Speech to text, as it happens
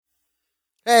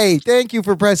Hey, thank you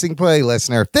for pressing play,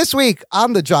 listener. This week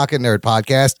on the Jock and Nerd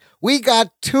podcast, we got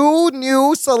 2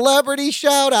 new celebrity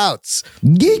shout-outs.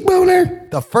 Geek Boner.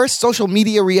 The first social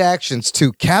media reactions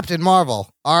to Captain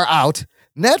Marvel are out.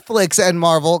 Netflix and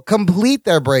Marvel complete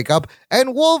their breakup,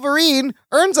 and Wolverine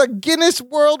earns a Guinness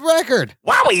World Record.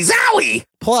 Wowie zowie!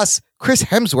 Plus, Chris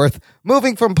Hemsworth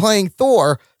moving from playing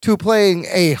Thor to playing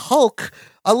a Hulk,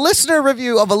 a listener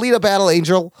review of Alita Battle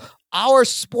Angel, our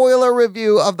spoiler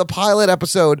review of the pilot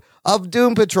episode of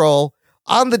Doom Patrol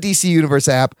on the DC Universe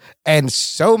app, and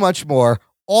so much more,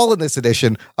 all in this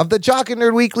edition of the Jock and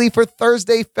Nerd Weekly for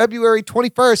Thursday, February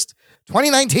 21st,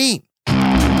 2019.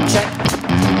 Check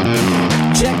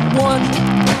 1.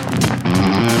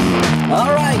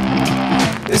 All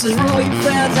right. This is really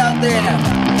fans out there.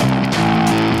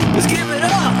 Let's give it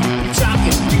up. We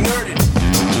jockin', we nerdin'.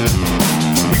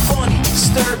 We funny,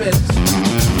 disturbing.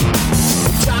 We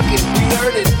jockin', we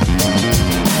nerdin'.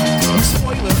 We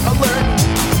spoiler alert.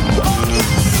 Oh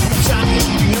yeah. We jockin',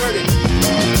 we nerdin'.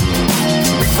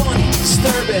 We funny,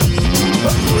 disturbing.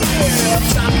 Oh yeah. We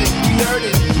jockin', we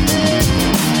nerdin'.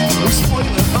 We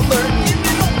spoiler alert.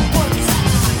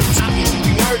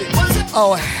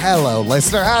 Oh, hello,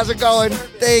 listener. How's it going?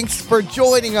 Thanks for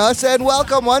joining us, and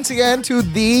welcome once again to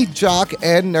the Jock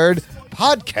and Nerd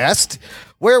podcast,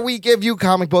 where we give you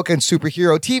comic book and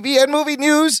superhero TV and movie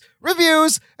news,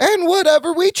 reviews, and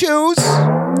whatever we choose.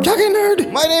 Jock and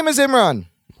Nerd. My name is Imran.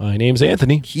 My name's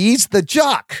Anthony. He's the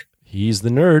Jock. He's the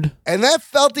nerd. And that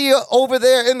felty over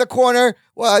there in the corner,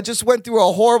 well, just went through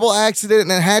a horrible accident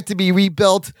and it had to be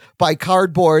rebuilt by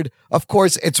cardboard. Of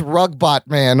course, it's Rugbot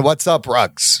Man. What's up,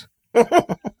 Rugs?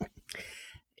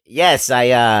 Yes,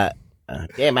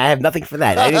 damn, I have nothing for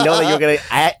that. I didn't know that you were gonna.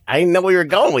 I didn't know where you were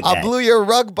going with that. I blew your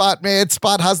Rugbot Man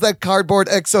spot. How's that cardboard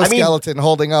exoskeleton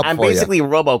holding up I'm for you? basically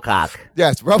RoboCock.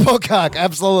 Yes, Robocock.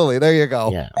 Absolutely. There you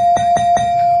go. Yeah.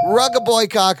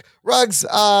 Ruggaboycock. Rugs,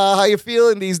 how you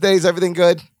feeling these days? Everything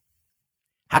good?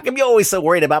 How come you're always so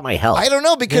worried about my health? I don't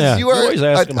know, because you are always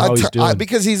ask him how he's doing.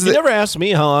 because he's You never ask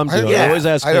me how I'm doing. I always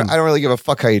ask him. I don't really give a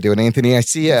fuck how you're doing, Anthony. I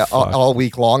see you all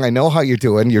week long. I know how you're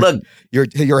doing. Look,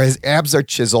 his abs are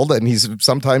chiseled, and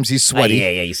sometimes he's sweaty.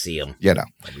 Yeah, you see him. You know.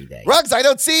 Every day. Rugs, I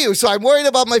don't see you, so I'm worried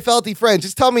about my felty friend.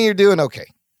 Just tell me you're doing okay.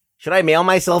 Should I mail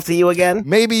myself to you again?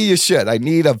 Maybe you should. I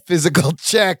need a physical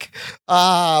check.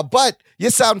 But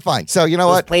you sound fine. So you know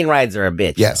Those what? Plane rides are a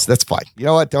bitch. Yes, that's fine. You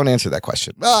know what? Don't answer that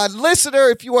question. Listener,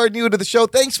 if you are new to the show,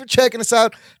 thanks for checking us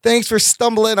out. Thanks for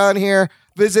stumbling on here.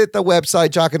 Visit the website,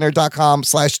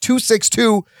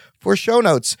 jockandnerd.com/262 for show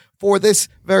notes for this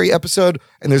very episode.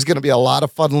 And there's going to be a lot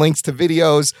of fun links to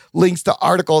videos, links to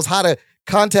articles, how to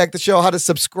contact the show, how to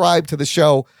subscribe to the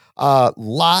show. A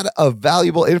lot of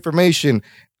valuable information.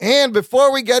 And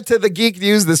before we get to the geek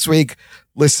news this week,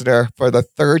 listener, for the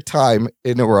third time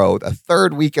in a row, the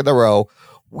third week in a row,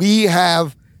 we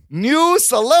have new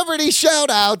celebrity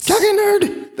shout-outs. Jock and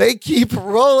Nerd. They keep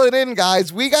rolling in,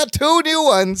 guys. We got 2 new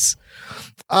ones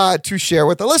to share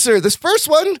with the listener. This first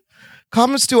one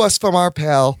comes to us from our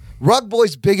pal, Rug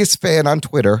Boy's biggest fan on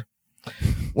Twitter,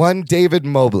 one David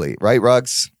Mobley. Right,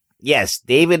 Rugs? Yes,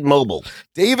 David Mobile.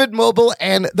 David Mobile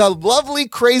and the lovely,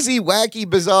 crazy, wacky,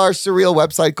 bizarre, surreal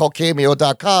website called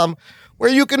Cameo.com,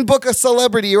 where you can book a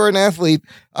celebrity or an athlete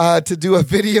to do a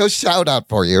video shout out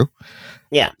for you.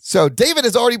 Yeah. So David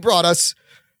has already brought us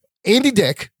Andy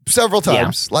Dick several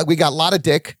times. Yeah. Like we got a lot of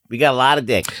Dick. We got a lot of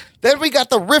dick. Then we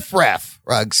got the Riff Raff,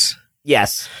 Rugs.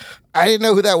 Yes. I didn't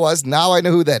know who that was. Now I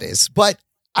know who that is. But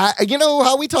you know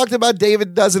how we talked about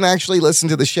David doesn't actually listen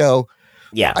to the show?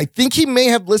 Yeah. I think he may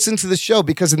have listened to the show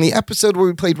because in the episode where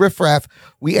we played Riff Raff,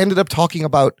 we ended up talking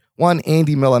about one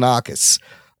Andy Milonakis.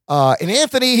 And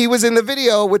Anthony, he was in the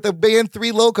video with the band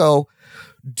 3 Loco.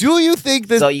 Do you think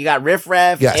that? So you got Riff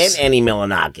Raff Yes. and Andy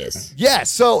Milonakis. Yes.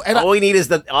 So and all we need is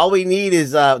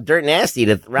Dirt Nasty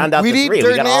to round out the 3. We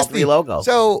got all 3 logos.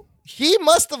 So he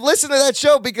must have listened to that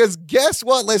show because guess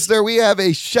what, listener? We have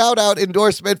a shout out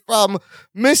endorsement from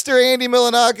Mr. Andy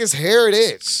Milonakis. Here it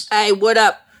is. Hey, what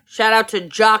up? Shout out to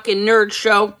Jock and Nerd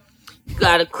Show.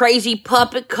 Got a crazy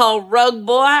puppet called Rug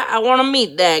Boy. I want to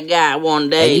meet that guy one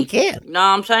day. And you can. Know what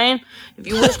I'm saying? If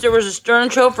you wish there was a Stern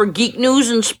Show for geek news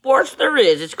and sports, there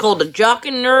is. It's called the Jock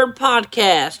and Nerd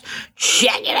Podcast.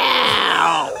 Check it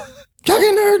out. Jock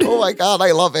and Nerd. Oh my God,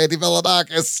 I love Andy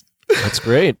Milonakis. That's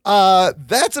great.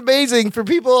 That's amazing for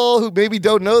people who maybe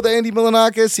don't know the Andy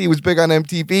Milonakis. He was big on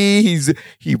MTV.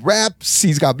 He raps.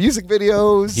 He's got music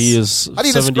videos. He is How do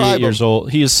you 78 describe years him?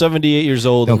 old. He is 78 years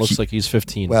old No, and looks like he's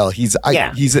 15. Well, he's kind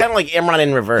of like Imran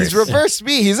in reverse. He's reversed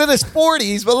me. He's in his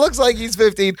 40s, but looks like he's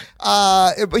 15.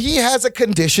 But he has a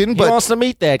condition. he But wants to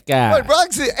meet that guy.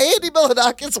 Andy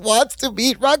Milonakis wants to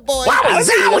meet Rug Boy.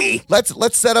 Wowie zowie.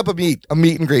 Let's set up a meet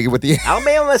and greet with the. I'll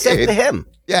mail this up to him.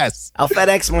 Yes. I'll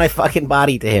FedEx my fucking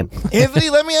body to him. Anthony,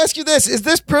 let me ask you this. Is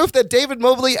this proof that David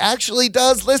Mobley actually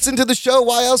does listen to the show?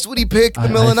 Why else would he pick the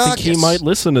Milonakis? I think he might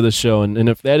listen to the show. And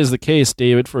if that is the case,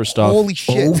 David, first off, Holy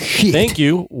shit. thank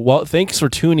you. Well, thanks for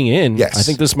tuning in. Yes. I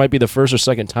think this might be the first or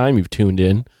second time you've tuned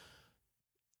in.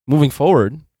 Moving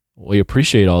forward, we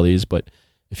appreciate all these, but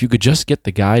if you could just get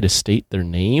the guy to state their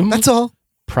name That's all.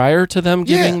 prior to them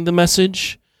giving the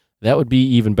message, that would be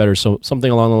even better. So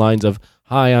something along the lines of,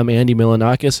 "Hi, I'm Andy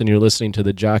Milonakis, and you're listening to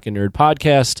the Jock and Nerd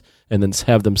podcast," and then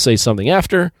have them say something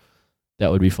after.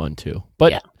 That would be fun too.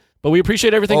 But we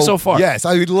appreciate everything so far. Yes,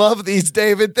 I love these,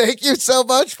 David. Thank you so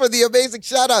much for the amazing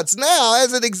shout-outs. Now,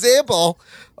 as an example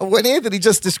of what Anthony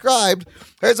just described,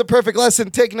 here's a perfect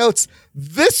lesson. Take notes.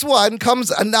 This one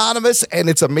comes anonymous, and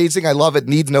it's amazing. I love it.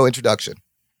 Needs no introduction.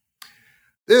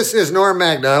 This is Norm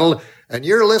MacDonald, and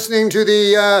you're listening to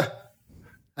the,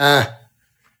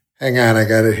 hang on, I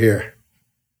got it here.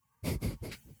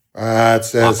 It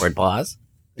says Awkward pause.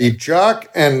 the Jock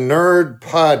and Nerd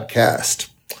podcast,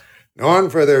 known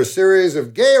for their series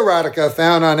of gay erotica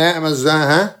found on Amazon.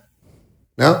 Huh?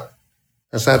 No,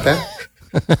 that's not that.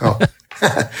 Oh,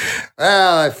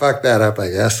 well, I fucked that up, I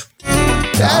guess.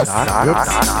 Yes.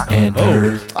 And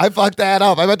I fucked that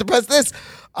up. I meant to press this.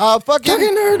 Fucking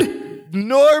nerd.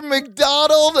 Norm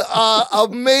MacDonald.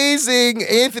 Amazing.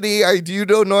 Anthony, do you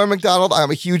know Norm MacDonald?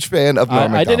 I'm a huge fan of Norm I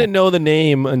MacDonald. didn't know the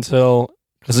name until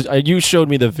because you showed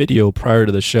me the video prior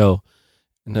to the show,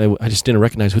 and I just didn't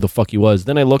recognize who the fuck he was.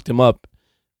 Then I looked him up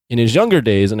in his younger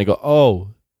days, and I go, "Oh,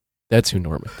 that's who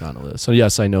Norm MacDonald is." So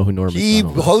yes, I know who Norm He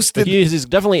MacDonald is. hosted. But he's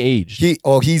definitely aged.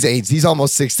 He's aged. He's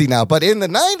almost 60 now. But in the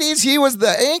 90s, he was the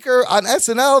anchor on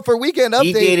SNL for Weekend Update.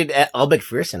 He dated Al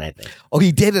McPherson, I think. Oh,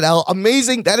 he did it, Al.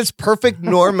 Amazing. That is perfect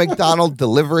Norm MacDonald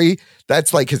delivery.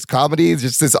 That's like his comedy. It's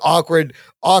just this awkward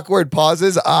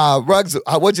pauses. Ruggs,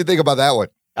 what'd you think about that one?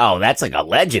 Oh, that's like a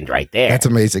legend right there. That's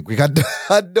amazing. We got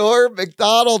a Norm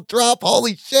MacDonald drop.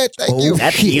 Holy shit. Thank you.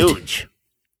 That's huge.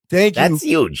 Thank you That's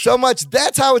huge. so much.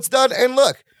 That's how it's done. And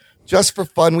look, just for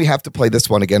fun, we have to play this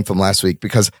one again from last week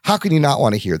because how can you not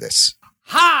want to hear this?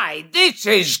 Hi, this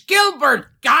is Gilbert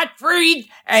Gottfried,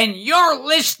 and you're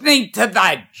listening to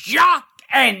the Jock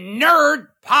and Nerd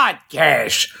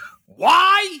podcast.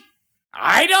 Why?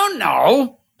 I don't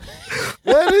know.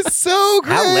 That is so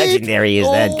great. How legendary is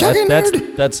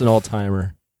that? That's an all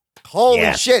timer. Holy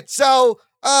Yeah. shit. So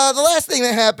the last thing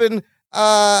that happened,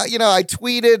 I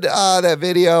tweeted that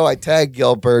video. I tagged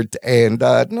Gilbert, and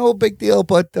no big deal,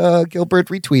 but Gilbert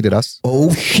retweeted us.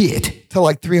 Oh, shit. To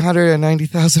like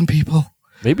 390,000 people.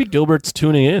 Maybe Gilbert's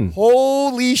tuning in.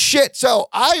 Holy shit. So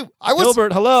I was...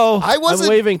 Gilbert, hello. I'm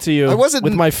waving to you. I wasn't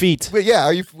with my feet. But yeah,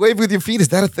 are you wave with your feet? Is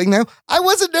that a thing now? I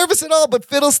wasn't nervous at all, but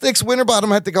Fiddlesticks Winterbottom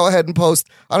had to go ahead and post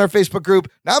on our Facebook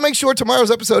group. Now make sure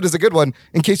tomorrow's episode is a good one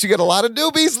in case you get a lot of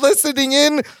newbies listening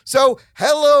in. So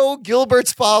hello,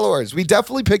 Gilbert's followers. We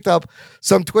definitely picked up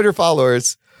some Twitter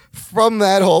followers from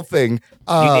that whole thing.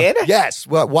 You did? Yes.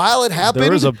 Well, while it happened,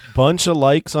 There was a bunch of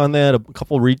likes on that, a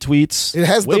couple retweets. It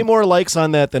has way more likes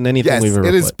on that than anything yes, we've ever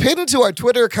it is put. pinned to our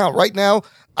Twitter account right now.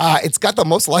 It's got the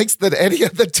most likes than any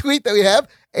of the tweet that we have.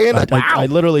 And I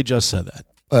literally just said that.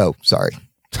 oh, sorry.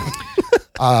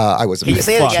 I wasn't. Can you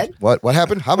say it again? What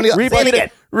happened? How many? Repeat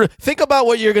it again. Think about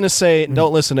what you're going to say and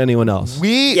don't listen to anyone else.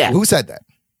 Who said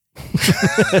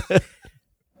that?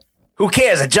 Who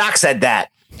cares? A jock said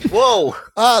that. Whoa.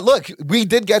 Look, we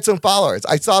did get some followers.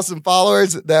 I saw some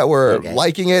followers that were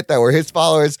liking it, that were his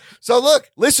followers. So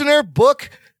look, listener, book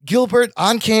Gilbert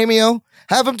on Cameo.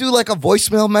 Have him do like a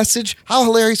voicemail message. How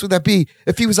hilarious would that be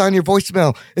if he was on your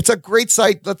voicemail? It's a great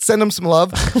site. Let's send him some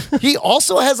love. He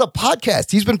also has a podcast.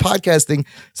 He's been podcasting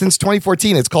since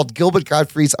 2014. It's called Gilbert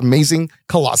Gottfried's Amazing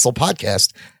Colossal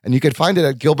Podcast. And you can find it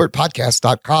at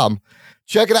gilbertpodcast.com.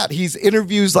 Check it out. He's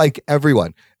interviews like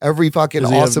everyone. Every fucking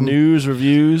Does he have awesome news,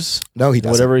 reviews? No, he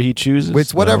doesn't. Whatever he chooses?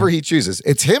 It's whatever he chooses.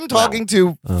 It's him talking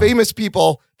to famous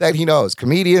people that he knows,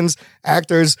 comedians,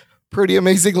 actors, pretty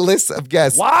amazing list of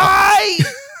guests. Why?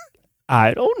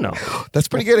 I don't know. That's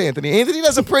pretty good, Anthony. Anthony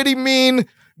does a pretty mean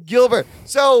Gilbert.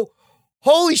 So,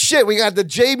 holy shit, we got the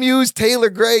J Muse, Taylor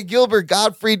Gray, Gilbert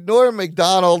Gottfried, Norm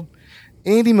MacDonald,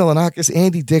 Andy Milonakis,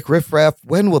 Andy Dick Riffraff.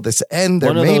 When will this end? There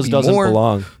One of may those be doesn't more.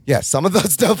 belong. Yeah, some of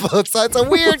those don't. It's a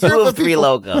weird Two group of of Three people.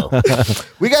 Loco.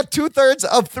 We got 2/3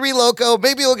 of Three Loco.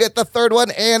 Maybe we'll get the third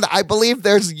one, and I believe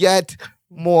there's yet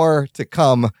more to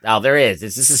come. Oh, there is.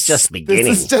 This is just beginning.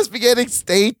 This is just beginning.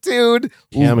 Stay tuned.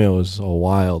 Cameo is a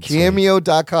wild. site.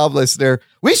 Cameo.com listener.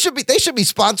 They should be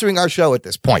sponsoring our show at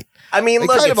this point. I mean, They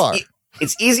look, kind of are.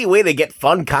 it's easy way to get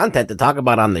fun content to talk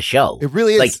about on the show. It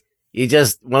really is. Like, you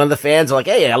just, one of the fans are like,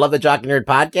 hey, I love the Jock and Nerd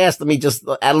podcast. Let me just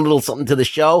add a little something to the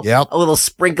show. Yep. A little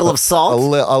sprinkle of a, salt.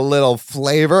 little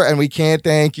flavor, and we can't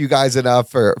thank you guys enough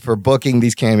for booking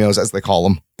these cameos, as they call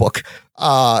them. Book.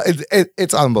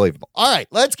 It's unbelievable. All right,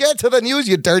 let's get to the news,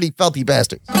 you dirty, filthy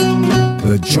bastards.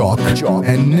 The Jock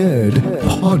and Nerd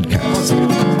Podcast.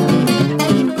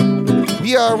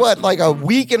 We are like a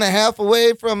week and a half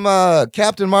away from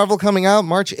Captain Marvel coming out,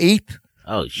 March 8th.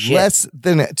 Oh, shit. Less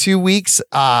than 2 weeks.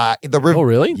 Oh,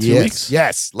 really? 2 Yes, weeks?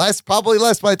 yes. Probably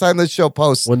less by the time this show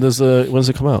posts. When does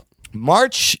it come out?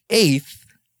 March 8th.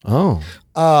 Oh.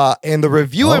 And the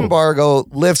review embargo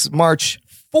lifts March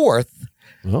 4th.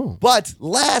 Oh. But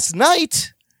last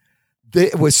night,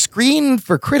 it was screened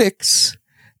for critics,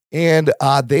 and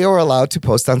they are allowed to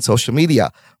post on social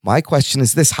media. My question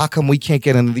is this: how come we can't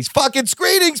get into these fucking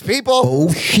screenings, people?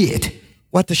 Oh, shit.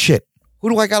 What the shit? Who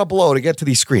do I got to blow to get to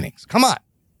these screenings? Come on.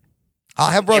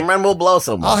 I'll have Imran will blow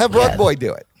someone. I'll have Rug Boy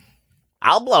do it.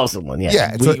 I'll blow someone, yeah.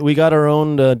 Yeah, it's We got our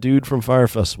own dude from Fire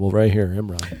Festival right here,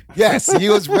 Imran. yes, he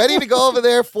was ready to go over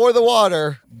there for the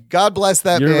water. God bless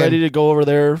that You're man. ready to go over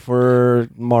there for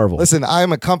Marvel. Listen,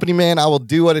 I'm a company man. I will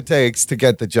do what it takes to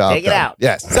get the job Take it done. out.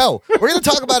 Yes. So we're going to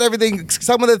talk about everything,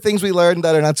 some of the things we learned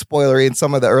that are not spoilery and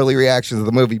some of the early reactions of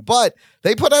the movie. But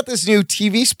they put out this new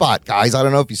TV spot, guys. I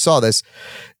don't know if you saw this.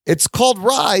 It's called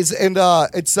Rise, and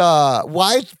it's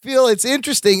why I feel it's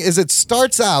interesting is it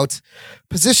starts out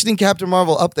positioning Captain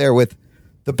Marvel up there with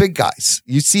the big guys.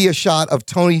 You see a shot of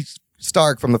Tony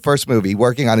Stark from the first movie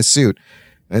working on his suit,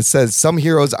 and it says some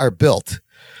heroes are built.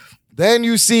 Then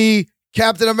you see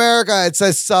Captain America, it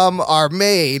says some are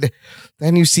made.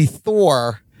 Then you see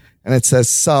Thor, and it says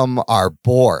some are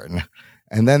born.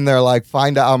 And then they're like,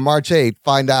 find out on March 8th,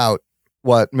 find out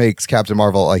what makes Captain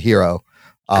Marvel a hero.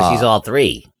 She's all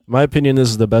three. My opinion, this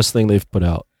is the best thing they've put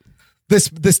out. This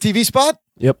TV spot?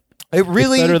 Yep. It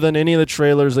really It's better than any of the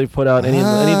trailers they've put out, anything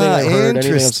I've heard,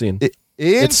 anything I've seen.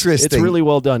 Interesting. It's really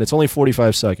well done. It's only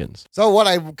 45 seconds. So what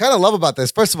I kind of love about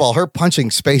this, first of all, her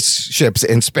punching spaceships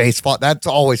in space, that's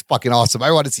always fucking awesome.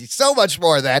 I want to see so much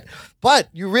more of that. But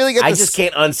you really get I just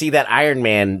can't unsee that Iron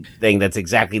Man thing that's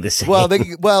exactly the same.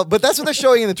 But that's what they're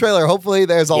showing in the trailer. Hopefully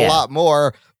there's a lot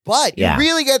more. But you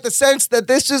really get the sense that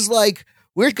this is like,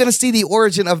 we're going to see the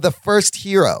origin of the first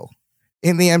hero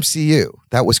in the MCU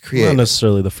that was created. Not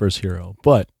necessarily the first hero,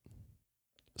 but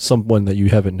someone that you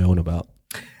haven't known about.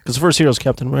 Because the first hero is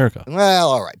Captain America. Well,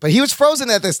 all right. But he was frozen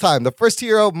at this time. The first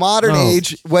hero, modern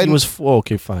age, when he was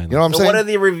okay, fine. You know what I'm so saying? what are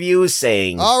the reviews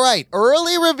saying? All right.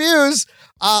 Early reviews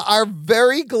are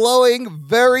very glowing,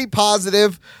 very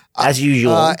positive. As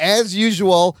usual. As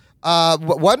usual.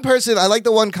 One person, I like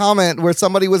the one comment where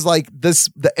somebody was like,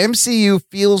 the MCU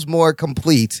feels more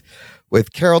complete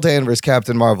with Carol Danvers,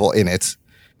 Captain Marvel in it.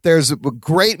 There's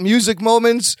great music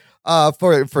moments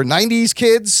for 90s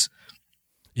kids.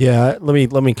 Yeah,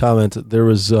 let me comment. There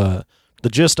was the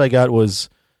gist I got was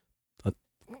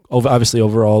obviously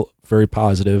overall very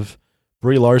positive.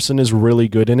 Brie Larson is really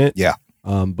good in it. Yeah.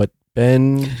 But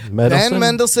Ben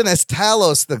Mendelsohn as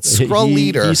Talos, the Skrull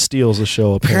leader. He steals the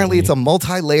show. Apparently it's a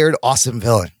multi-layered awesome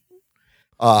villain.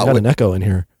 I got an echo in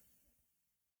here.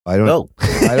 I don't know.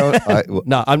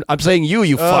 No, I'm saying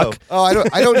you fuck. Oh,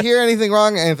 I don't hear anything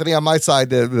wrong, Anthony. On my side,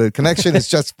 the connection is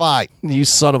just fine. You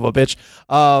son of a bitch.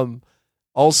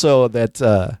 Also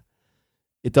that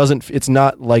it's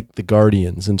not like the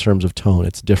Guardians in terms of tone.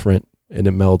 It's different and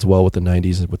it melds well with the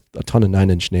 90s with a ton of 9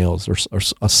 Inch Nails or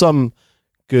some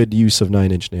good use of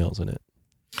 9 Inch Nails in it.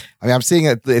 I mean, I'm seeing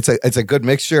it. It's a good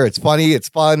mixture. It's funny. It's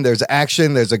fun. There's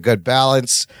action. There's a good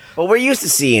balance. But we're used to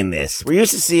seeing this. We're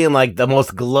used to seeing like the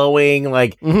most glowing.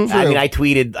 Like I mean, I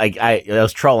tweeted like I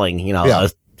was trolling. You know, I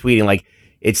was tweeting like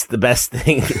it's the best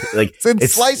thing. Like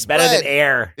it's sliced better bread. than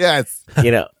air. Yes,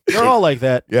 you know they're all like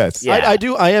that. Yes, yeah.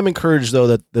 I am encouraged though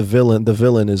that the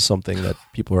villain is something that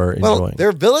people are enjoying. Well,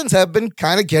 their villains have been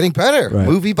kind of getting better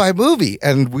movie by movie,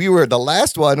 and the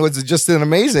last one was just an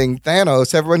amazing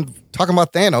Thanos. Everyone talking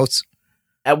about Thanos.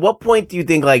 At what point do you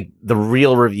think like the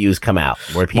real reviews come out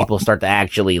where people start to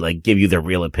actually like give you their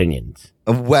real opinions?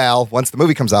 Well, once the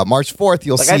movie comes out, March 4th,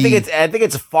 you'll see. I think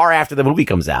it's far after the movie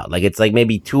comes out. Like it's like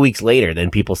maybe 2 weeks later,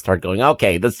 then people start going,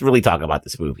 okay, let's really talk about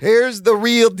this movie. Here's the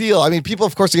real deal. I mean, people,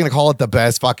 of course, are going to call it the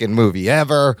best fucking movie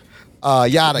ever.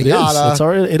 Yada,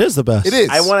 yada. It is the best. It is.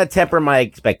 I want to temper my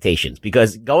expectations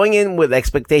because going in with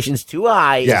expectations too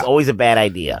high is always a bad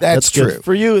idea. That's true.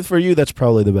 Good. For you, that's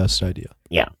probably the best idea.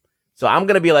 Yeah. So I'm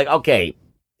going to be like, okay,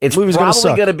 it's movie's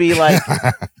probably going to be like,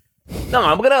 no,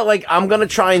 I'm going to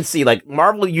try and see, like,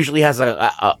 Marvel usually has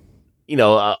a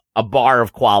bar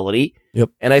of quality. Yep.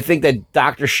 And I think that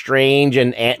Doctor Strange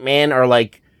and Ant-Man are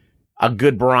like a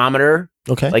good barometer.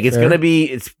 Okay. Like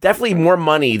it's definitely more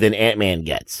money than Ant-Man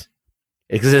gets.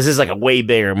 Because this is like a way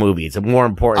bigger movie. It's a more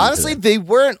important. Honestly, they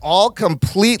weren't all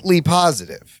completely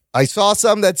positive. I saw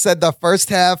some that said the first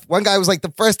half. One guy was like,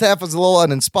 the first half was a little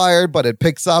uninspired, but it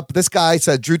picks up. This guy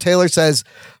said, Drew Taylor says,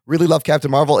 really love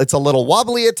Captain Marvel. It's a little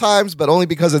wobbly at times, but only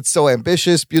because it's so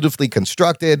ambitious, beautifully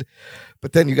constructed.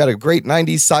 But then you got a great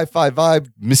 90s sci-fi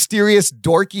vibe, mysterious,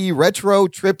 dorky, retro,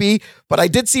 trippy. But I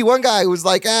did see one guy who was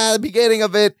like, the beginning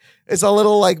of it is a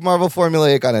little like Marvel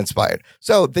formulaic, uninspired.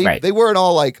 So they weren't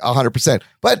all like 100%.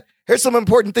 But here's some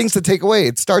important things to take away.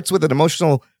 It starts with an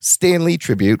emotional Stan Lee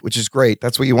tribute, which is great.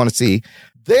 That's what you want to see.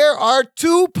 There are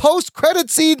 2 post-credit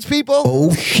scenes, people.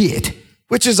 Oh, shit.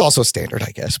 Which is also standard,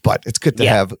 I guess, but it's good to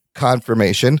have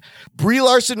confirmation. Brie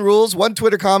Larson rules. One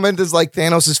Twitter comment is like,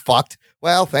 Thanos is fucked.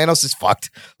 Well, Thanos is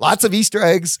fucked. Lots of Easter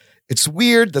eggs. It's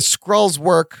weird. The Skrulls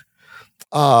work.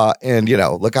 And,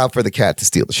 look out for the cat to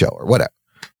steal the show or whatever.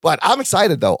 But I'm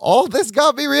excited, though. All this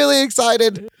got me really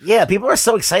excited. Yeah, people are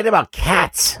so excited about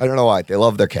cats. I don't know why. They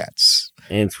love their cats.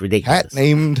 And it's ridiculous. Cat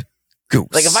named Goose.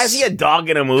 Like, if I see a dog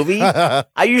in a movie,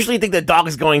 I usually think the dog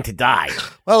is going to die.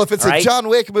 Well, if it's a John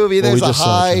Wick movie, there's a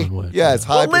high. Yeah, it's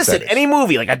high. Well, listen, percentage. any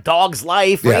movie, like A Dog's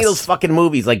Life, or any of those fucking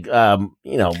movies, like,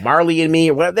 Marley and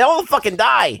Me, or whatever, they all fucking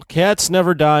die. Cats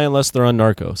never die unless they're on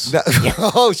Narcos.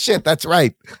 Oh, shit, that's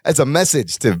right. As a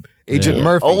message to Agent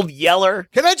Murphy. Old Yeller.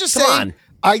 Can I just say, on.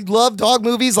 I love dog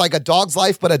movies like A Dog's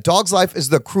Life, but A Dog's Life is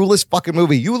the cruelest fucking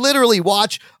movie. You literally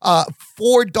watch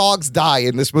 4 dogs die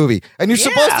in this movie, and you're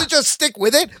supposed to just stick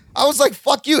with it. I was like,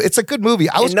 fuck you. It's a good movie.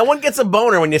 And no one gets a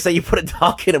boner when you say you put a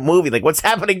dog in a movie. Like, what's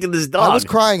happening to this dog? I was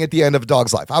crying at the end of A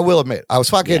Dog's Life. I will admit. I was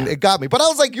fucking, it got me. But I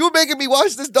was like, you're making me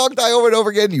watch this dog die over and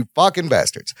over again, you fucking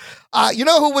bastards. You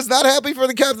know who was not happy for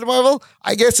the Captain Marvel?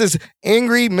 I guess is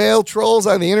angry male trolls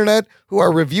on the internet who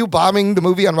are review bombing the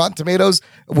movie on Rotten Tomatoes,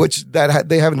 which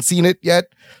they haven't seen it yet,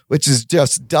 which is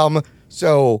just dumb.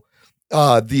 So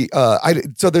so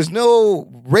there's no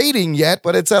rating yet,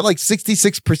 but it's at like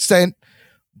 66%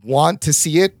 want to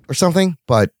see it or something.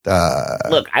 But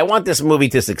look, I want this movie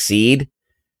to succeed,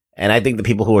 and I think the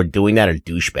people who are doing that are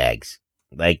douchebags.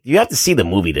 Like, you have to see the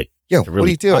movie to really. What are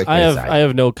you doing? I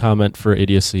have no comment for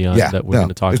idiocy on that we're going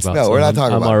to talk about. No, we're not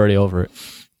talking about. I'm already over it.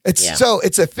 It's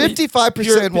a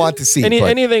 55% want to see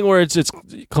anything where it's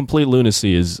complete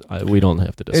lunacy is we don't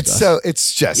have to discuss.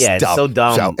 It's just dumb. It's so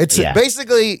dumb. So it's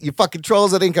basically you fucking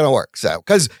trolls. It ain't gonna work. So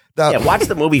because watch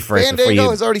the movie first.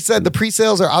 Fandango has already said the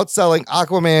pre-sales are outselling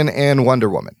Aquaman and Wonder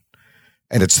Woman,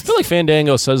 and I feel like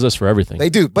Fandango says this for everything.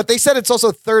 They do, but they said it's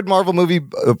also third Marvel movie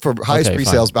for highest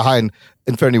pre-sales behind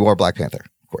Infinity War, Black Panther,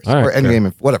 of course, or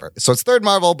Endgame, whatever. So it's third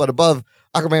Marvel, but above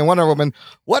Aquaman, Wonder Woman,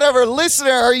 whatever.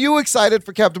 Listener, are you excited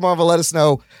for Captain Marvel? Let us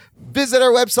know. Visit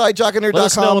our website, jockandnerd.com. Let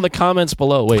us know in the comments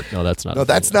below. Wait, no, that's not. No,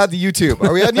 that's not the YouTube.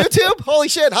 Are we on YouTube? Holy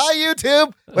shit. Hi,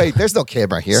 YouTube. Wait, there's no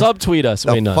camera here. Subtweet us.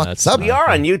 Wait, no, we are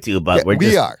on YouTube, but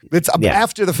we are. It's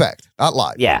after the fact, not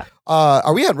live. Yeah.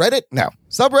 Are we on Reddit? No.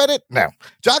 Subreddit? No.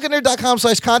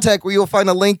 jockandnerd.com/contact, where you will find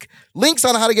links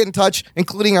on how to get in touch,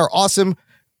 including our awesome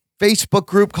Facebook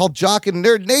group called Jock and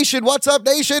Nerd Nation. What's up,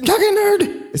 Nation? Jock and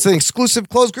Nerd. It's an exclusive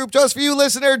closed group just for you,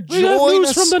 listener. We have Join news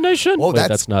us from the nation. Oh,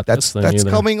 that's not that's either.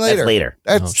 coming later.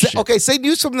 That's later. Okay, say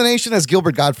news from the nation as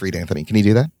Gilbert Gottfried, Anthony. Can you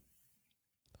do that?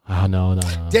 Oh, no.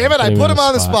 Damn it, I put him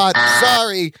on the spot.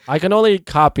 Sorry. I can only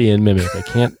copy and mimic. I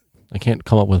can't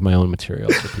come up with my own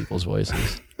material for people's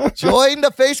voices. Join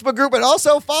the Facebook group and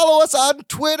also follow us on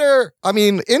Twitter. I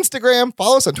mean, Instagram.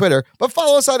 Follow us on Twitter, but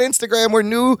follow us on Instagram. We're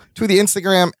new to the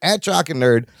Instagram at Jock and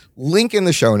Nerd. Link in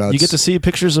the show notes. You get to see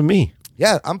pictures of me.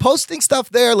 Yeah, I'm posting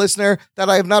stuff there, listener, that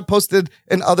I have not posted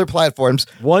in other platforms.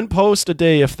 One post a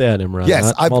day, if that, Imran.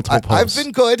 Yes, multiple posts. I've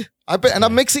been good. And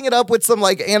I'm mixing it up with some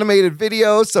like animated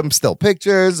videos, some still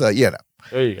pictures.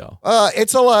 There you go.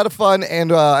 It's a lot of fun,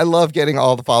 and I love getting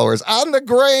all the followers on the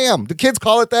gram. The kids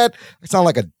call it that. I sound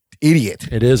like an idiot.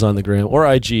 It is on the gram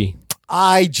or IG.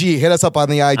 IG. Hit us up on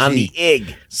the IG. On the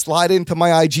IG. Slide into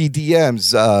my IG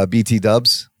DMs, BT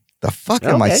Dubs. The fuck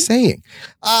am I saying?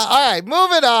 All right,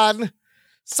 moving on.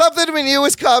 Something we knew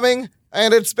was coming,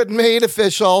 and it's been made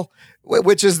official,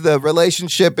 which is the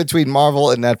relationship between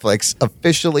Marvel and Netflix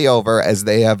officially over, as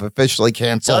they have officially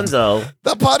canceled Dunzo.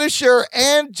 The Punisher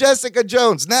and Jessica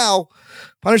Jones. Now,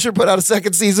 Punisher put out a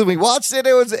second season. We watched it.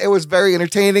 It was very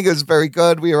entertaining. It was very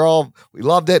good. We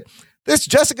loved it. This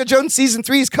Jessica Jones season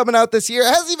 3 is coming out this year.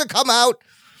 It hasn't even come out,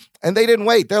 and they didn't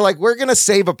wait. They're like, we're going to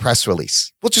save a press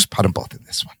release. We'll just put them both in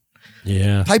this one.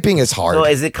 Yeah. Typing is hard. So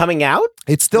is it coming out?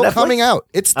 It's still Netflix? coming out.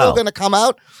 It's still going to come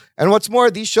out. And what's more,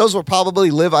 these shows will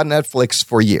probably live on Netflix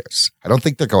for years. I don't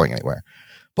think they're going anywhere.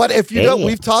 But if you don't,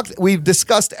 we've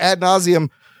discussed ad nauseum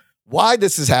why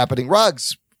this is happening.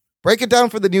 Ruggs, break it down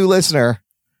for the new listener.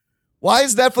 Why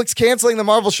is Netflix canceling the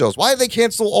Marvel shows? Why did they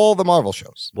cancel all the Marvel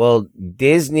shows? Well,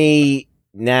 Disney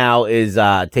now is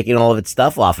taking all of its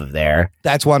stuff off of there.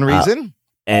 That's one reason.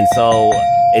 And so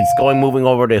it's moving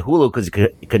over to Hulu because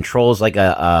it controls like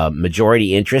a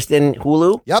majority interest in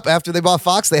Hulu. Yep. After they bought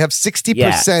Fox, they have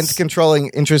 60% controlling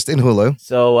interest in Hulu.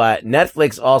 So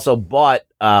Netflix also bought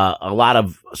a lot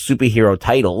of superhero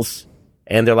titles,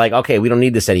 and they're like, okay, we don't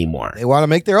need this anymore. They want to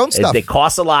make their own stuff. It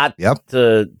costs a lot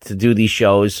to do these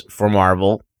shows for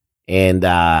Marvel, and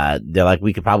they're like,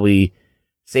 we could probably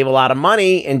save a lot of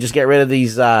money and just get rid of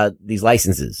these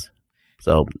licenses.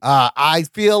 So I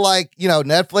feel like,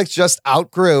 Netflix just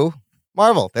outgrew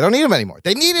Marvel. They don't need them anymore.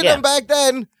 They needed them back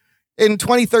then in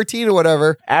 2013 or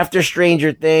whatever. After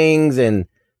Stranger Things and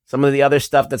some of the other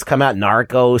stuff that's come out,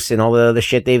 Narcos and all the other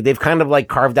shit, they've kind of like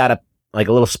carved out a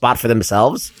little spot for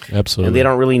themselves. Absolutely. And they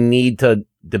don't really need to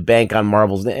bank on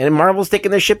Marvel's. And Marvel's taking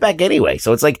their shit back anyway.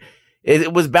 So it's like,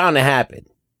 it was bound to happen.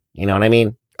 You know what I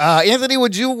mean? Anthony,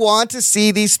 would you want to see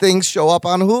these things show up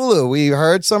on Hulu? We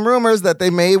heard some rumors that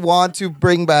they may want to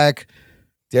bring back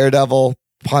Daredevil,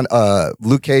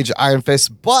 Luke Cage, Iron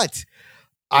Fist, but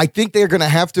I think they're going to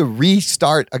have to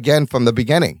restart again from the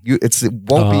beginning. It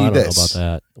won't be I don't this. know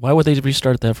about that. Why would they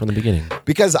restart that from the beginning?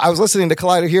 Because I was listening to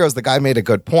Collider Heroes. The guy made a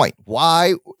good point.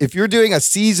 Why, if you're doing a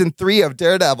season 3 of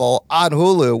Daredevil on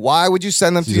Hulu, why would you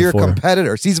send them to your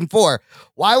competitor? Season 4.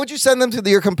 Why would you send them to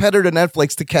your competitor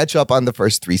Netflix to catch up on the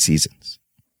first 3 seasons?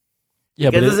 Yeah,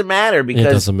 but it doesn't matter because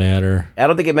it doesn't matter. I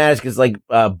don't think it matters because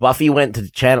Buffy went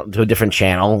to a different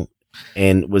channel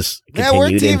and was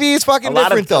continued. Network TV is fucking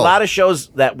different though. A lot of shows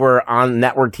that were on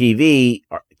network TV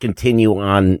continue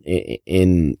on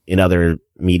in other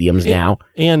mediums now.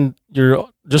 And you're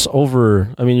just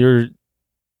over. I mean,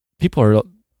 people are.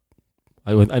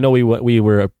 I know we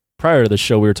were prior to the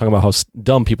show. We were talking about how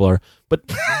dumb people are, but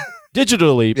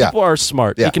digitally, people are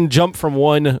smart. They can jump from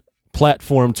one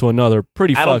platform to another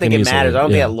pretty fucking easily. I don't think it matters. I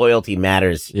don't think that loyalty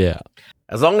matters. Yeah.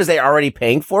 As long as they're already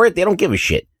paying for it, they don't give a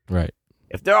shit. Right.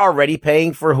 If they're already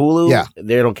paying for Hulu,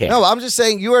 they don't care. No, I'm just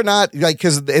saying you are not,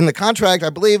 because in the contract, I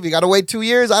believe you got to wait 2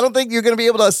 years. I don't think you're going to be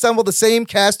able to assemble the same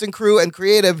cast and crew and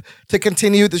creative to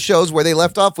continue the shows where they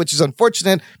left off, which is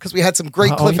unfortunate because we had some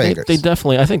great cliffhangers.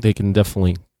 I think they can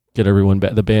definitely get everyone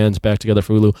the bands back together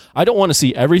for Hulu. I don't want to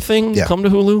see everything come to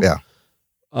Hulu. Yeah.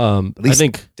 At least I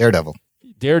think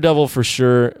Daredevil for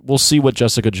sure. We'll see what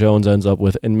Jessica Jones ends up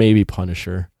with, and maybe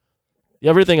Punisher.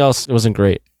 Everything else wasn't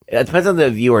great. It depends on the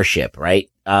viewership, right?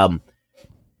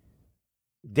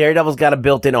 Daredevil's got a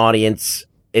built-in audience.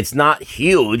 It's not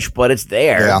huge, but it's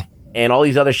there. Yeah. And all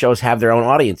these other shows have their own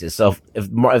audiences. So if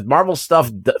Marvel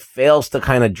stuff fails to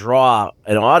kind of draw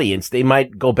an audience, they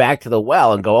might go back to the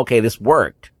well and go, okay, this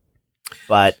worked.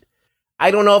 But I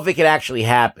don't know if it could actually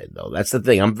happen, though. That's the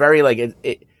thing. I'm very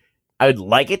I would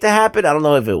like it to happen. I don't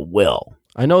know if it will.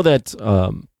 I know that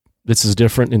this is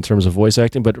different in terms of voice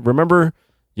acting, but remember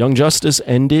Young Justice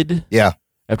ended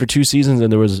after 2 seasons,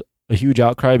 and there was a huge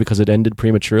outcry because it ended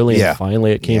prematurely, and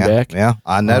finally it came back. Yeah,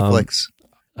 on Netflix.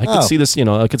 I could see this,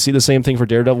 I could see the same thing for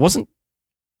Daredevil. Wasn't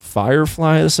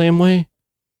Firefly the same way?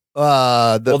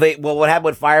 What happened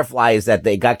with Firefly is that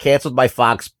they got canceled by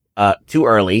Fox too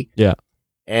early. Yeah.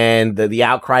 And the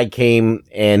outcry came,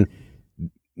 and,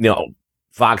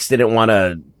 Fox didn't want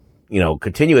to,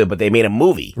 continue it, but they made a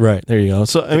movie. Right. There you go.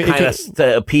 So, I mean,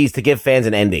 to give fans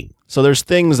an ending. So there's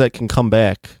things that can come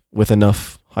back with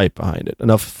enough hype behind it,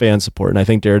 enough fan support. And I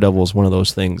think Daredevil is one of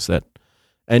those things that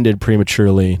ended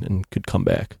prematurely and could come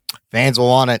back. Fans will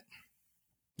want it.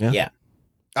 Yeah.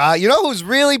 You know who's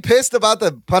really pissed about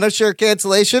the Punisher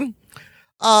cancellation?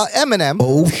 Eminem.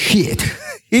 Oh, shit.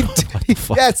 He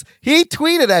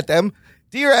tweeted at them,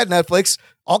 "Dear at Netflix,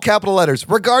 all capital letters,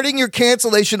 regarding your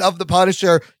cancellation of the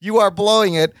Punisher, you are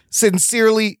blowing it.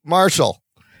 Sincerely, Marshall."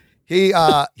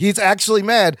 He's actually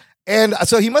mad. And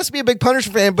so he must be a big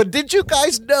Punisher fan. But did you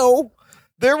guys know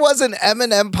there was an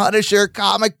Eminem Punisher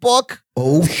comic book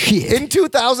Oh shit. in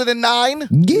 2009?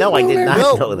 No, I did not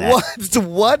know that. It's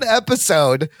one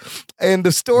episode, and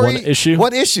the story. One issue?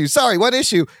 One issue. Sorry, one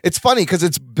issue. It's funny because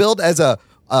it's billed as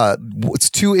it's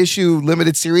 2-issue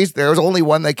limited series. There was only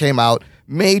one that came out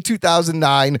May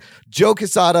 2009. Joe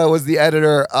Quesada was the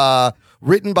editor.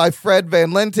 Written by Fred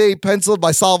Van Lente, penciled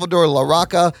by Salvador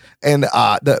Larroca, and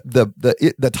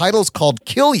the title's called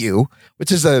 "Kill You,"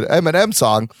 which is an Eminem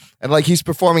song, and like he's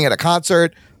performing at a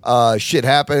concert. Shit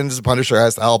happens. Punisher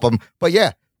has to help him, but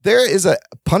yeah, there is a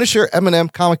Punisher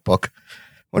Eminem comic book.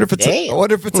 I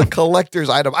wonder if it's a collector's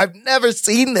item. I've never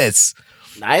seen this.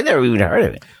 I never even heard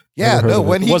of it. Yeah, Never heard no, of it.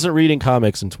 when he wasn't reading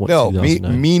comics in no,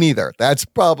 2009. me neither. That's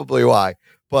probably why.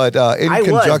 But in I was,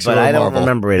 conjunction but with I don't Marvel.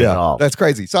 remember it at all. That's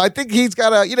crazy. So I think he's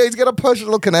got a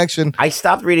personal connection. I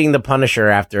stopped reading The Punisher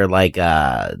after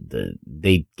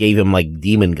they gave him like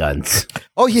demon guns.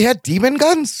 Oh, he had demon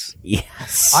guns?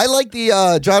 Yes. I like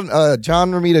the John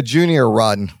Romita Jr.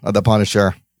 run of the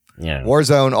Punisher. Yeah.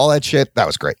 Warzone, all that shit. That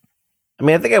was great. I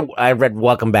mean, I think I read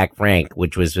Welcome Back Frank,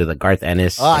 which was with Garth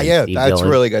Ennis. and Yeah, Steve that's Dillon.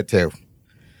 really good too.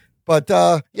 But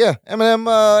yeah,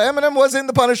 Eminem was in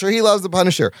the Punisher. He loves the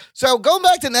Punisher. So going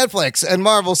back to Netflix and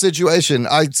Marvel situation,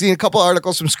 I've seen a couple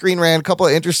articles from Screen Rant, a couple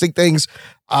of interesting things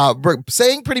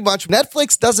saying pretty much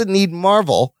Netflix doesn't need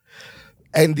Marvel,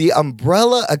 and the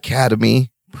Umbrella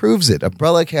Academy proves it.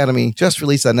 Umbrella Academy just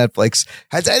released on Netflix.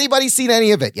 Has anybody seen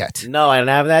any of it yet? No, I don't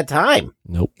have that time.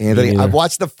 Nope. Anthony, Me neither. I've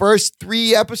watched the first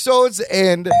 3 episodes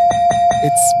and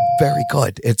it's very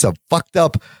good. It's a fucked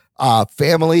up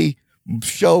family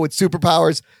show with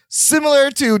superpowers,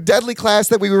 similar to Deadly Class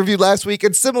that we reviewed last week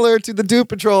and similar to the Doom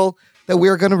Patrol that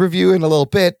we're going to review in a little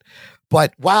bit.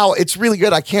 But wow, it's really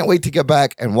good. I can't wait to get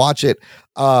back and watch it.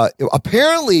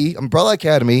 Apparently, Umbrella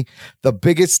Academy, the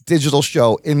biggest digital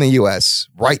show in the U.S.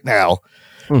 right now.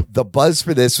 The buzz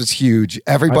for this was huge.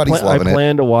 Everybody's loving it. I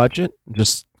plan to watch it.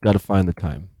 Just got to find the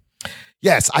time.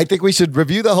 Yes, I think we should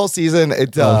review the whole season.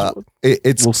 It's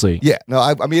We'll see. Yeah, no,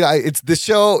 I mean, it's the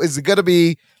show is going to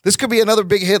be. This could be another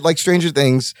big hit like Stranger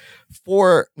Things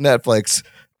for Netflix.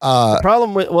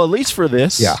 Problem with, well, at least for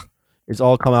this, Yeah. it's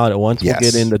all come out at once. Yes.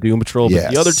 We'll get into Doom Patrol, but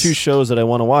Yes. the other 2 shows that I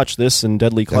want to watch, this and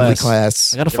Deadly Class,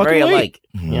 Class. I gotta They're fucking very wait.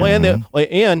 alike. Well,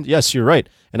 and yes, you're right.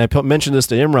 And I mentioned this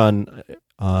to Imran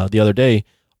the other day.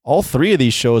 All 3 of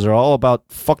these shows are all about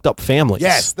fucked up families.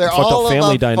 Yes, they're fucked all up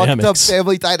family about dynamics. fucked up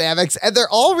family dynamics, and they're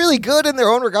all really good in their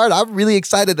own regard. I'm really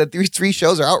excited that these 3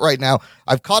 shows are out right now.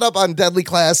 I've caught up on Deadly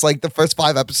Class, like the first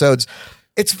 5 episodes.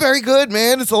 It's very good,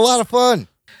 man. It's a lot of fun.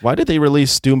 Why did they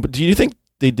release Doom? Do you think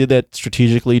they did that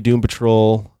strategically? Doom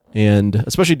Patrol and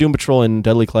especially Doom Patrol and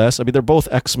Deadly Class. I mean, they're both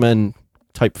X-Men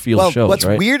type feel shows, what's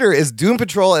right? weirder is Doom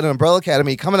Patrol and Umbrella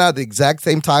Academy coming out at the exact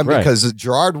same time Right. because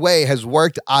Gerard Way has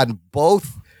worked on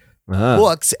both Ah.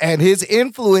 books, and his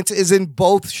influence is in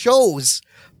both shows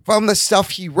from the stuff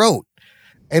he wrote.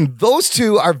 And those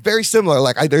 2 are very similar.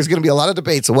 Like, there's going to be a lot of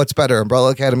debates of what's better,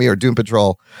 Umbrella Academy or Doom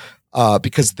Patrol,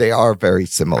 because they are very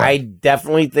similar. I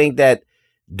definitely think that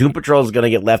Doom Patrol is going to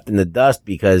get left in the dust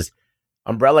because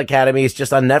Umbrella Academy is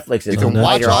just on Netflix. you It's can a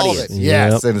watch wider all of audience. it.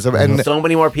 Yes. And So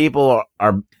many more people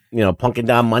are punking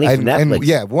down money from Netflix. and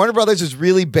yeah, Warner Brothers is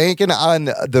really banking on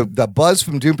the buzz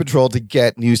from Doom Patrol to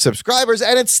get new subscribers,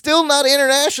 and it's still not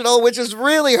international, which is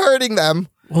really hurting them.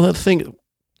 Well, the thing,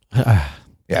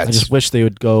 Yeah, I just wish they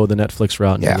would go the Netflix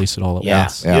route and Yeah. release it all at Yeah.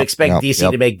 once. Yeah. You expect Yep. DC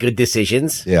Yep. to make good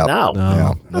decisions? Yep. No.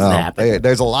 No. Doesn't happen.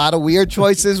 There's a lot of weird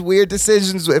choices, weird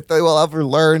decisions. If they will ever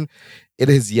learn, it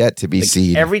is yet to be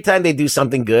seen. Every time they do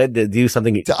something good, they do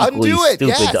something to equally undo it, stupid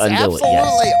yes, to undo absolutely,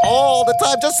 it. Yes. all the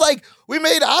time. Just like we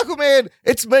made Aquaman,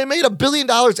 it's made $1 billion.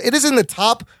 It is in the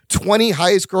top 20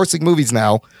 highest grossing movies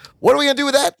now. What are we gonna do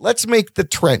with that? Let's make The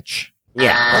Trench.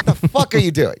 Yeah. What the fuck are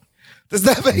you doing? Does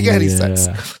that make any sense?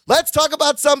 Let's talk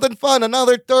about something fun.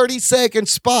 Another 30-second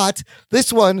spot.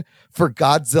 This one for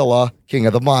Godzilla, King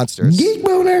of the Monsters. Geek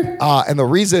boner. And the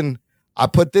reason I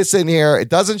put this in here, it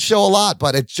doesn't show a lot,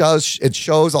 but it shows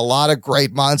a lot of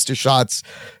great monster shots.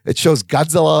 It shows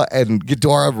Godzilla and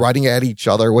Ghidorah running at each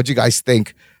other. What do you guys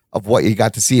think of what you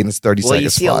got to see in this 30-second Well, you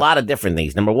see spot? a lot of different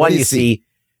things. Number What one, do you you see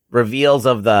reveals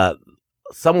of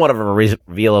somewhat of a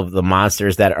reveal of the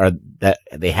monsters that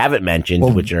they haven't mentioned,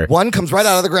 Well, which are one comes right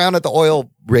out of the ground at the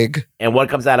oil rig. and one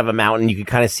comes out of a mountain. You can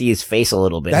kind of see his face a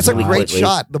little bit. That's a really great quickly.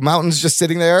 shot. The mountain's just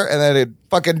sitting there, and then it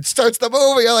fucking starts the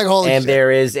movie. You're like, holy And shit.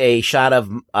 there is a shot of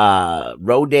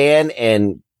Rodan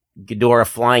and Ghidorah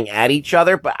flying at each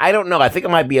other, but I don't know. I think it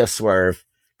might be a swerve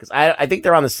because I think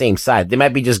they're on the same side. They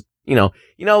might be just in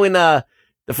the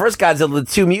the first Godzilla,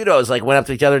 the two Mutos like went up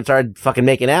to each other and started fucking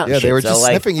making out. Yeah, and they shit. were So, just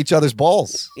like, sniffing each other's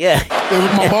balls. Yeah,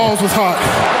 My balls was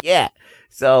hot. yeah.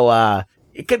 So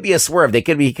it could be a swerve. He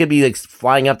could be like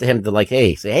flying up to him to like,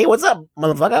 say, hey, what's up,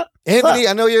 motherfucker? Anthony,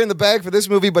 I know you're in the bag for this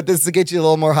movie, but does it get you a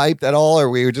little more hyped at all, or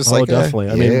we were just like, definitely.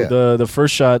 I mean, the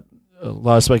first shot, a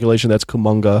lot of speculation. That's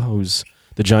Kumonga, who's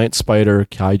the giant spider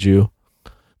kaiju.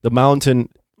 The mountain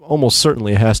almost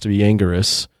certainly has to be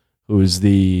Anguirus, who's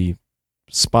the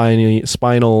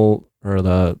spinal or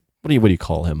the what do you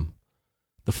call him?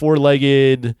 The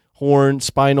four-legged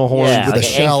spinal horn Yeah, with like a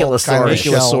shell, Ankylosaurus. kind of a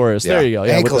shell. Ankylosaurus. There you go.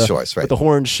 Yeah, Ankylosaurus, right? with the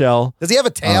horned shell. Does he have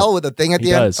a tail with a thing at the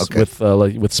He end? does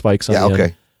with spikes on Yeah, the okay.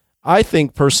 end. I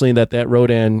think personally that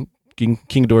Rodan King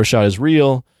Ghidorah shot is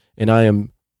real, and I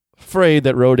am afraid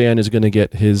that Rodan is going to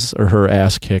get his or her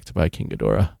ass kicked by King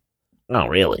Ghidorah. Oh,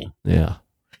 really? Yeah.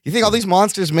 You think all these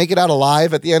monsters make it out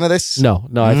alive at the end of this? No.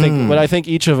 I think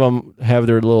each of them have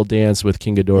their little dance with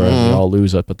King Ghidorah, and they all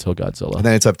lose up until Godzilla. And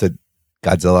then it's up to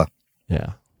Godzilla.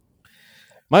 Yeah.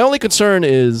 My only concern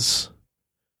is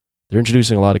they're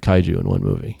introducing a lot of kaiju in one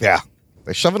movie. Yeah.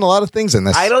 They're shoving a lot of things in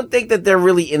this. I don't think that they're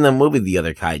really in the movie, the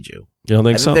other kaiju. You don't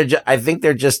think so? I think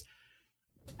they're just.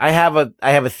 I have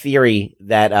a theory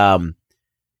that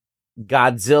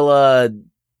Godzilla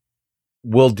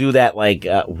will do that. Like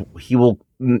he will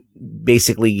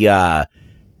basically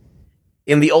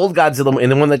in the old Godzilla, in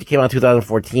the one that came out in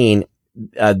 2014.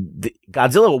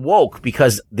 Godzilla woke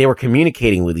because they were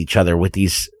communicating with each other with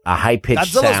these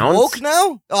high-pitched Godzilla's sounds. woke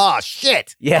now? Oh,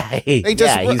 shit. Yeah, he's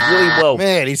really woke.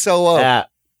 Man, he's so woke.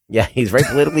 Yeah, he's very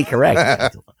politically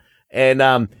correct.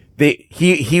 And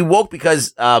he woke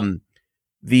because the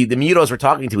Mutos were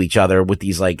talking to each other with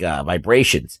these like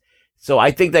vibrations. So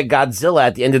I think that Godzilla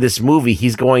at the end of this movie,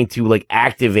 he's going to like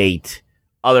activate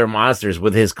other monsters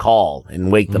with his call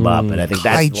and wake them up. And I think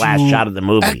that's the last shot of the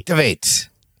movie. Activate.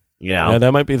 You know? Yeah,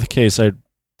 that might be the case. I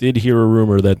did hear a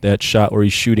rumor that shot where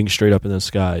he's shooting straight up in the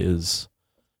sky is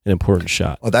an important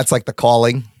shot. Oh, that's like the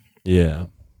calling. Yeah.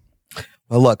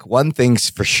 Well, look, one thing's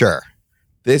for sure.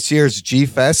 This year's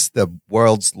G-Fest, the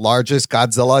world's largest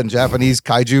Godzilla and Japanese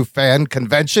kaiju fan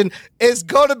convention, is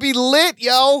going to be lit,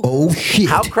 yo. Oh, shit.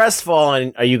 How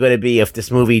crestfallen are you going to be if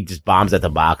this movie just bombs at the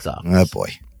box office? Oh, boy.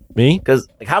 Me? Because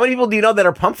like, how many people do you know that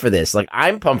are pumped for this? Like,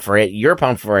 I'm pumped for it. You're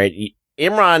pumped for it.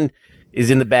 Imran is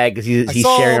in the bag because he's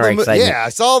sharing our excitement. Yeah, I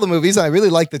saw all the movies, and I really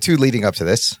like the two leading up to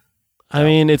this. I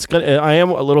mean, I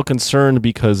am a little concerned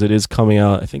because it is coming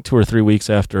out, I think, 2 or 3 weeks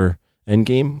after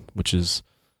Endgame, which is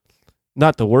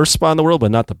not the worst spot in the world,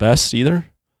 but not the best either.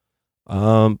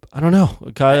 I don't know.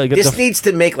 This needs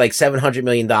to make like $700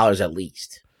 million at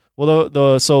least.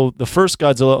 Well, so the first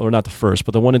Godzilla, or not the first,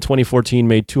 but the one in 2014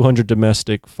 made 200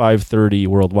 domestic, 530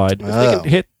 worldwide. If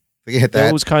they can hit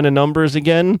those kind of numbers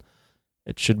again,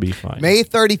 it should be fine. May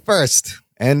 31st,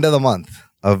 end of the month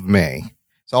of May.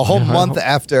 So a whole month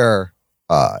after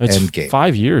it's Endgame.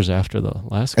 5 years after the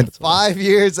last And Godzilla. 5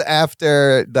 years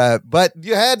after that. But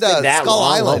you had that Skull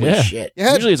long? Island. Holy Yeah. shit. You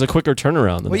had, Usually it's a quicker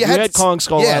turnaround than Well, that. you We had had Kong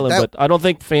Skull yeah, Island, that- but I don't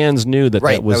think fans knew that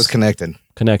right, that was connected.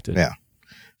 connected. Yeah.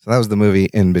 So that was the movie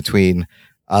in between.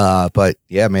 But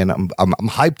yeah, man, I'm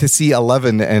hyped to see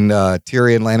 11 and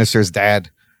Tyrion Lannister's dad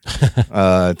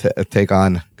to take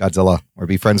on Godzilla or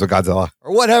be friends with Godzilla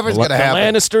or whatever's The gonna happen.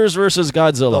 Lannisters versus The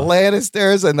Godzilla.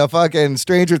 Lannisters and the fucking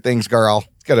Stranger Things girl.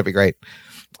 It's gonna be great.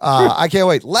 I can't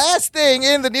wait. Last thing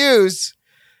in the news.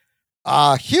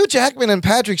 Hugh Jackman and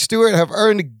Patrick Stewart have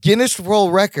earned Guinness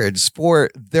World Records for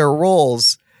their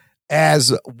roles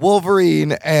as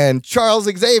Wolverine and Charles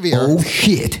Xavier. Oh,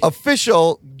 shit.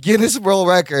 Official Guinness World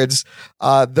Records.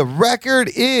 The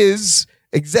record is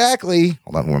exactly.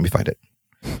 Hold on, let me find it.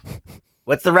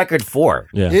 What's the record for?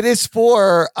 Yeah. It is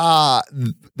for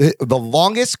the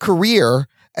longest career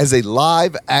as a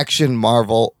live action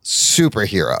Marvel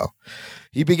superhero.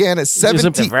 He began at 17.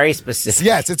 It's very specific.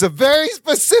 Yes, it's a very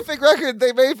specific record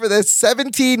they made for this.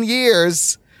 17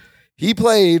 years. He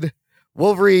played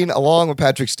Wolverine along with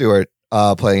Patrick Stewart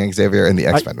playing Xavier in the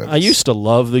X-Men movies. I used to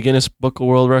love the Guinness Book of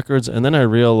World Records, and then I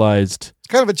realized It's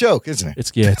kind of a joke, isn't it?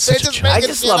 it's They're such a just joke. making I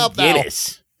just shit love up now.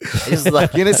 Guinness. I just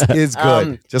love Guinness is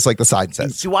good, just like the sign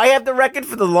says. Do I have the record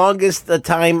for the longest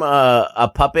time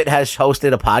a puppet has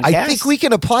hosted a podcast? I think we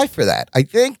can apply for that. I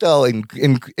think they'll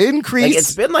increase. Like,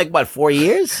 it's been like, what, 4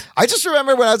 years? I just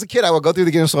remember when I was a kid, I would go through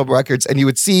the Guinness World Records and you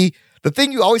would see the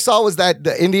thing you always saw was that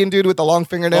the Indian dude with the long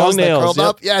fingernails Long that nails, curled yep.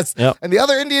 up. Yes. Yep. And the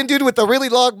other Indian dude with the really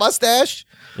long mustache.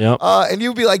 Yep. And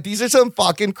you'd be like, these are some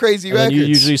fucking crazy And then records. you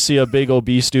usually see a big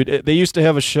obese dude. They used to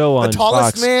have a show on the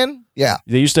tallest Fox. man. Yeah.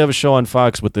 They used to have a show on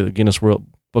Fox with the Guinness World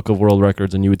Book of World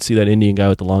Records, and you would see that Indian guy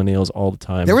with the long nails all the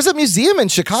time. There was a museum in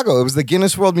Chicago. It was the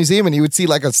Guinness World Museum, and you would see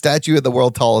like a statue of the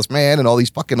world's tallest man and all these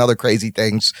fucking other crazy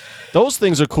things. Those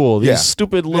things are cool. These Yeah.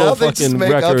 stupid little they just fucking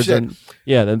make up records. shit. And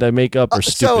yeah, that they make up are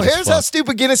stupid. So as here's fuck. how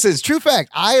stupid Guinness is. True fact.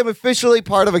 I am officially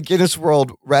part of a Guinness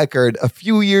World Record a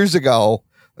few years ago.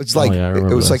 It's like yeah, I it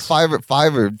remember was like this.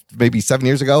 five or maybe 7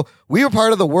 years ago. We were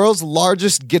part of the world's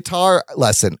largest guitar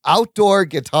lesson, outdoor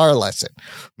guitar lesson.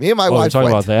 Me and my Oh, we're wife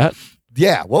talking went. about that.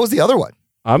 Yeah. What was the other one?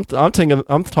 I'm talking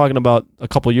about a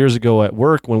couple years ago at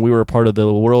work when we were a part of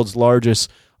the world's largest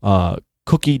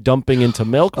cookie dumping into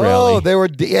milk rally. Oh, they were.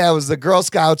 Yeah, it was the Girl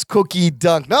Scouts cookie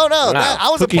dunk. No, I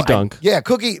was Cookie a part. dunk. Yeah,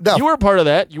 cookie. No, You were a part of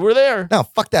that. You were there. No,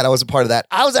 fuck that. I wasn't part of that.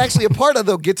 I was actually a part of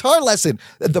the guitar lesson.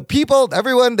 The people,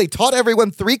 everyone, they taught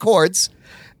everyone 3 chords.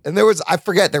 And there was, I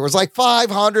forget, there was like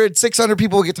 500, 600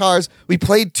 people with guitars. We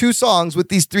played 2 songs with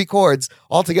these 3 chords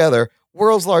all together.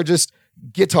 World's largest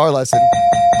guitar lesson.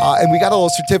 And we got a little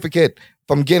certificate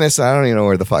from Guinness. I don't even know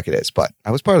where the fuck it is, but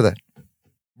I was part of that.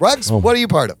 Rugs, what are you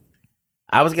part of?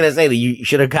 I was going to say that you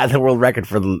should have gotten the world record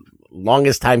for the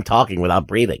longest time talking without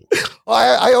breathing. Oh,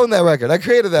 I own that record. I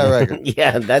created that record.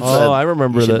 Yeah, that's. I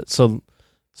remember that. So,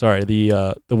 sorry.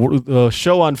 The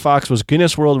show on Fox was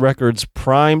Guinness World Records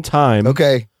Prime Time.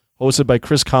 Okay. Hosted by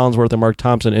Chris Collinsworth and Mark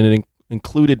Thompson, and it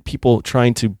included people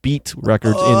trying to beat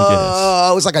records in Guinness.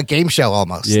 Oh, it was like a game show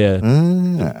almost. Yeah.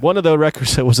 One of the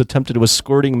records that was attempted was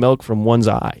squirting milk from one's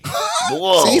eye.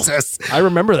 Whoa. Jesus. I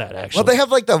remember that, actually. Well, they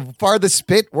have like the farthest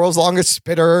spit, world's longest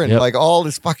spitter, and Yep. like all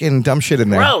this fucking dumb shit in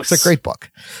there. Gross. It's a great book.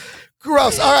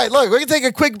 Gross. All right, look, we're going to take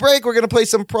a quick break. We're going to play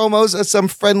some promos of some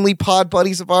friendly pod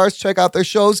buddies of ours. Check out their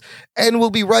shows. And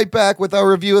we'll be right back with our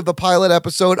review of the pilot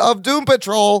episode of Doom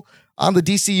Patrol on the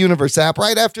DC Universe app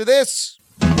right after this.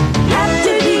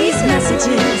 After these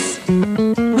messages,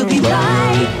 we'll be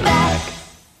right back.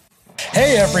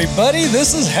 Hey everybody,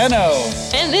 this is Henno.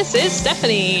 And this is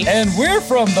Stephanie. And we're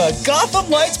from the Gotham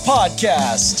Lights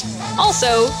Podcast.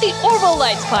 Also, the Orville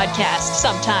Lights Podcast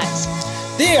sometimes.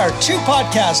 They are 2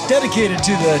 podcasts dedicated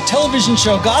to the television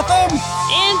show Gotham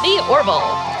And the Orville.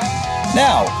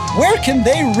 Now, where can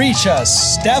they reach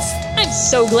us, Steph? I'm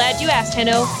so glad you asked,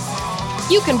 Henno.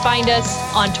 You can find us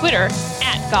on Twitter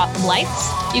at Gotham Lights.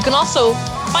 You can also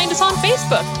find us on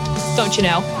Facebook, don't you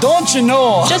know? Don't you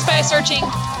know? Just by searching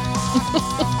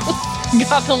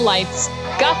Gotham Lights.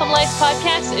 Gotham Lights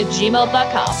Podcast at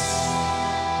gmail.com.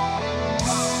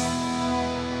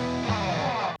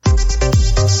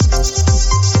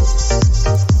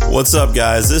 What's up,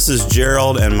 guys? This is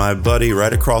Gerald and my buddy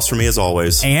right across from me, as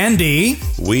always, Andy.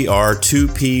 We are 2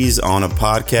 Peas on a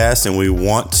Podcast, and we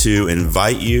want to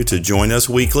invite you to join us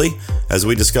weekly as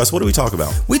we discuss. What do we talk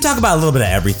about? We talk about a little bit of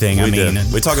everything.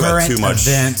 We talk about too much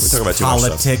events, We talk about too much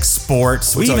politics, stuff.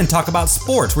 sports. We even talk about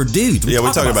sports. We're dudes. We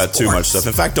talk about too much stuff.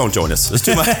 In fact, don't join us. It's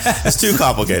too much. It's too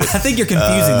complicated. I think you're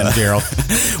confusing them, Gerald.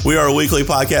 We are a weekly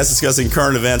podcast discussing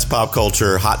current events, pop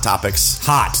culture, hot topics.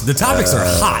 Hot. The topics are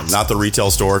hot. Not the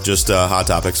retail store, just Hot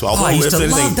Topics. Well, I used to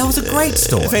love. That was a great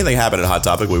store. If anything happened at Hot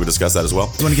Topic, we would discuss that as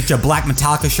well. You want to get you a black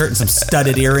Metallica shirt and some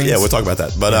studded earrings? Yeah, we'll talk about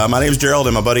that. But my name's Gerald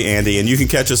and my buddy Andy, and you can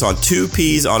catch us on 2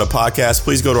 Peas on a Podcast.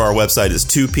 Please go to our website. It's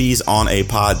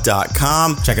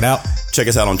 2peasonapod.com. Check it out. Check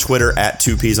us out on Twitter at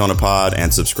 2 Peas on a Pod,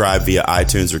 and subscribe via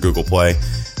iTunes or Google Play.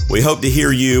 We hope to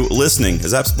hear you listening. We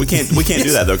can't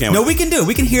do that though, can we? No, we can do it.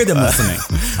 We can hear them listening.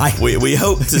 We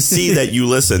hope to see that you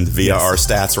listened via our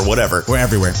stats or whatever. We're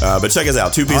everywhere. But check us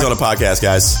out. 2 Peas on a Podcast,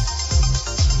 guys.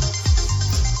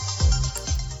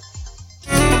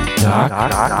 Jock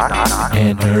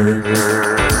and Nerd.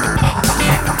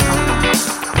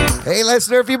 Hey,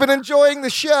 listener, if you've been enjoying the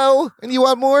show and you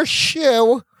want more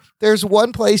show, there's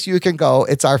one place you can go.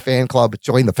 It's our fan club.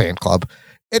 Join the fan club.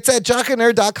 It's at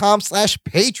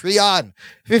jockandnerd.com/Patreon.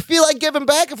 If you feel like giving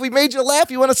back, if we made you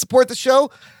laugh, you want to support the show,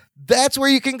 that's where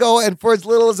you can go. And for as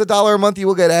little as $1 a month, you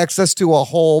will get access to a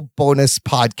whole bonus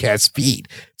podcast feed.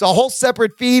 It's a whole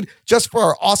separate feed just for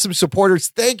our awesome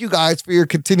supporters. Thank you guys for your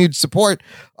continued support.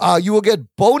 You will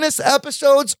get bonus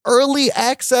episodes, early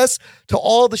access to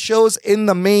all the shows in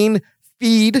the main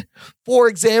feed. For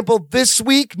example, this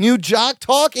week, new Jock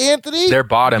Talk, Anthony. Their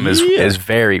bottom is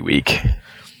very weak.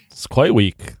 It's quite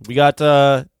weak. We got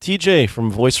TJ from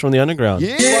Voice from the Underground.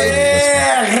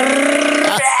 Yeah.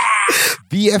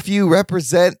 VFU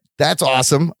represent. That's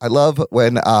awesome. I love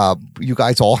when you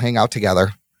guys all hang out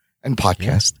together and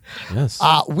podcast. Yes.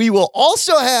 We will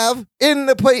also have in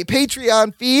the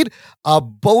Patreon feed a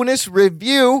bonus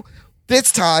review.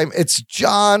 This time it's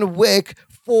John Wick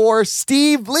for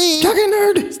Steve Lee.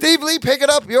 Nerd. Steve Lee, pick it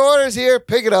up. Your order's here.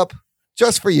 Pick it up.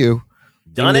 Just for you.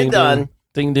 Done and done.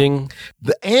 Ding ding.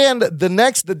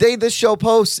 The day this show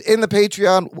posts in the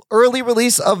Patreon, early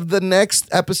release of the next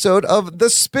episode of the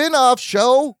spin-off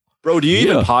show. Bro, do you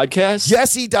even podcast?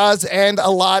 Yes, he does. And a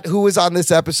lot who is on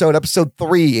this episode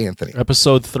 3, Anthony.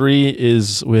 Episode 3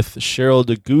 is with Cheryl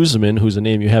de Guzman, who's a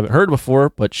name you haven't heard before,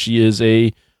 but she is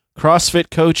a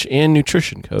CrossFit coach and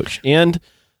nutrition coach and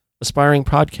aspiring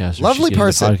podcaster. Lovely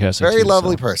person. Very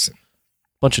lovely so. person.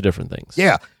 Bunch of different things.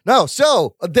 Yeah. No,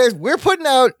 so we're putting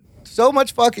out so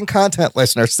much fucking content,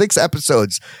 listener. 6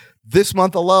 episodes this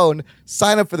month alone.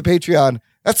 Sign up for the Patreon.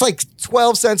 That's like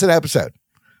 12 cents an episode.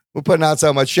 We're putting out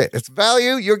so much shit. It's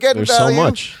value. You're getting There's value. so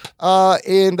much.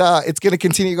 And it's going to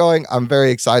continue going. I'm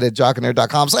very excited.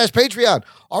 jockandnerd.com/Patreon.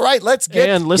 All right, let's get...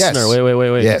 And listener, yes.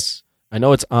 wait. Yes. I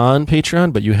know it's on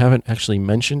Patreon, but you haven't actually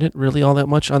mentioned it really all that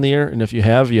much on the air. And if you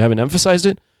have, you haven't emphasized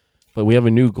it. But we have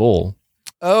a new goal.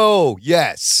 Oh,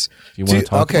 yes. You want to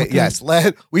talk about that? Yes.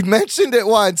 We mentioned it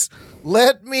once.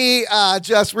 Let me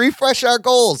just refresh our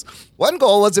goals. One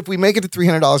goal was if we make it to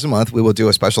 $300 a month, we will do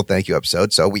a special thank you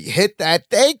episode. So we hit that.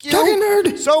 Thank you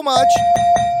so much.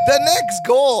 The next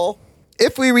goal,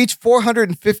 if we reach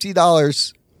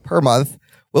 $450 per month,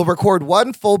 we'll record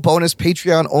one full bonus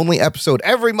Patreon-only episode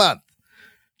every month.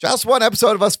 Just one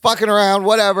episode of us fucking around,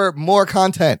 whatever, more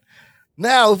content.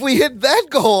 Now, if we hit that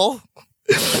goal...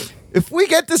 If we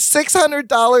get to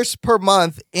 $600 per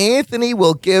month, Anthony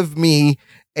will give me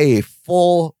a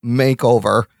full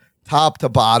makeover, top to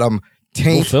bottom,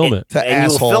 taint We'll film it. to And you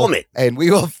will asshole. film it. And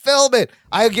we will film it.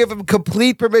 I give him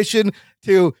complete permission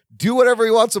to do whatever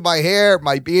he wants with my hair,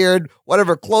 my beard,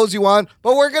 whatever clothes you want.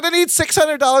 But we're going to need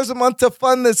 $600 a month to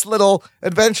fund this little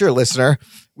adventure, listener.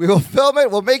 We will film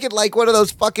it. We'll make it like one of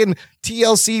those fucking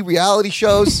TLC reality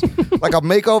shows, like a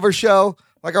makeover show,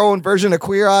 like our own version of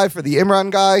Queer Eye for the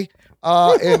Imran guy.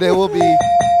 And it'll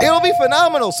be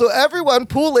phenomenal. So everyone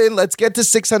pool in. Let's get to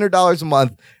 $600 a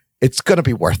month. It's going to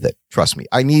be worth it. Trust me.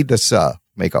 I need this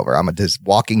makeover. I'm a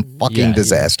walking fucking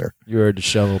disaster. You're a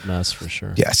disheveled mess for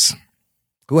sure. Yes.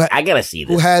 I got to see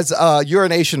this. Who has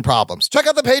urination problems. Check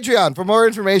out the Patreon for more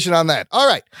information on that. All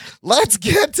right. Let's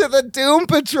get to the Doom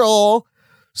Patrol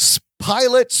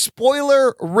pilot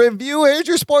spoiler review. Here's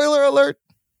your spoiler alert.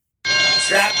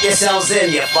 Strap yourselves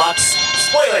in, you fucks.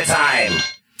 Spoiler time.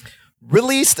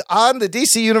 Released on the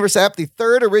DC Universe app, the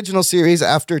third original series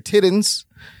after Titans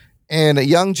and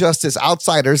Young Justice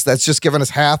Outsiders. That's just given us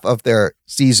half of their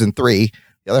season 3.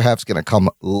 The other half's going to come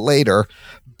later.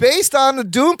 Based on the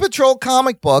Doom Patrol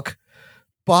comic book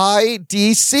by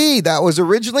DC that was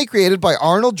originally created by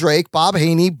Arnold Drake, Bob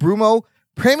Haney, Bruno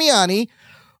Premiani.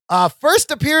 First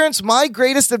appearance, My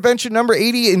Greatest Adventure number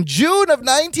 80 in June of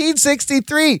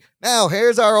 1963. Now,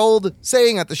 here's our old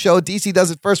saying at the show. DC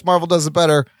does it first, Marvel does it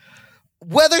better.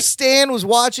 Whether Stan was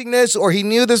watching this or he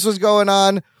knew this was going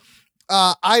on,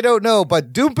 I don't know.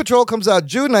 But Doom Patrol comes out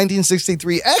June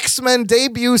 1963. X-Men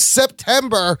debut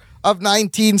September of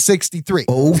 1963.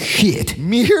 Oh, shit.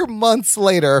 Mere months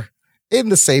later in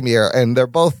the same year. And they're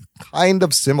both kind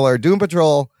of similar. Doom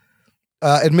Patrol,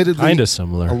 admittedly. Kind of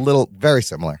similar. A little, very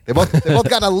similar. They both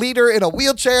got a leader in a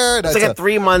wheelchair. And It's like a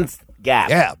 3-month gap.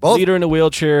 Yeah, both Leader in a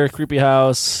wheelchair, creepy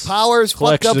house. powers,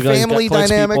 fucked up Collects family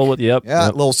collects dynamic. people with- yep.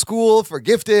 Little school for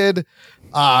gifted.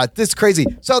 This is crazy.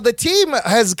 So the team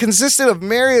has consisted of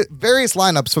various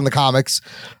lineups from the comics.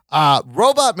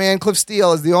 Robot Man, Cliff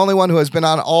Steele, is the only one who has been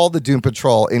on all the Doom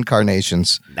Patrol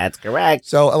incarnations. That's correct.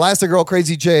 So Elastigirl,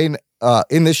 Crazy Jane,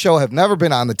 in this show have never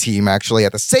been on the team, actually.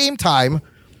 At the same time,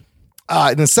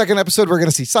 in the second episode, we're going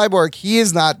to see Cyborg. He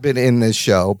has not been in this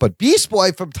show, but Beast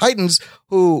Boy from Titans,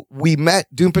 who we met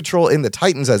Doom Patrol in the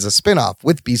Titans as a spinoff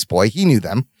with Beast Boy. He knew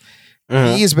them.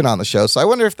 Mhm. He has been on the show. So I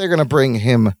wonder if they're going to bring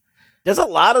him. There's a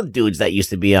lot of dudes that used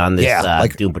to be on this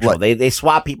Doom Patrol. They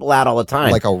swap people out all the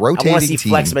time. Like a rotating I want to see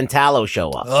team. Flex Mentallo show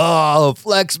up. Oh,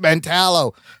 Flex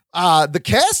Mentallo. The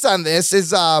cast on this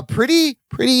is pretty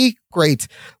great.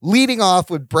 Leading off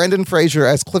with Brendan Fraser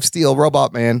as Cliff Steele,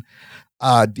 Robot Man.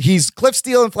 He's Cliff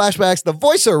Steele in flashbacks, the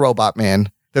voice of Robot Man.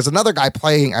 There's another guy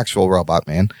playing actual Robot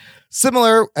Man.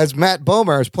 Similar as Matt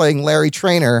Bomer is playing Larry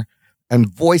Trainer and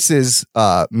voices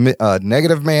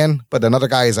Negative Man, but another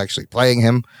guy is actually playing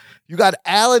him. You got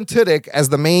Alan Tudyk as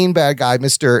the main bad guy,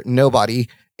 Mr. Nobody.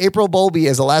 April Bowlby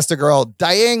as Elastigirl.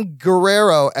 Diane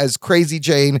Guerrero as Crazy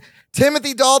Jane.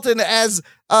 Timothy Dalton as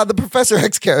the Professor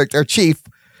X character, Chief,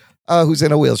 who's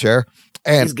in a wheelchair.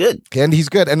 And he's good. And he's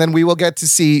good. And then we will get to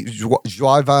see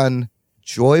Joyvan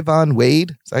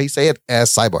Wade, is that how you say it? As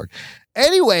Cyborg.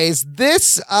 Anyways,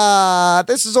 this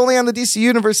is only on the DC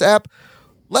Universe app.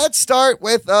 Let's start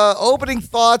with opening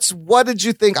thoughts. What did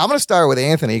you think? I'm going to start with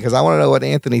Anthony because I want to know what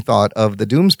Anthony thought of the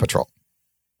Dooms Patrol.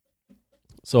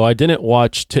 So I didn't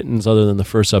watch Titans other than the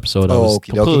first episode. I was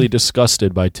completely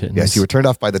disgusted by Titans. Yes, you were turned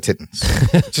off by the Titans.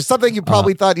 Just something you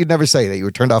probably thought you'd never say, that you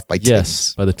were turned off by Titans.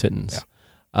 Yes, by the Titans.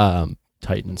 Yeah.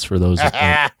 Titans, for those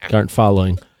that aren't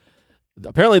following.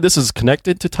 Apparently, this is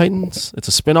connected to Titans. It's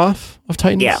a spin-off of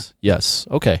Titans? Yeah. Yes.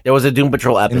 Okay. There was a Doom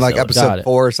Patrol episode. In like episode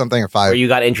 4 or something, or 5. Where you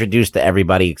got introduced to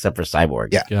everybody except for Cyborg.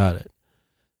 Yeah. Got it.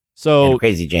 So, and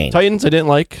Crazy Jane. Titans, I didn't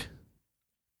like.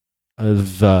 I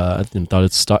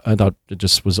thought it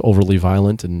just was overly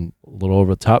violent and a little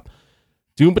over the top.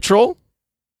 Doom Patrol,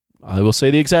 I will say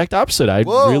the exact opposite. I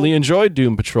really enjoyed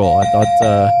Doom Patrol. I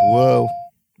thought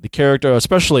the character,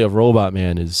 especially of Robot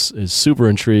Man, is super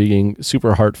intriguing,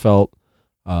 super heartfelt.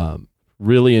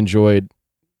 Really enjoyed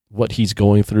what he's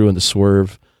going through and the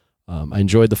swerve. I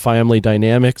enjoyed the family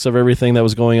dynamics of everything that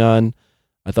was going on.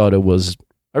 I thought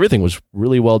everything was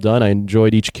really well done. I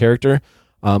enjoyed each character.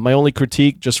 My only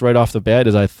critique, just right off the bat,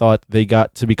 is I thought they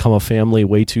got to become a family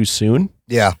way too soon.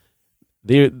 Yeah,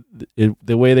 the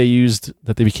way they used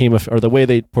that they became or the way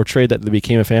they portrayed that they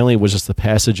became a family was just the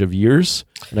passage of years,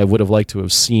 and I would have liked to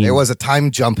have seen. There was a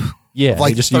time jump. Yeah, of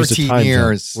like just 13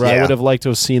 years. Where I would have liked to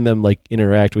have seen them like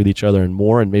interact with each other and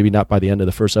more, and maybe not by the end of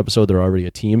the first episode they're already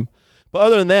a team. But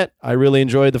other than that, I really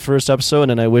enjoyed the first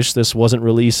episode, and I wish this wasn't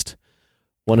released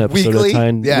one episode at a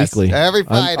time. Yes, weekly. every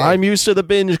Friday. I'm used to the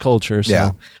binge culture, so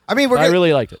yeah. I mean, I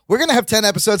really liked it. We're gonna have 10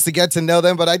 episodes to get to know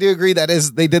them, but I do agree that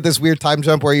they did this weird time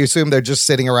jump where you assume they're just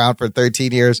sitting around for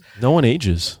 13 years. No one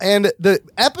ages. And the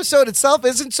episode itself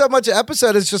isn't so much an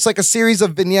episode; it's just like a series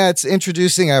of vignettes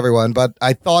introducing everyone. But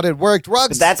I thought it worked.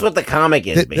 Ruggs, But that's what the comic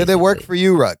is. did it work for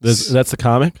you, Ruggs? That's the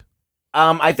comic.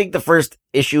 I think the first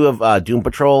issue of Doom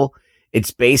Patrol,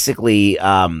 it's basically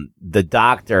the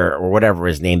Doctor or whatever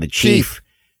his name, the Chief.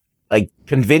 Like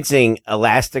convincing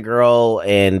Elastigirl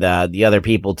and the other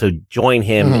people to join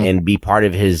him and be part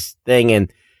of his thing,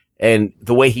 and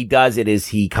the way he does it is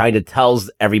he kind of tells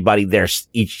everybody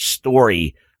each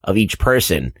story of each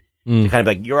person, to kind of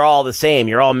like, you're all the same,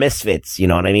 you're all misfits, you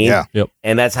know what I mean? Yeah. Yep.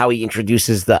 And that's how he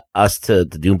introduces us to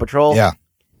Doom Patrol. Yeah.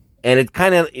 And it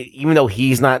kind of, even though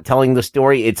he's not telling the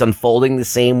story, it's unfolding the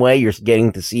same way. You're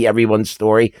getting to see everyone's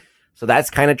story. So that's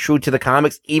kind of true to the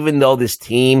comics, even though this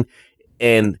team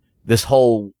and this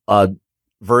whole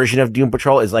version of Doom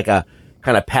Patrol is like a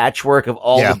kind of patchwork of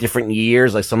all the different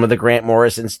years, like some of the Grant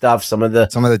Morrison stuff, some of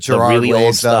the Gerard really Way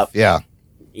old stuff. Yeah.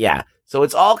 Yeah. So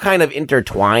it's all kind of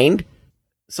intertwined.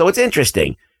 So it's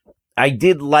interesting. I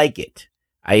did like it.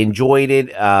 I enjoyed it.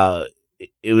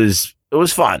 It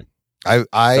was fun.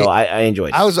 I enjoyed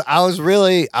it. I was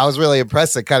really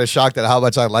impressed and kind of shocked at how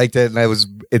much I liked it. And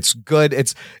it's good.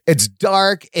 It's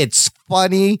dark. It's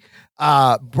funny.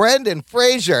 Brendan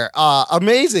Fraser,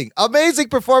 amazing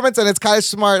performance. And it's kind of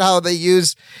smart how they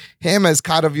use him as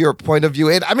kind of your point of view.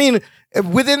 And I mean,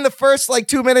 within the first like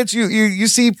 2 minutes, you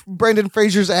see Brendan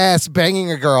Fraser's ass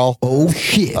banging a girl. Oh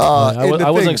shit!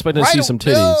 I wasn't expecting to see some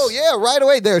titties. No, yeah, right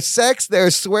away. There's sex.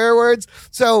 There's swear words.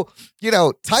 So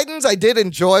Titans, I did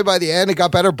enjoy by the end. It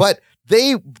got better, but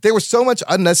there was so much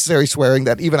unnecessary swearing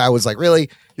that even I was like, really,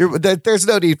 there's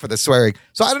no need for the swearing.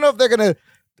 So I don't know if they're gonna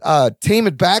tame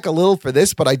it back a little for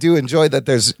this, but I do enjoy that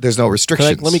there's no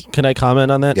restrictions. Can I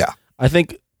comment on that? Yeah, I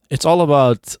think it's all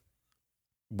about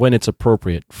when it's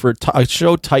appropriate for a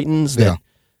show Titans that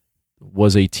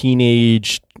was a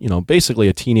teenage, basically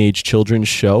a teenage children's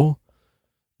show.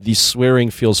 The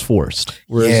swearing feels forced.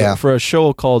 Whereas for a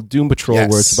show called Doom Patrol,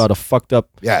 where it's about a fucked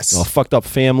up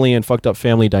family and fucked up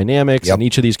family dynamics, and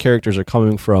each of these characters are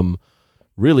coming from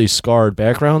really scarred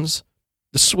backgrounds,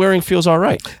 the swearing feels all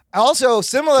right. Also,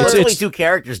 similar. There's only two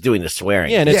characters doing the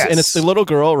swearing. Yeah, and it's the little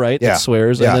girl, right, that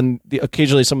swears, and then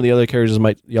occasionally some of the other characters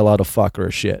might yell out a fuck or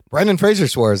a shit. Brendan Fraser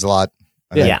swears a lot.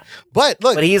 Yeah. But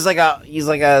look, he's like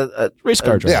a race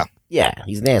car driver. Yeah,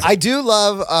 he's nasty. I do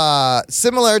love,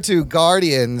 similar to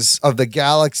Guardians of the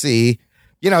Galaxy,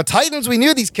 Titans, we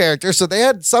knew these characters, so they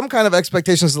had some kind of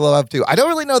expectations to live up to. I don't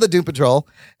really know the Doom Patrol,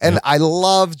 and I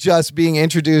love just being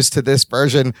introduced to this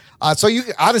version. So you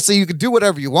could do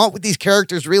whatever you want with these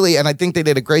characters, really, and I think they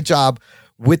did a great job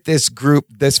with this group,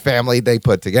 this family they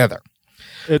put together.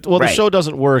 The show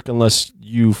doesn't work unless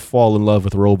you fall in love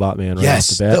with Robot Man right off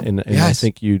the bat, and I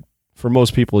think for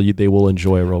most people, they will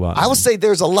enjoy Robot Man. I will say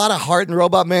there's a lot of heart in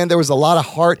Robot Man. There was a lot of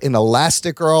heart in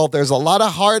Elastigirl. There's a lot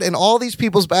of heart in all these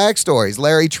people's backstories.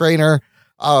 Larry Trainer,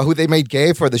 who they made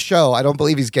gay for the show. I don't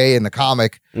believe he's gay in the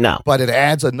comic. No. But it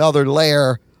adds another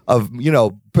layer of,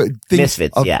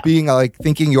 misfits, being like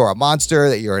thinking you're a monster,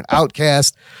 that you're an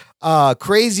outcast.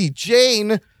 Crazy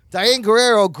Jane, Diane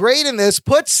Guerrero, great in this,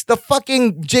 puts the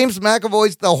fucking James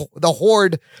McAvoy's the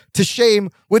Horde to shame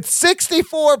with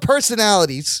 64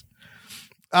 personalities.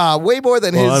 Way more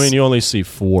than his. Well, I mean, you only see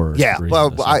 4. Yeah, well,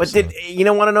 But did you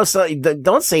want to know something?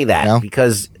 Don't say that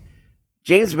because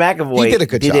James McAvoy he did a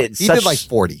good job. He did like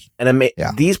 40. And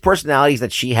these personalities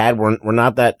that she had were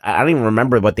not that. I don't even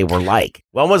remember what they were like.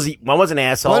 One was an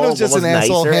asshole. One was just an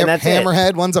asshole, nicer, and that's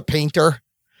hammerhead. One's a painter.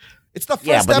 It's the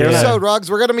first but episode, Ruggs.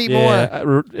 We're gonna meet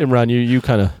more. Imran,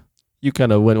 you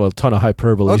kind of went with a ton of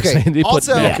hyperbole. Okay. Saying they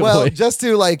Also, put well, just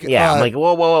to like, I'm like,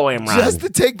 whoa, Imran. Just to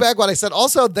take back what I said.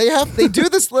 Also, they do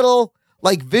this little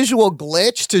like visual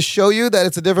glitch to show you that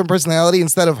it's a different personality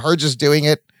instead of her just doing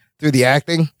it through the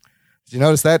acting. Did you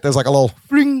notice that? There's like a little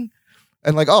ring,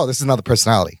 and like, oh, this is another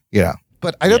personality. Yeah,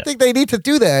 but I don't think they need to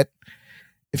do that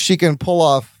if she can pull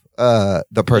off the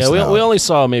personality. Yeah, we only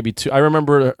saw maybe 2. I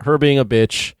remember her being a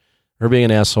bitch, her being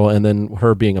an asshole, and then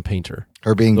her being a painter.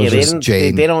 Her being just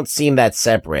Jane. They don't seem that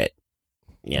separate.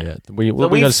 Yeah.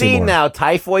 We've seen now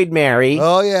Typhoid Mary.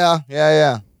 Oh,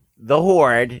 yeah. The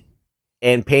Horde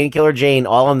and Painkiller Jane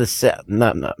all on the set.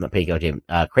 Not Painkiller Jane.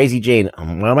 Crazy Jane.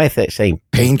 What am I saying?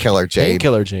 Painkiller Jane.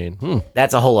 Painkiller Jane.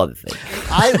 That's a whole other thing.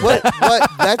 What?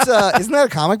 That's isn't that a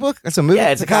comic book? That's a movie? Yeah,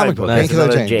 it's a comic book.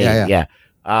 Painkiller Jane. Yeah.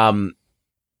 All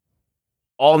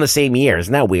in the same year.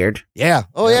 Isn't that weird? Yeah.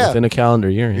 Oh, yeah. Within a calendar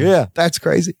year. Yeah, that's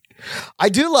crazy. I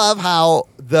do love how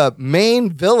the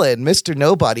main villain, Mr.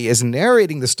 Nobody, is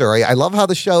narrating the story. I love how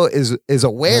the show is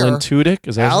aware. Alan Tudyk?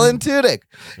 Is that Alan Tudyk.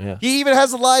 Yeah. He even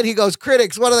has a line. He goes,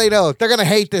 critics, what do they know? They're going to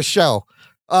hate this show.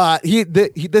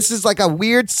 This is like a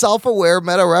weird self-aware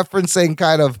meta-referencing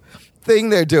kind of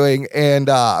thing they're doing. And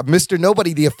Mr.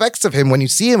 Nobody, the effects of him when you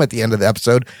see him at the end of the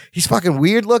episode, he's fucking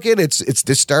weird looking. It's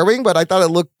disturbing, but I thought it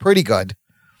looked pretty good.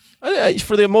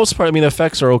 For the most part, I mean, the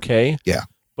effects are okay. Yeah.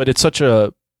 But it's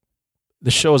the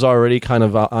show is already kind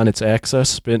of on its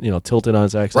axis, tilted on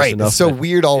its axis. Right. Enough It's so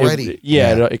weird already.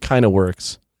 It kind of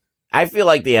works. I feel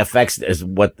like the effects is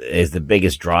what is the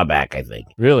biggest drawback, I think.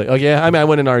 Really? Oh, yeah. I mean, I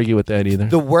wouldn't argue with that either.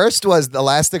 The worst was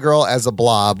Elastigirl as a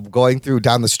blob going through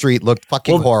down the street looked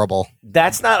fucking horrible.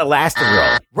 That's not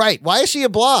Elastigirl. Right. Why is she a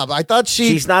blob? I thought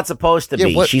she's not supposed to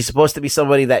be. She's supposed to be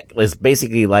somebody that is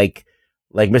basically like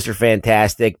Mr.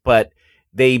 Fantastic, but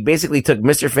they basically took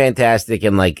Mr. Fantastic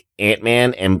and like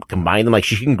Ant-Man and combined them. Like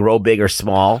she can grow big or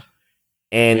small,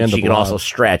 and she can also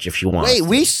stretch if she wants. Wait,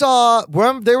 we saw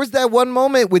there was that one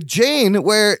moment with Jane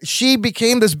where she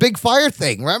became this big fire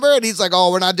thing. Remember? And he's like,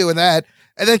 "Oh, we're not doing that."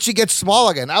 And then she gets small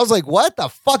again. I was like, "What the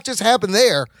fuck just happened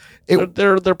there?"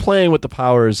 They're playing with the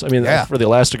powers. I mean, for the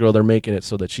Elastigirl, they're making it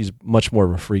so that she's much more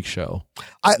of a freak show.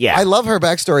 I love her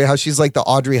backstory, how she's like the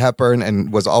Audrey Hepburn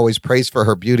and was always praised for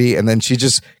her beauty, and then she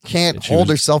just can't hold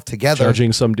herself together.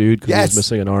 Judging some dude because he's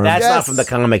missing an arm. That's not from the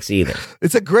comics either.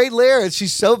 It's a great layer.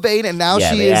 She's so vain, and now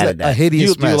she is a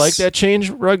hideous mess. Do you like that change,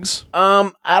 Ruggs?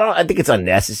 I think it's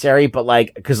unnecessary, but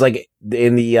because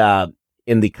in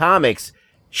the comics,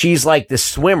 she's like this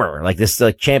swimmer, like this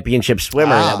championship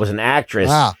swimmer that was an actress.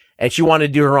 And she wanted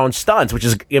to do her own stunts, which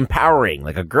is empowering,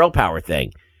 like a girl power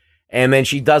thing. And then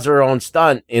she does her own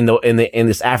stunt in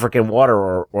this African water,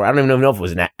 or I don't even know if it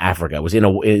was in Africa. It was in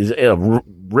a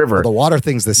river. Well, the water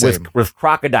thing's the same with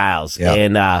crocodiles, yeah.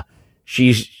 And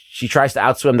she tries to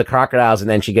outswim the crocodiles, and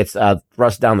then she gets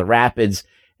thrust down the rapids,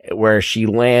 where she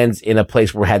lands in a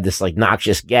place where it had this like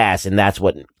noxious gas, and that's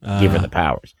what gave her the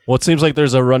powers. Well, it seems like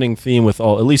there's a running theme with at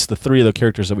least the 3 of the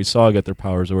characters that we saw get their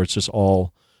powers, where it's just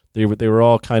all. They were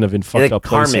all kind of in fucked up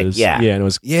karmic, places. yeah. And it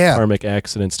was karmic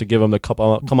accidents to give them the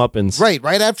comeuppance.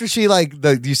 Right after she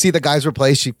you see the guy's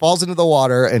replaced, she falls into the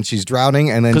water and she's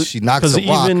drowning, and then she knocks a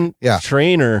rock. Even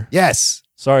Trainer,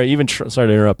 sorry to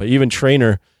interrupt, but even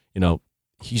Trainer,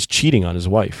 he's cheating on his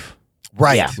wife,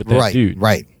 right? With that dude,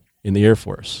 right, in the Air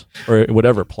Force or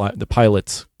whatever, the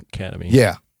Pilots Academy,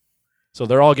 yeah. So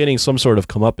they're all getting some sort of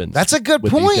comeuppance. That's a good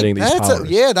point.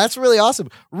 That's really awesome.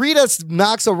 Rita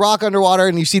knocks a rock underwater,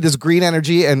 and you see this green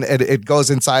energy, and it goes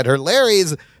inside her. Larry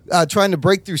is trying to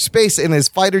break through space in his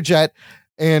fighter jet,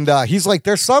 and he's like,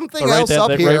 "There's something else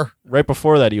up here." Right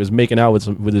before that, he was making out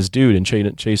with his dude and cheating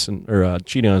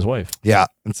on his wife. Yeah,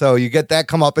 and so you get that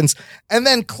comeuppance, and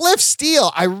then Cliff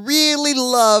Steele. I really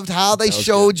loved how they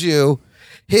showed you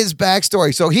his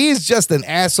backstory. So he's just an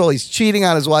asshole. He's cheating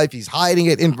on his wife. He's hiding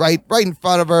it right in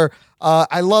front of her.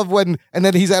 I love and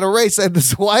then he's at a race and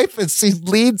his wife, and she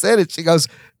leads in and she goes,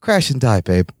 "Crash and die,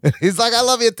 babe." He's like, "I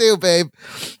love you too, babe."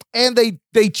 And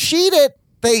they cheat it.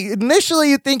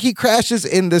 Initially you think he crashes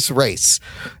in this race,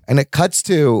 and it cuts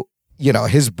to,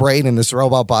 his brain in this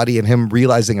robot body and him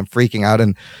realizing and freaking out.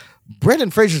 And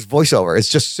Brendan Fraser's voiceover is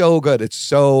just so good. It's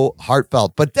so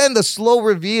heartfelt. But then the slow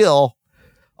reveal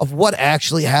of what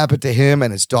actually happened to him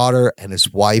and his daughter and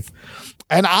his wife.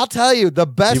 And I'll tell you, the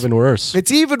best. Even worse.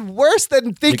 It's even worse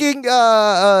than thinking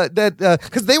that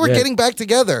because they were getting back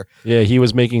together. Yeah, he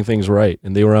was making things right,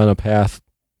 and they were on a path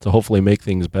to hopefully make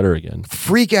things better again.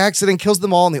 Freak accident kills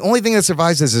them all, and the only thing that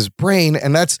survives is his brain,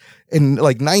 and that's in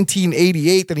like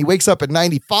 1988. Then he wakes up in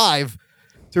 95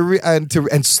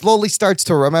 and slowly starts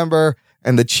to remember.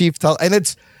 And the chief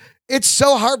and it's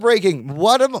so heartbreaking.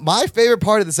 One of my favorite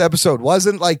part of this episode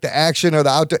wasn't like the action or the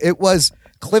outdoor. It was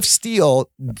Cliff Steele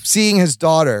seeing his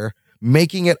daughter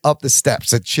making it up the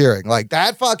steps and cheering. Like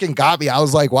that fucking got me. I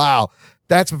was like, wow,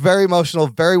 that's very emotional.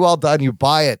 Very well done. You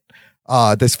buy it.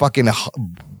 This fucking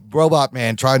robot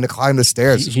man trying to climb the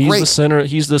stairs. He's great. the center.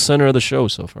 He's the center of the show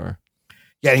so far.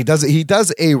 Yeah, he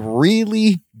does a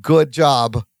really good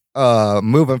job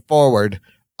moving forward.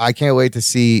 I can't wait to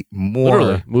see more.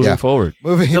 Literally, moving forward.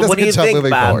 So what do you think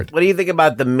about? What do you think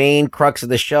about the main crux of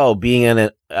the show being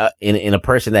in a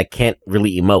person that can't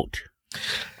really emote?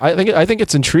 I think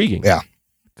it's intriguing. Yeah,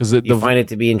 because you find it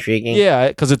to be intriguing. Yeah,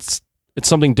 because it's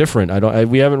something different.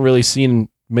 We haven't really seen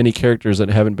many characters that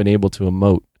haven't been able to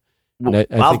emote. I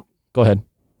think, go ahead.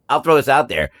 I'll throw this out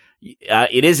there.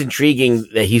 It is intriguing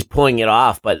that he's pulling it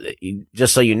off, but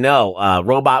just so you know,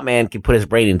 Robot Man can put his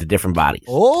brain into different bodies.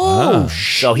 Oh,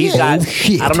 so he's got.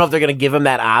 I don't know if they're going to give him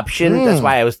that option. That's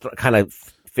why I was kind of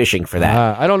fishing for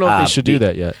that. I don't know if they should do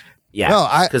that yet. Yeah, no,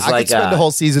 I could spend the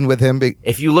whole season with him.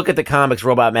 If you look at the comics,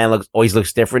 Robot Man always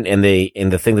looks different, and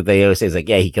the thing that they always say is like,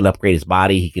 yeah, he can upgrade his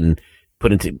body, he can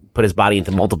put his body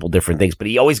into multiple different things, but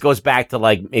he always goes back to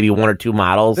like maybe one or two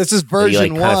models. This is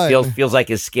version one. Feels like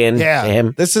his skin to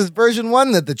him. This is version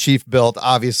one that the chief built,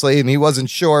 obviously, and he wasn't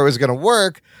sure it was going to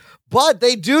work. But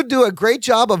they do a great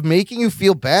job of making you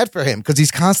feel bad for him because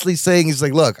he's constantly saying, he's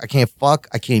like, look, I can't fuck,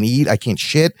 I can't eat, I can't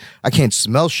shit, I can't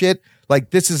smell shit. Like,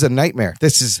 this is a nightmare.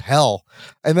 This is hell.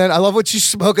 And then I love when she's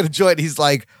smoking a joint. He's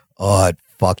like, oh, I'd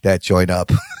fuck that joint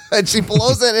up. And she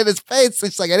blows it in his face.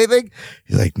 She's like, anything?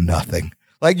 He's like, nothing.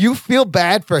 Like, you feel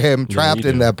bad for him trapped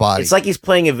in that body. It's like he's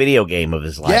playing a video game of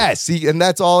his life. Yes, and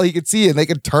that's all he could see, and they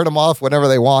can turn him off whenever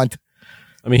they want.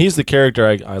 I mean, he's the character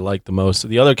I like the most.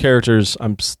 The other characters,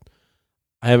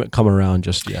 I haven't come around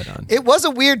just yet on. It was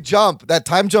a weird jump, that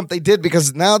time jump they did,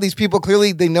 because now these people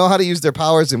clearly, they know how to use their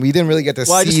powers, and we didn't really get to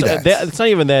see that. It's not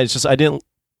even that. It's just it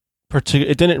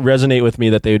didn't resonate with me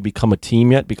that they would become a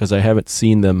team yet, because I haven't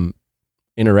seen them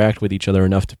interact with each other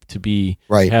enough to be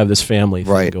have this family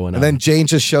thing going on. And then Jane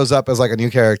just shows up as like a new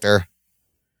character.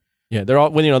 Yeah, they're all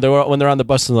when they're on the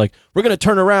bus and like, we're gonna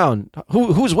turn around.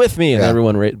 Who's with me? And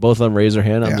everyone, both of them raise their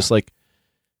hand. I'm just like,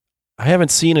 I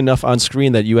haven't seen enough on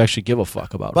screen that you actually give a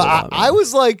fuck about. But I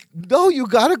was like, no, you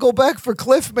got to go back for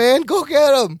Cliff, man. Go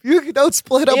get him. You don't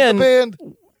split up the band.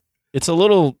 It's a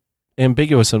little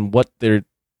ambiguous on what they're.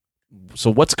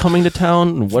 So what's coming to town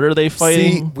and what are they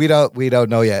fighting? See, we don't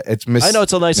know yet. It's I know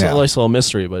it's a nice little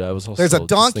mystery, but I was also there's a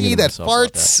donkey that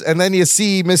farts, and then you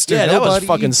see Mr. Yeah, Nobody. That was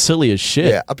fucking silly as shit.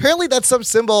 Yeah, apparently that's some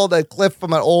symbol that Cliff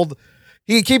from an old.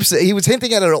 He was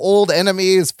hinting at an old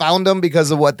enemy has found him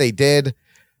because of what they did.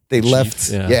 They left,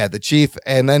 the chief,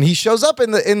 and then he shows up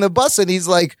in the bus, and he's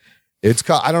like,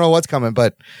 I don't know what's coming,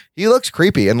 but he looks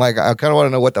creepy, and like I kind of want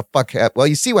to know what the fuck. Well,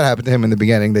 you see what happened to him in the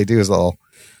beginning. They do his little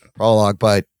prologue,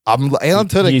 but.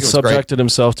 He subjected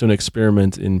himself to an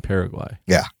experiment in Paraguay.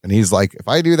 Yeah, and he's like, if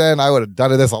I do that, I would have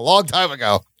done this a long time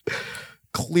ago.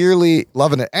 Clearly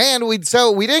loving it. And we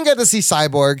didn't get to see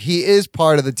Cyborg. He is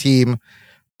part of the team.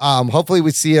 Hopefully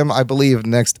we see him, I believe,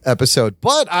 next episode.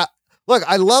 But look,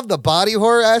 I love the body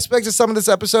horror aspects of some of this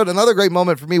episode. Another great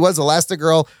moment for me was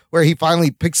Elastigirl, where he finally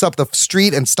picks up the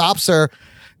street and stops her,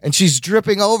 and she's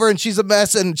dripping over, and she's a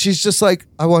mess, and she's just like,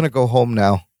 I want to go home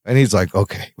now. And he's like,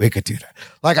 okay, we could do that.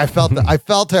 Like I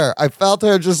felt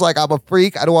her just like, I'm a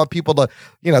freak. I don't want people to,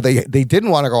 they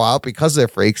didn't want to go out because they're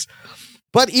freaks.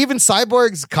 But even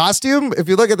Cyborg's costume, if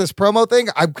you look at this promo thing,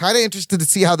 I'm kind of interested to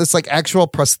see how this like actual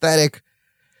prosthetic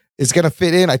is going to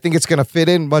fit in. I think it's going to fit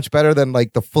in much better than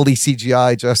like the fully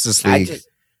CGI Justice League.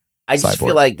 I just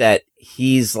feel like that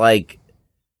he's like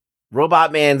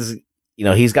Robot Man's,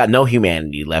 he's got no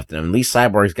humanity left in him. At least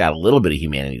Cyborg's got a little bit of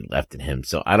humanity left in him.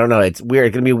 So I don't know. It's weird.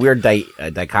 It's going to be a weird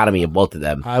dichotomy of both of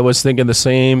them. I was thinking the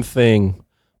same thing.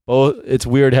 It's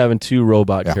weird having two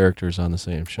robot characters on the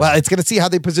same show. Well, it's going to see how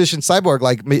they position Cyborg,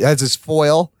 like as his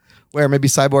foil, where maybe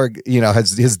Cyborg,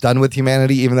 has done with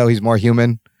humanity, even though he's more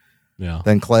human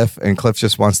than Cliff, and Cliff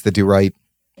just wants to do right.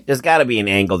 There's got to be an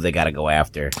angle they got to go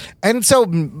after. And so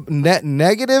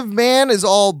Negative Man is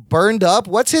all burned up.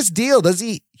 What's his deal?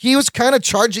 He was kind of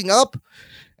charging up,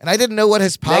 and I didn't know what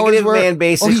his powers Negative were. Man, Oh,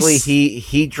 basically, he's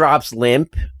he drops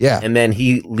limp. Yeah. And then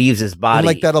he leaves his body in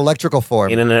like that electrical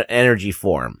form. in an energy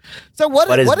form. So what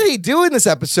But his- did he do in this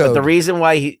episode? But the reason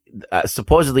why he,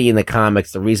 supposedly in the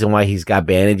comics, the reason why he's got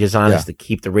bandages on is to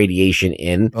keep the radiation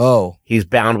in. Oh. He's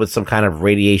bound with some kind of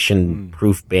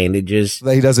radiation-proof bandages. So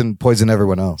that he doesn't poison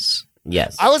everyone else.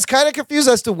 Yes. I was kind of confused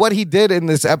as to what he did in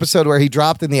this episode where he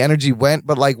dropped and the energy went,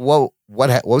 but like, what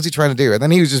was he trying to do? And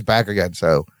then he was just back again.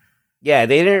 So Yeah,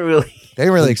 they didn't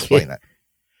really explain that.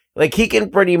 Like he can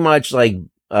pretty much like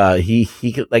he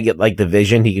could like the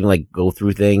Vision. He can like go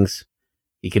through things.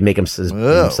 He can make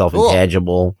himself cool.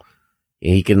 intangible.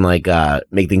 He can like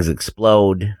make things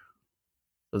explode.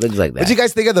 So things like that. What do you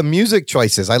guys think of the music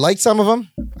choices? I liked some of them.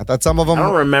 I thought some of them I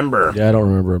don't remember. Yeah, I don't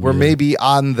remember. were maybe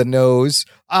on the nose.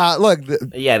 Look,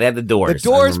 Yeah, they had the Doors. the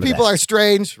Doors people are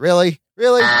strange. Really?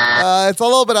 It's a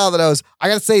little bit on the nose. I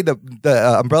gotta say the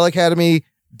Umbrella Academy,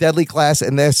 Deadly Class,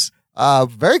 and this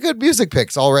very good music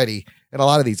picks already in a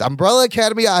lot of these. Umbrella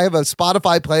Academy, I have a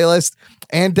Spotify playlist,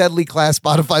 and Deadly Class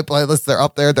Spotify playlist. They're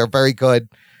up there. They're very good.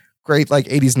 Great like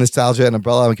 80s nostalgia, and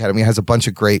Umbrella Academy has a bunch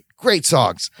of great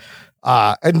songs.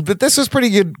 But this was pretty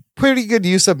good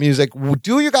use of music.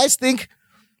 Do you guys think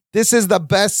this is the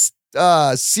best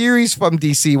series from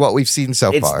DC what we've seen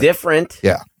so far? It's different.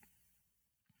 Yeah.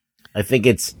 I think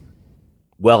it's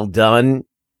well done,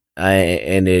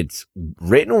 and it's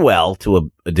written well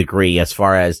to a degree as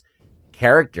far as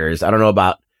characters. I don't know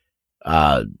about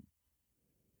how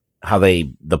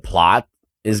the plot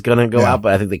is going to go out,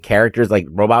 but I think the characters, like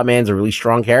Robot Man's a really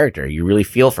strong character. You really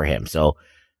feel for him. So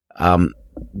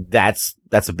that's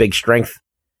a big strength.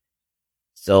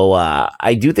 So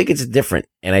I do think it's different,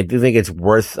 and I do think it's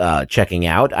worth checking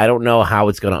out. I don't know how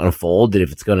it's going to unfold, and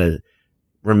if it's going to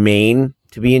remain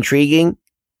to be intriguing,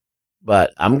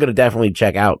 but I'm going to definitely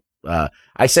check out.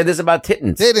 I said this about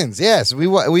Titans. Titans, yes. I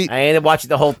ended up watching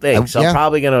the whole thing, so I'm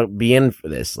probably going to be in for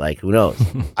this. Like, who knows?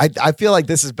 I feel like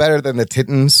this is better than the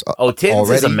Titans. Titans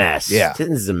already. is a mess. Yeah.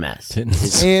 Titans is a mess.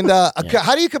 And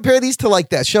how do you compare these to like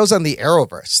that shows on the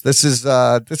Arrowverse? This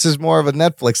is more of a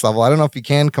Netflix level. I don't know if you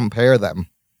can compare them.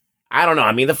 I don't know.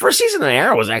 I mean, the first season of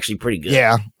Arrow was actually pretty good.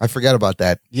 Yeah, I forgot about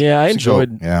that. Yeah, I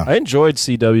enjoyed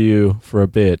CW for a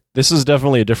bit. This is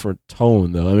definitely a different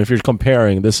tone, though. I mean, if you're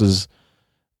comparing, this is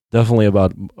definitely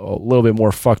about a little bit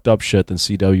more fucked up shit than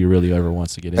CW really ever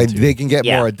wants to get into. They can get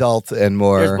more adult and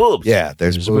more. There's boobs. Yeah,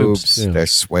 there's boobs. yeah.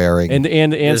 There's swearing. And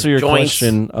to answer your joints.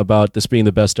 question about this being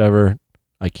the best ever,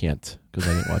 I can't because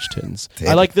I didn't watch Titans.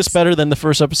 I like this better than the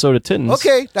first episode of Titans.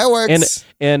 Okay, that works.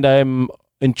 And I'm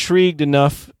intrigued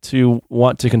enough to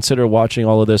want to consider watching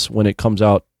all of this when it comes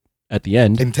out at the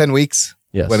end in 10 weeks.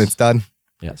 Yes, when it's done.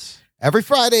 Yes, every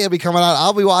Friday it'll be coming out.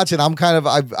 I'll be watching.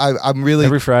 I'm really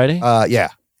every Friday. Yeah.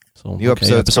 So new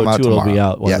episodes come out 2 tomorrow. will be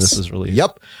out when this is released.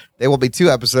 Yep, there will be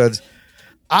 2 episodes.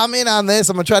 I'm in on this.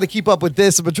 I'm gonna try to keep up with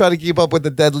this. I'm gonna try to keep up with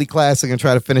the Deadly Class. I'm gonna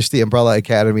try to finish the Umbrella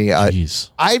Academy.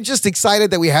 I'm just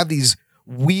excited that we have these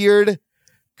weird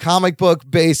comic book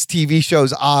based TV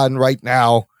shows on right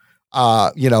now.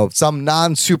 Some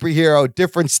non-superhero,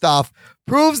 different stuff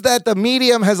proves that the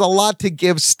medium has a lot to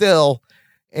give still.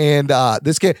 And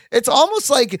it's almost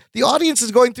like the audience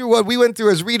is going through what we went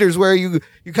through as readers, where you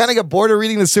kind of get bored of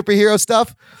reading the superhero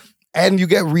stuff, and you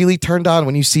get really turned on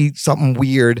when you see something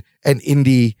weird and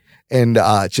indie and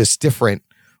just different,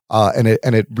 and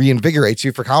it reinvigorates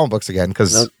you for comic books again.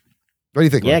 Because what do you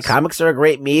think? Yeah, Lewis? comics are a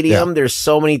great medium. Yeah. There's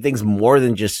so many things more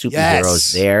than just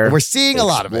superheroes there. And we're seeing a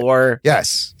lot of it.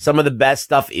 Yes. Some of the best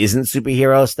stuff isn't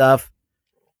superhero stuff.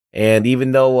 And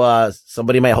even though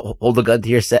somebody might hold a gun to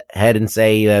your head and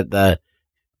say that the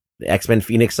X-Men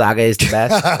Phoenix Saga is the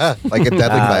best. Like a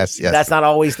Deadly Class, yes. That's not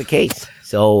always the case.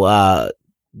 So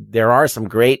there are some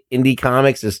great indie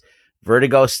comics. There's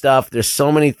Vertigo stuff. There's so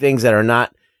many things that are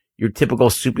not your typical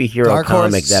superhero Dark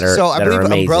comic Horse. that are So I that believe are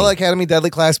amazing. Umbrella Academy, Deadly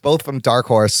Class, both from Dark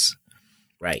Horse.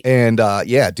 Right. And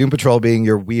Doom Patrol being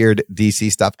your weird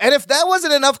DC stuff. And if that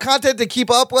wasn't enough content to keep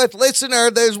up with,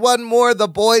 listener, there's one more. The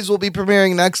Boys will be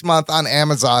premiering next month on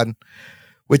Amazon,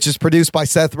 which is produced by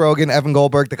Seth Rogen, Evan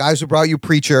Goldberg. The guys who brought you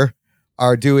Preacher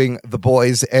are doing The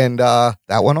Boys. And that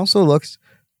one also looks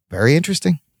very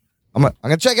interesting. I'm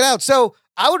gonna check it out. So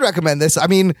I would recommend this. I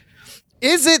mean,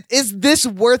 is this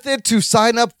worth it to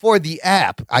sign up for the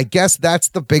app? I guess that's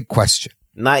the big question.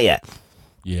 Not yet.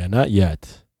 Yeah, not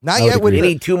yet. Not yet. We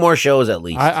need 2 more shows at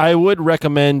least. I would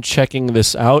recommend checking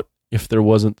this out if there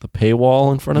wasn't the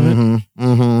paywall in front of it.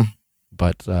 Mm-hmm.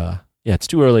 But it's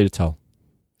too early to tell.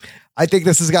 I think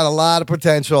this has got a lot of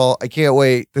potential. I can't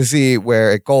wait to see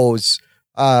where it goes.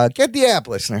 Get the app,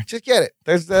 listener. Just get it.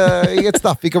 There's you get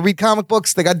stuff. You can read comic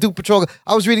books. They got Doom Patrol.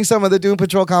 I was reading some of the Doom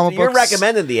Patrol comic You're books.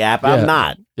 recommending the app. I'm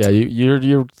not. Yeah,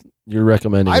 you're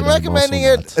recommending. I'm recommending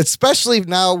it, especially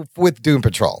now with Doom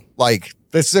Patrol. Like,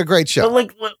 this is a great show. But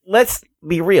like, let's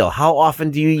be real. How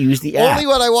often do you use the app? Only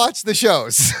when I watch the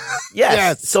shows.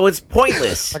 Yes. So it's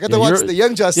pointless. I got to watch the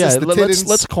Young Justice. the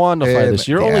let's quantify and this.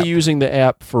 You're the only app. using the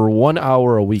app for 1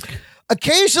 hour a week.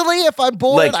 Occasionally, if I'm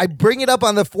bored, Like- I bring it up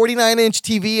on the 49-inch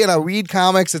TV and I read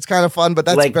comics. It's kind of fun, but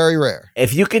that's Like- very rare.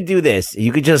 If you could do this,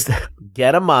 you could just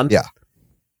get a month. Yeah.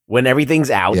 When everything's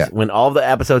out, Yeah. when all the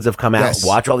episodes have come out, Yes.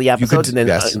 watch all the episodes and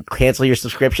then cancel your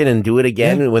subscription and do it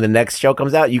again when the next show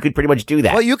comes out. You could pretty much do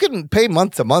that. Well, you can pay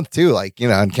month to month too, like,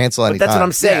 and cancel But anytime. that's what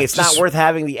I'm saying. Yeah, it's not worth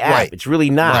having the app. Right. It's really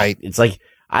not. Right. It's like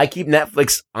I keep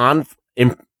Netflix on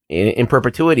in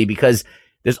perpetuity because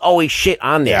there's always shit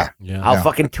on there. Yeah. I'll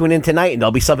fucking tune in tonight and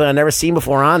there'll be something I've never seen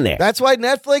before on there. That's why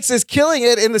Netflix is killing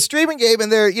it in the streaming game,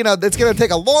 and it's going to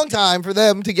take a long time for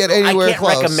them to get anywhere I can't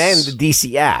close. recommend the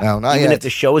DC app. No, not even yet. if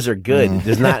the shows are good,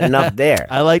 there's not enough there.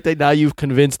 I like that now you've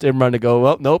convinced everyone to go,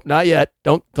 well, nope, not yet.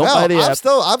 Don't No, buy the app.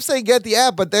 I'm saying get the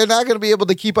app, but they're not going to be able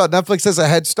to keep up. Netflix has a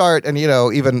head start, and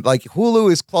even like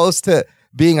Hulu is close to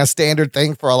being a standard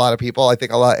thing for a lot of people. I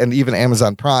think a lot, and even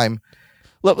Amazon Prime.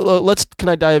 Can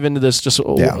I dive into this just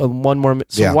one more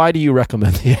minute? So Yeah. why do you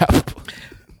recommend the app?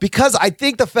 Because I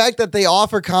think the fact that they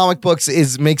offer comic books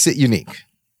makes it unique.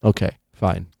 Okay,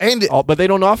 fine. And but they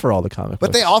don't offer all the comic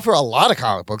But books. they offer a lot of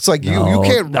comic books. Like you No,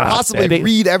 can't nah, possibly they-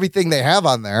 read everything they have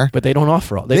on there. But they don't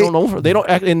offer all. They don't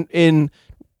act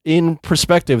in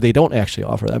perspective, they don't actually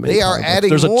offer that many. They are comic books. adding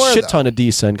There's more, a shit though. ton of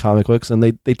decent comic books, and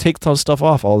they take ton of stuff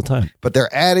off all the time. But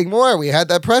they're adding more. We had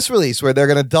that press release where they're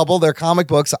going to double their comic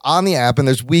books on the app, and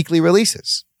there's weekly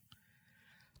releases.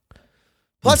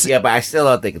 Plus, yeah, but I still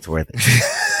don't think it's worth it.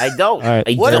 I don't. right.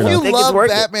 I what don't if you think it's love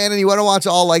worth it. Batman and you want to watch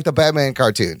all like the Batman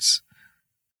cartoons?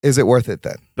 Is it worth it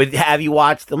then? But have you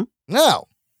watched them? No.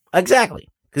 Exactly.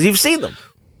 Because you've seen them.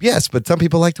 Yes, but some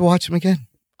people like to watch them again.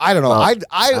 I don't know. Well,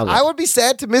 I would be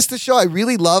sad to miss the show. I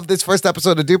really love this first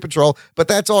episode of Doom Patrol, but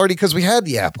that's already because we had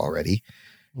the app already.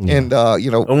 And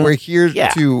we're here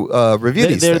to review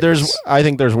these things. I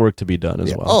think there's work to be done as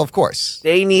well. Oh, of course.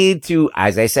 They need to,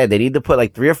 as I said, they need to put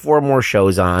like 3 or 4 more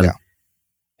shows on.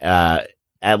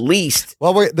 At least.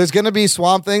 Well, there's going to be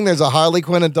Swamp Thing. There's a Harley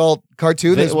Quinn adult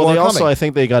cartoon. There's more also, coming. I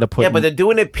think they got to put. Yeah, but they're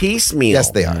doing it piecemeal.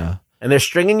 Yes, they are. And they're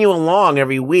stringing you along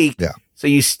every week. Yeah. So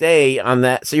you stay on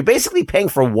that. So you're basically paying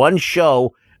for one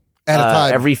show at a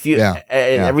time every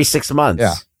 6 months.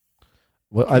 Yeah.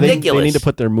 Well, I think Ridiculous. they need to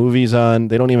put their movies on.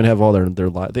 They don't even have all their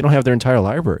they don't have their entire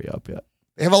library up yet.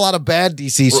 They have a lot of bad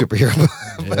DC superhero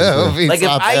movies Like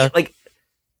out there.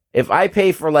 if I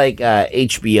pay for like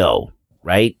HBO,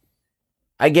 right?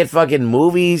 I get fucking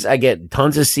movies. I get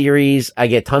tons of series. I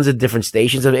get tons of different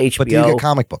stations of HBO. But do you get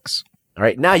comic books? All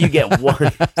right, now you get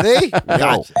one. See?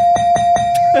 No.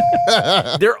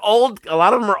 They're old. A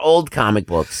lot of them are old comic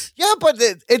books. Yeah, but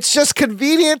it's just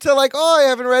convenient to like, I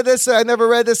haven't read this. I never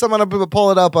read this. I'm going to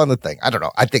pull it up on the thing. I don't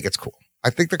know. I think it's cool. I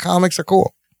think the comics are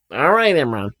cool. All right,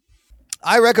 Imran.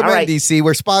 I recommend All right. DC.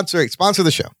 We're sponsor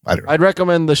the show. I'd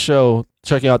recommend the show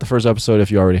checking out the first episode if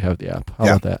you already have the app. How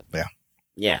about that? Yeah.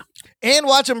 Yeah. And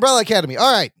watch Umbrella Academy.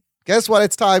 All right. Guess what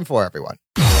it's time for, everyone?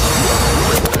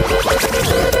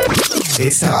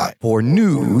 It's time for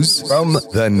news from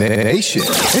the nation.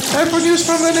 It's time for news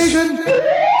from the nation.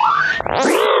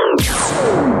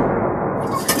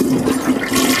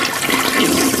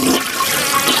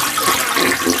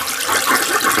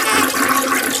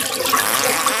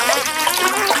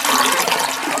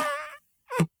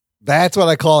 That's what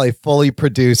I call a fully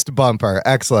produced bumper.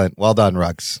 Excellent. Well done,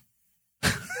 Ruggs.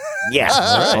 Yeah.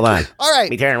 All right. Hold on. All right. Let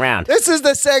me turn around. This is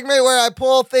the segment where I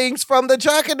pull things from the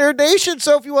Jock and Nerd Nation.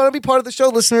 So if you want to be part of the show,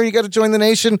 listener, you got to join the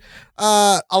nation.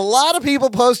 A lot of people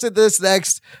posted this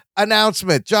next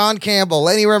announcement. John Campbell,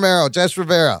 Lenny Romero, Jess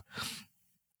Rivera.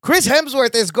 Chris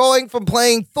Hemsworth is going from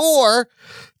playing Thor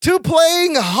to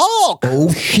playing Hulk.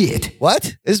 Oh, shit.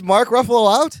 What? Is Mark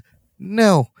Ruffalo out?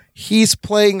 No. He's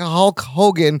playing Hulk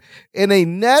Hogan in a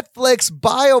Netflix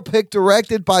biopic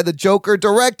directed by the Joker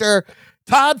director,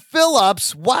 Todd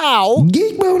Phillips. Wow.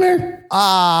 Geek boner.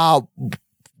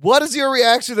 What is your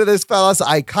reaction to this, fellas?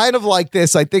 I kind of like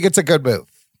this. I think it's a good move.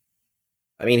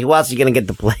 I mean, who else are you going to get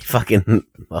to play fucking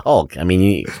Hulk? I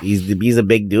mean, he's a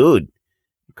big dude.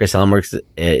 Chris Hemsworth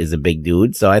is a big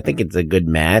dude, so I think it's a good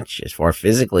match as far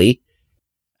physically.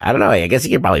 I don't know. I guess he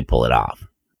could probably pull it off.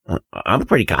 I'm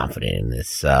pretty confident in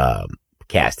this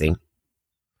casting.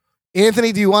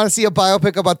 Anthony, do you want to see a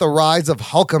biopic about the rise of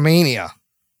Hulkamania?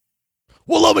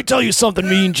 well, let me tell you something,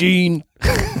 Mean Gene.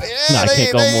 No, I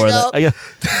can't go more than that.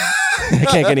 I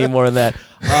can't get any more than that.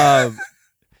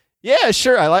 Yeah,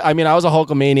 sure. I mean, I was a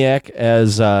Hulkamaniac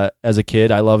as a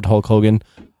kid. I loved Hulk Hogan.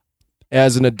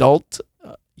 As an adult,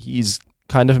 he's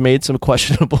kind of made some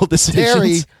questionable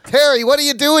decisions. Terry, what are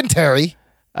you doing, Terry?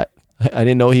 I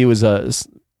didn't know he was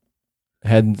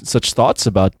had such thoughts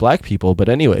about black people, but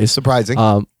anyways, surprising.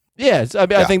 Yeah,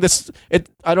 I think this.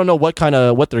 I don't know what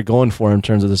they're going for in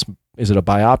terms of this. Is it a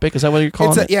biopic? Is that what you're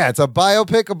calling it? Yeah, it's a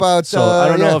biopic about. So I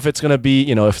don't know if it's going to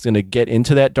be, if it's going to get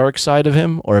into that dark side of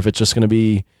him, or if it's just going to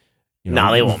be,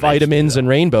 they won't vitamins and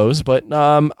rainbows. But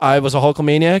I was a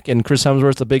Hulkamaniac, and Chris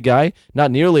Hemsworth's a big guy,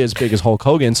 not nearly as big as Hulk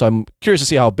Hogan. So I'm curious to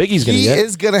see how big he's going to get. He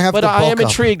is going to have. But I am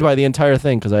intrigued by the entire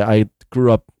thing because I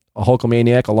grew up a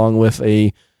Hulkamaniac along with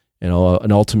an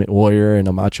Ultimate Warrior and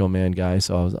a Macho Man guy.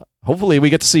 So hopefully we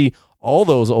get to see all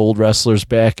those old wrestlers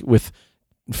back with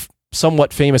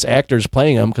somewhat famous actors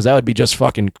playing them, because that would be just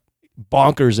fucking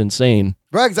bonkers insane.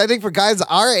 Right, because I think for guys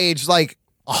our age, like,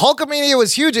 Hulkamania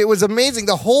was huge. It was amazing.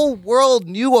 The whole world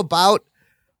knew about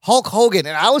Hulk Hogan,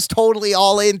 and I was totally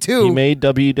all in, too. He made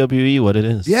WWE what it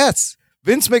is. Yes.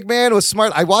 Vince McMahon was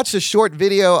smart. I watched a short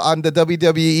video on the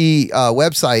WWE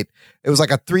website. It was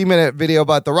like a 3-minute video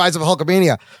about the rise of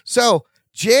Hulkamania. So,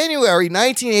 January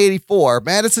 1984,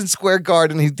 Madison Square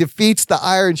Garden, he defeats the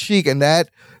Iron Sheik, and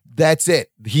that's it.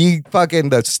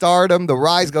 The stardom, the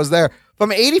rise goes there.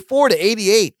 From 84 to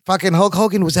 88, fucking Hulk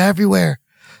Hogan was everywhere.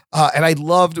 And I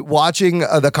loved watching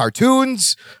the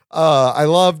cartoons. I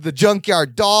loved the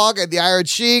Junkyard Dog and the Iron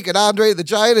Sheik and Andre the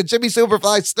Giant and Jimmy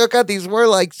Superfly Snuka. These were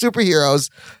like superheroes.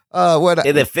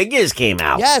 And the figures came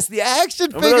out. Yes, the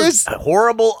action figures.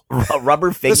 Horrible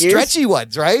rubber figures. The stretchy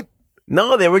ones, right?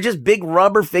 No, they were just big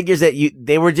rubber figures that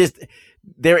they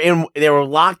were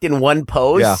locked in one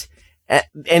pose. Yeah.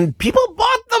 And people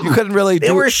bought them. You couldn't really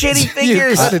They were shitty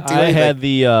figures. I had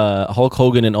the Hulk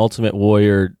Hogan and Ultimate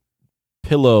Warrior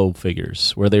pillow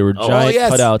figures where they were giant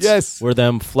cutouts. Yes. Where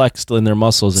them flexed in their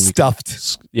muscles and stuffed.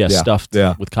 Stuffed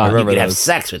with cotton. You could have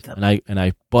sex with them. And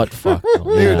I butt fucked them.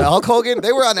 Dude, Hulk Hogan,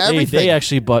 they were on everything. They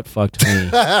actually butt fucked me.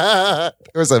 there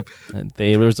was a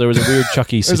weird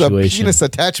Chucky situation. There's a penis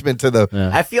attachment to the.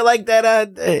 Yeah. I feel like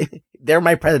that. They're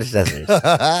my predecessors.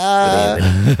 Let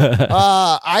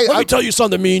me tell you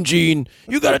something, Mean Gene.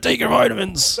 You got to take your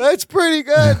vitamins. That's pretty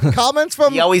good. Comments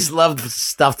from. He always loved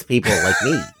stuffed people like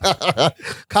me.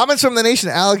 Comments from the nation.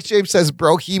 Alex James says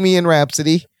Bohemian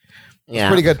Rhapsody. Yeah.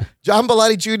 Pretty good. John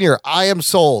Bellotti Jr., I am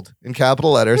sold in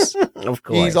capital letters. Of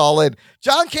course. He's all in.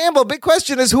 John Campbell, big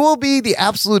question is who will be the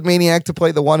absolute maniac to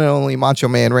play the one and only Macho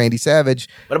Man Randy Savage?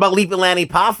 What about Leaping Lanny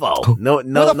Poffo? No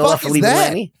love for Leaping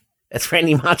Lanny? That's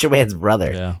Randy Macho Man's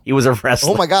brother. Yeah. He was a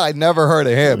wrestler. Oh my God, I never heard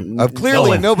of him.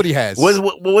 Clearly, nobody has.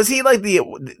 Was he like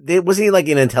was he like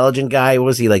an intelligent guy?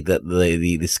 Was he like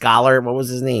the scholar? What was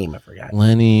his name? I forgot.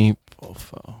 Lenny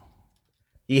Poffo.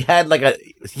 He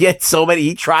had so many.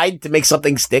 He tried to make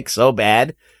something stick so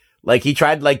bad. Like he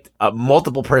tried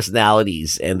multiple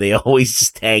personalities, and they always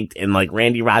just tanked. And like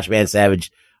Randy Macho Man Savage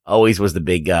always was the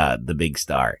big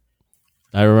star.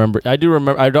 I do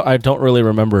remember. I don't really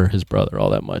remember his brother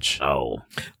all that much. Oh,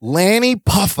 Lanny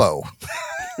Poffo.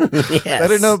 Yes.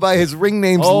 Better known by his ring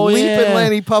names, Leapin'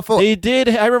 Lanny Poffo. They did.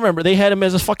 I remember they had him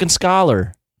as a fucking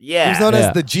scholar. Yeah, he was known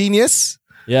as the Genius.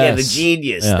 Yes. Yeah, the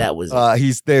Genius. Yeah. That was.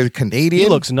 He's the Canadian. He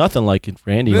looks nothing like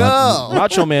Randy. No.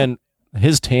 Macho Man.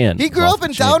 His tan. He grew up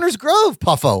in Downers Grove.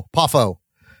 Poffo.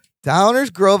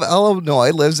 Downers Grove,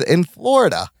 Illinois. Lives in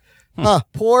Florida.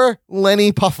 Poor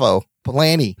Lenny Poffo.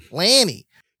 Lanny.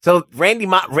 So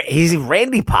he's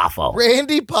Randy Poffo.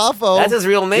 Randy Poffo. That's his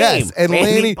real name. Yes, and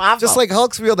Randy Lanny, Poffo. just like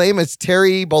Hulk's real name is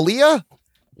Terry Bollea.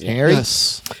 Terry.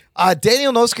 Yes.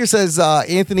 Daniel Nosker says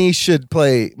Anthony should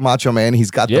play Macho Man.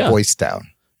 He's got the voice down.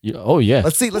 Oh yeah.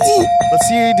 Let's see you do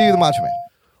the Macho Man.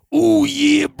 Oh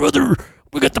yeah, brother.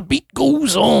 We got the beat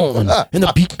goes on, and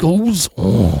the beat goes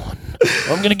on.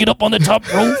 I'm gonna get up on the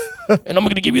top rope, and I'm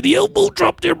gonna give you the elbow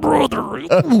drop there, brother.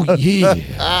 Oh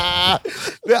yeah.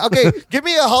 Okay, give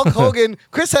me a Hulk Hogan.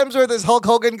 Chris Hemsworth is Hulk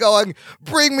Hogan going,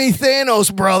 "Bring me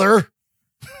Thanos, brother."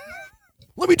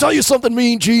 Let me tell you something,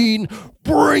 Mean Gene.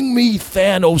 Bring me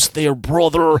Thanos there,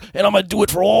 brother, and I'm gonna do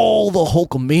it for all the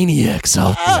Hulkamaniacs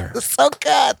out there. So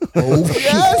good.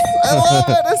 Yes, I love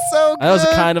it. It's so good. That was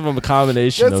kind of a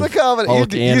combination. That's of a combination.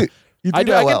 Hulk and I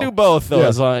can do both though.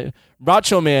 As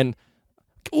Macho Man.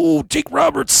 Oh, Jake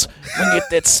Roberts, we're gonna get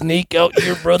that snake out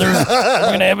here, brother. We're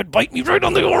gonna have it bite me right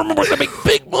on the arm, and we're gonna make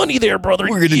big money there, brother.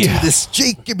 We're gonna do this.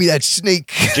 Jake, give me that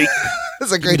snake. Jake,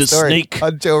 that's a great story snake.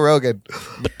 on Joe Rogan.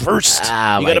 But first, you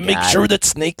gotta make sure that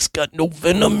snake's got no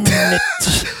venom in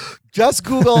it. Just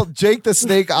Google Jake the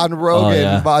Snake on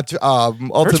Rogan. Oh,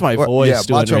 yeah. Hurts my voice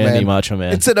doing Randy Macho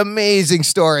Man. It's an amazing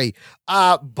story.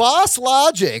 Boss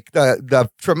Logic, the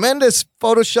tremendous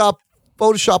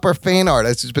Photoshopper fan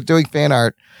artist who's been doing fan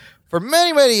art for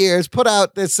many, many years, put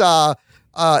out this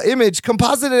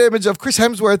composited image of Chris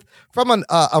Hemsworth from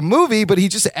a movie, but he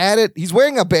just added, he's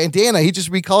wearing a bandana. He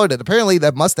just recolored it. Apparently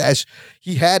that mustache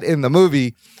he had in the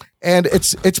movie. And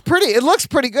it's pretty, it looks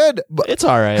pretty good. But it's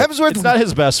all right. Hemsworth, it's not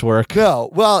his best work. No.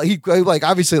 Well, he like,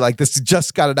 obviously like this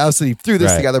just got announced that he threw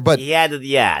this together, but he had to make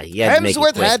it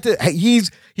Hemsworth quick. had to, he's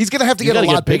going to have to get a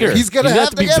lot bigger. He's going to have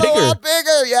to get a lot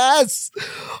bigger. Yes.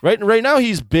 Right now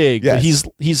he's big, but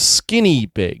he's skinny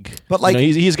big. But like,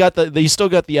 he's still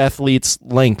got the athlete's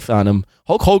length on him.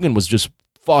 Hulk Hogan was just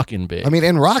fucking big. I mean,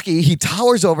 in Rocky, he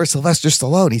towers over Sylvester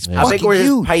Stallone. He's How big fucking were his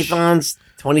huge. pythons?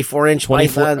 24-inch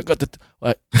 24. python. I got the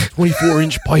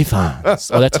 24-inch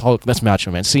pythons. Oh, that's Hulk. That's Macho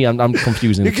Man. See, I'm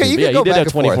confusing. You can go he did back have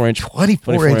and forth.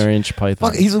 24-inch python.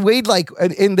 Fuck, he's weighed like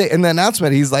in the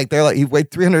announcement. He's like he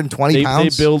weighed 320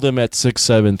 pounds. They billed him at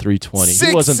 6'7", 320.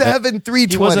 6'7", 320.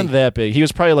 He wasn't that big. He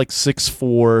was probably like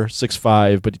 6'4",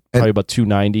 6'5", but probably about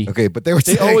 290. Okay, but they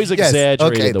always exaggerated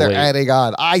okay, the they're weight. adding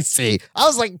on. I see. I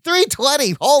was like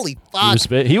 320. Holy fuck!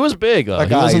 He was big. He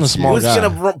wasn't a small Who's guy.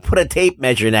 gonna put a tape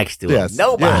measure next to him? Yes.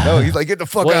 Nobody. Yeah, no, he's like, get the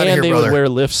fuck Well, out of and here, they brother. would wear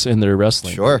lifts in their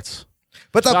wrestling. Sure. boots.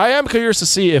 But So I am curious to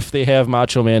see if they have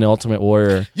Macho Man, Ultimate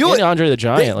Warrior, and Andre the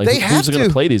Giant. they have who's going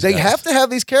to play these They guys? have to have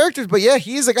these characters. But yeah,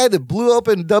 he's the guy that blew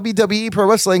open WWE Pro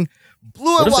Wrestling.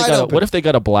 Blew it wide open. What if they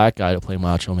got a black guy to play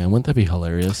Macho Man? Wouldn't that be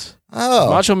hilarious? Oh.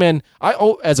 Macho Man.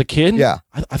 As a kid, Yeah.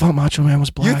 I thought Macho Man was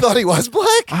black. You thought he was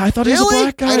black? I thought he was a Really?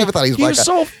 black guy. I never thought he was He black. was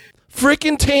so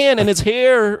freaking tan, and his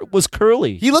hair was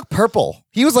curly. He looked purple.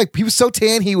 He was so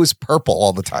tan. He was purple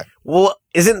all the time. Well,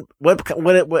 isn't what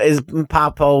is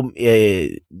Papo?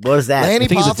 What is that? Lanny I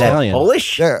think he's Poffo? Italian.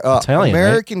 Polish. They're, Italian,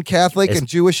 American Catholic and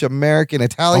Jewish American,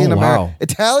 Italian Oh, American, wow.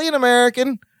 Italian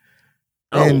American,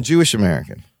 and Jewish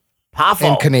American, Paffo.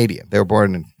 and Canadian. They were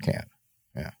born in Canada.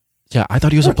 Yeah, I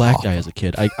thought he was a black guy as a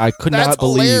kid. I could That's not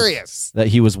believe hilarious. that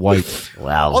he was white.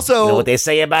 Well, Also- you know what they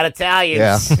say about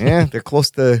Italians. Yeah, they're close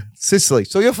to Sicily.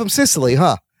 So you're from Sicily,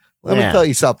 huh? Let me Yeah. tell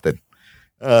you something.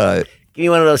 Give me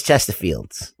one of those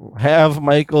Chesterfields. Have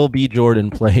Michael B. Jordan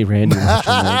play Randy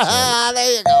Macho Man.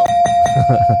 There you go.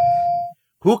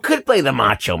 Who could play the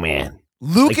Macho Man?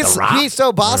 Lucas. Like The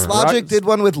Rock? Boss Logic did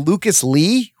one with Lucas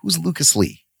Lee. Who's Lucas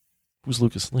Lee? Who's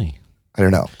Lucas Lee? I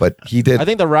don't know, but he did. I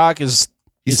think The Rock is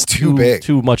too big.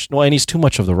 too much. No, and he's too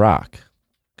much of The Rock.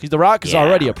 Because The Rock is Yeah.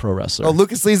 already a pro wrestler. Oh,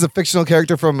 Lucas Lee's a fictional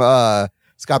character from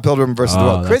Scott Pilgrim versus the Oh,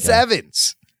 World. that Chris guy.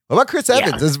 Evans. What about Chris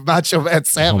Evans as Macho Man Oh my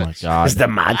Savage? god! Is the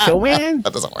Macho Man?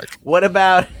 That doesn't work. What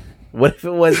if it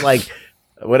was like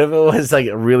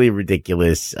a really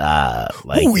ridiculous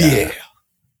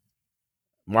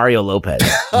Mario Lopez?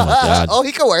 Oh my god! Oh,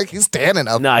 he can work. He's tan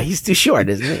enough. No, he's too short,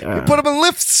 isn't he? You put him in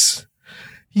lifts.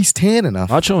 He's tan enough.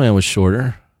 Macho Man was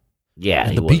shorter. Yeah, And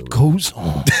he the was. beat goes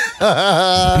on.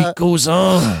 The beat goes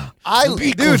on.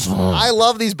 I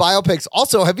love these biopics.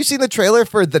 Also, have you seen the trailer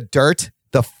for The Dirt,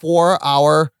 the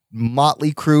 4-hour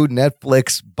Motley Crue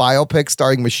Netflix biopic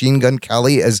starring Machine Gun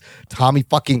Kelly as Tommy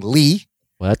fucking Lee?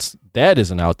 Well, that is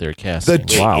an out there casting.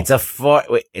 Wow. It's a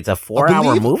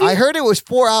 4-hour movie. I heard it was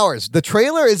 4 hours. The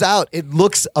trailer is out. It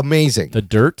looks amazing. The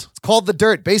Dirt. It's called The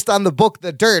Dirt, based on the book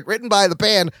The Dirt, written by the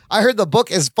band. I heard the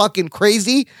book is fucking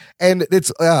crazy, and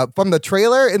it's from the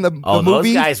trailer in the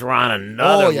movie. Those guys were on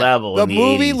another level. The in the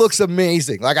movie 80s. looks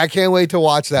amazing. Like I can't wait to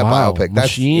watch that Wow. biopic.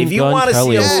 Machine If you Gun wanna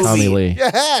Kelly see a as Tommy movie- Lee.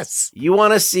 Yes. You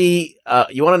want to see?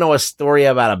 You want to know a story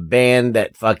about a band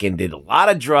that fucking did a lot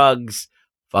of drugs,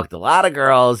 fucked a lot of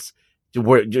girls,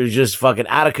 were just fucking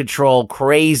out of control,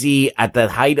 crazy at the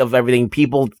height of everything.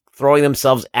 People throwing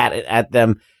themselves at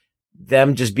them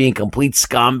just being complete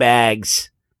scumbags.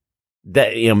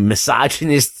 That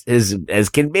misogynist as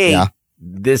can be. Yeah.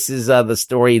 This is the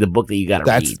story, the book that you got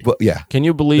to read. Yeah. Can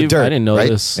you believe? The Dirt, I didn't know right?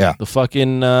 this. Yeah. The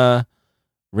fucking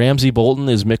Ramsey Bolton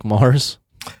is Mick Mars.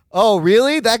 Oh,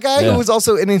 really? That guy Yeah. who was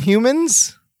also in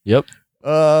Inhumans? Yep.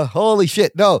 Holy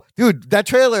shit. No, dude, that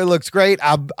trailer looks great.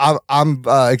 I'm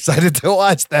excited to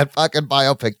watch that fucking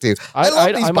biopic too. I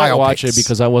love these I might biopics. watch it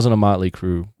because I wasn't a Motley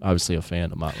Crue, obviously a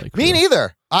fan of Motley Crue. Me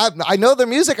neither. I know their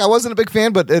music. I wasn't a big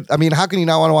fan, but how can you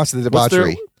not want to watch the What's their-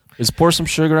 debauchery? Is Pour Some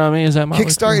Sugar on Me? Is that Motley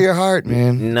Kickstart Crue? Your Heart,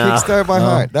 man. No. Kickstart My No.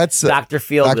 Heart. That's Dr.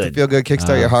 Feelgood. Dr. Feelgood,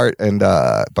 Kickstart Your Heart, and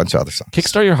a bunch of other songs.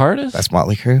 Kickstart Your Heart is? That's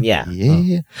Motley Crue. Yeah.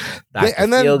 Yeah.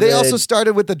 And then they also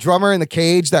started with the drummer in the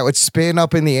cage that would spin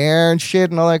up in the air and shit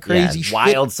and all that crazy shit.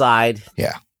 Wild Side.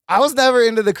 Yeah. I was never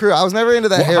into the crew. I was never into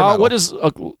that hair metal. What is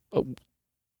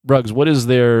Rugs? What is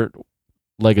their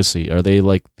legacy? Are they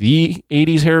like the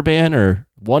 80s hair band or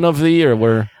one of the, or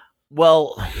where?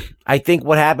 Well, I think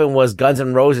what happened was Guns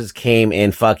N' Roses came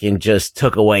and fucking just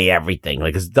took away everything.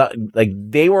 Like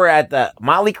they were at the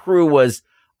Motley Crue was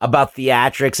about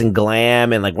theatrics and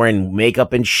glam and like wearing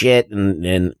makeup and shit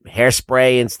and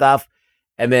hairspray and stuff.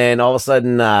 And then all of a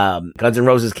sudden, Guns N'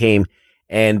 Roses came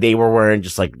and they were wearing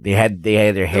just like they had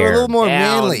their hair. They were a little more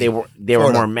down. manly. They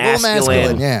were more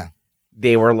masculine. Yeah.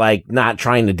 They were like not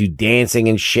trying to do dancing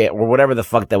and shit or whatever the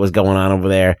fuck that was going on over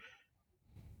there.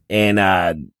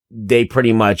 And they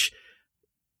pretty much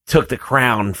took the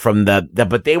crown from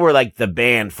but they were like the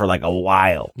band for like a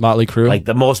while. Motley Crue, like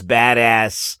the most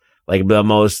badass, like the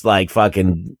most like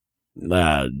fucking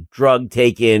drug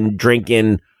taking,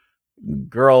 drinking,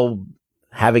 girl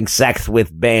having sex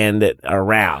with band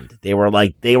around. They were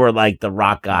like the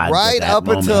rock gods, right up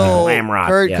moment. until Glam rock,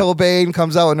 Kurt Cobain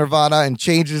comes out with Nirvana and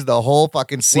changes the whole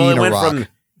fucking scene of rock.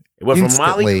 It went from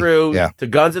Motley Crue to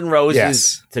Guns N'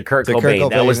 Roses to Kurt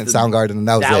Cobain. That was and Soundgarden. And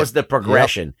that was the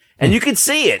progression. Yep. And you could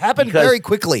see it. Happened very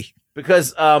quickly.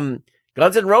 Because Guns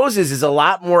N' Roses is a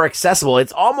lot more accessible.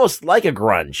 It's almost like a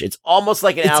grunge. It's almost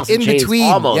like an Alice in Chains.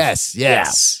 Between. Almost. Yes. Yeah.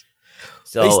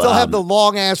 So, they still have the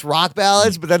long-ass rock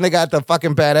ballads, but then they got the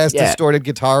fucking badass distorted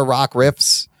guitar rock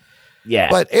riffs. Yeah.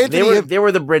 But Anthony, they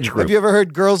were the bridge group. Have you ever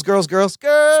heard Girls, Girls, Girls,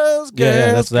 Girls,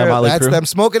 Yeah, that's that Motley Crue. That's them.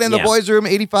 Smoking in the Boys Room,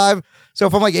 85. So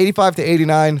from like 85 to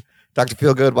 89, Dr.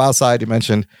 Feelgood, Wild Side, you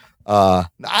mentioned. I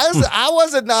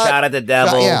wasn't not. Shout at the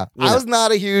Devil. I was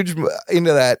not a huge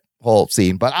into that whole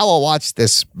scene, but I will watch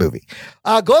this movie.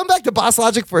 Going back to Boss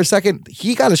Logic for a second,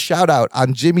 he got a shout out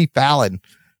on Jimmy Fallon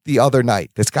the other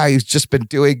night. This guy who's just been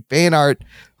doing fan art,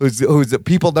 who's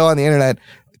people know on the internet.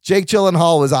 Jake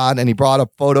Gyllenhaal was on, and he brought a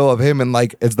photo of him and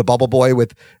like as the Bubble Boy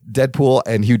with Deadpool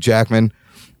and Hugh Jackman,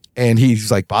 and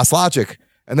he's like Boss Logic.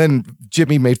 And then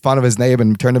Jimmy made fun of his name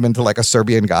and turned him into like a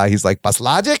Serbian guy. He's like, Boss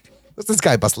Logic? What's this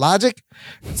guy, Boss Logic?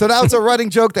 So now it's a running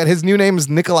joke that his new name is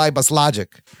Nikolai Boss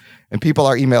Logic. And people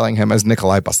are emailing him as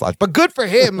Nikolai Boss Logic. But good for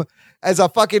him as a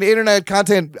fucking internet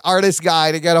content artist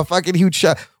guy to get a fucking huge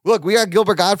shot. Look, we got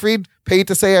Gilbert Gottfried paid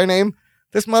to say our name.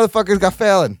 This motherfucker's got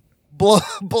Fallon.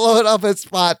 Blow it up his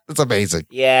spot. It's amazing.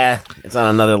 Yeah, it's on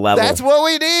another level. That's what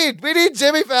we need. We need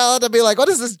Jimmy Fallon to be like, what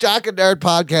is this Jock and Nerd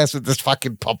podcast with this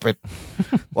fucking puppet?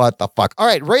 What the fuck? All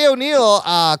right, Ray O'Neill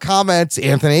comments,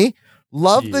 Anthony,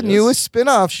 love the newest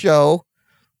spinoff show.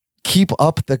 Keep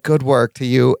up the good work to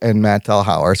you and Matt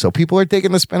Telhauer. So people are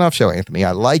taking the spinoff show, Anthony.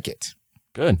 I like it.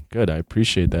 Good. I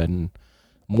appreciate that. And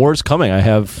more's coming. I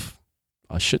have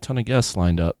a shit ton of guests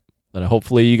lined up that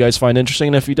hopefully you guys find interesting.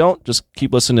 And if you don't, just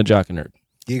keep listening to Jock and Nerd.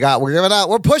 We're giving out,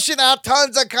 we're pushing out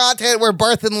tons of content. We're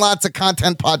birthing lots of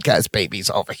content podcast babies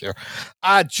over here.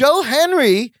 Joe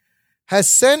Henry has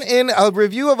sent in a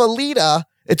review of Alita.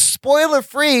 It's spoiler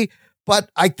free, but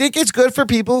I think it's good for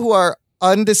people who are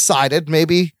undecided,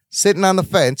 maybe sitting on the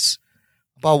fence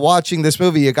about watching this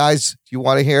movie. You guys, do you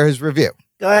want to hear his review?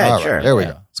 Go ahead, right, sure. There we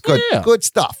go. It's good, good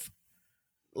stuff.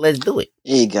 Let's do it.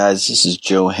 Hey guys, this is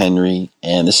Joe Henry,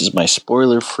 and this is my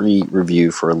spoiler-free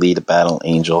review for Alita Battle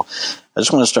Angel. I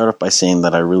just want to start off by saying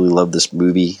that I really love this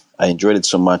movie. I enjoyed it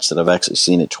so much that I've actually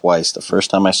seen it twice. The first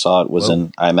time I saw it was in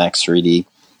IMAX 3D.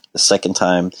 The second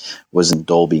time was in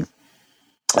Dolby.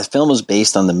 The film was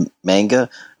based on the manga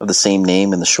of the same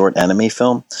name in the short anime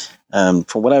film. From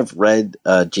what I've read,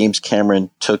 James Cameron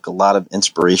took a lot of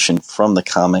inspiration from the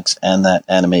comics and that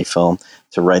anime film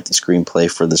to write the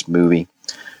screenplay for this movie.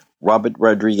 Robert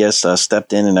Rodriguez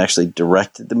stepped in and actually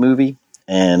directed the movie,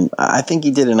 and I think he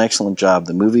did an excellent job.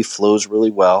 The movie flows really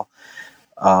well.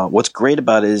 What's great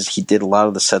about it is he did a lot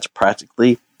of the sets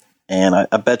practically, and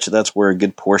I bet you that's where a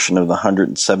good portion of the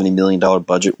 $170 million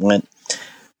budget went.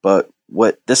 But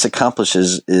what this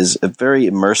accomplishes is a very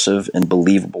immersive and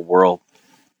believable world.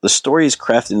 The story is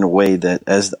crafted in a way that,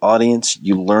 as the audience,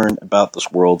 you learn about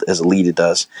this world as Alita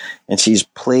does, and she's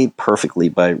played perfectly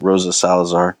by Rosa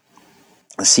Salazar.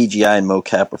 The CGI and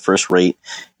mocap are first rate,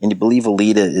 and you believe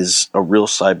Alita is a real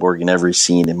cyborg in every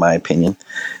scene, in my opinion.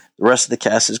 The rest of the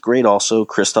cast is great also.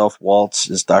 Christoph Waltz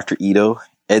is Dr. Ito,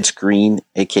 Ed Skrein,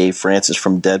 a.k.a. Francis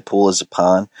from Deadpool, as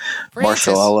Zapan,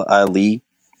 Mahershala Ali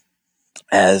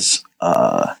as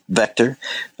Vector.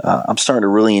 I'm starting to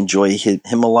really enjoy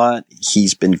him a lot.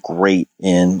 He's been great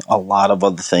in a lot of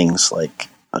other things, like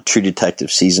True Detective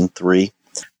Season 3.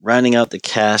 Rounding out the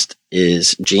cast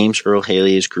is James Earl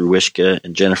Haley as Gruishka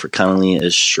and Jennifer Connelly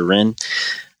as Shirin.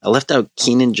 I left out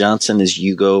Keenan Johnson as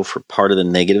Hugo for part of the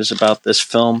negatives about this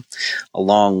film,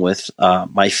 along with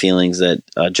my feelings that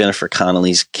Jennifer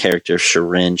Connelly's character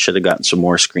Shirin should have gotten some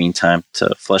more screen time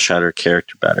to flesh out her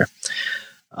character better.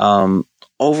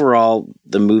 overall,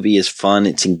 the movie is fun.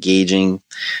 It's engaging.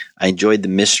 I enjoyed the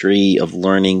mystery of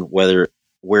learning where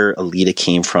Alita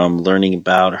came from, learning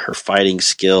about her fighting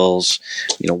skills,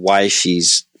 why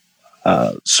she's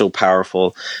so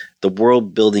powerful. The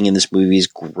world building in this movie is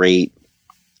great,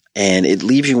 and it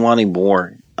leaves you wanting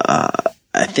more.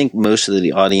 I think most of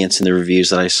the audience in the reviews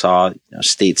that I saw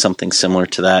state something similar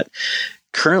to that.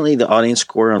 Currently, the audience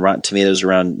score on Rotten Tomatoes is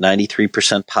around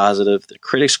 93% positive. The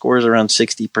critic score is around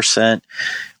 60%,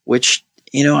 which,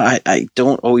 I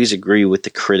don't always agree with the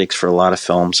critics for a lot of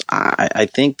films. I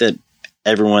think that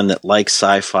everyone that likes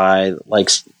sci-fi, that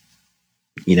likes,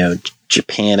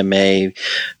 Japanime,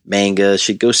 manga,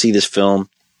 should go see this film.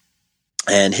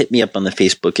 And hit me up on the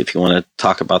Facebook if you want to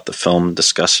talk about the film and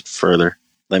discuss it further.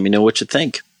 Let me know what you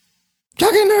think.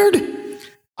 Jock and Nerd.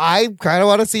 I kind of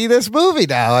want to see this movie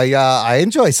now. I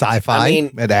enjoy sci-fi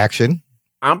and action.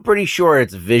 I'm pretty sure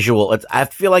it's visual. I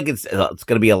feel like it's going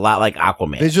to be a lot like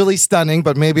Aquaman. Visually stunning,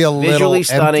 but maybe a little visually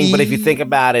stunning. empty. But if you think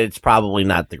about it, it's probably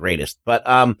not the greatest. But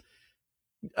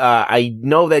I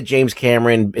know that James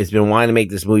Cameron has been wanting to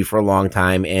make this movie for a long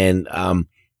time, and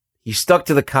he stuck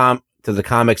to the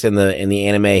comics and the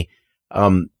anime.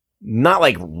 Not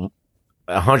like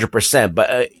 100%,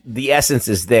 but the essence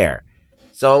is there.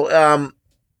 So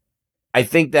I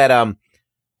think that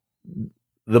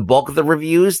the bulk of the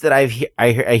reviews that I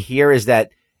hear is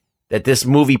that this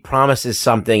movie promises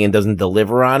something and doesn't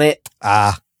deliver on it.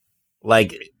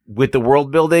 Like with the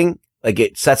world building, like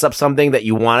it sets up something that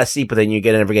you want to see, but then you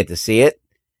never get to see it.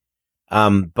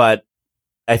 But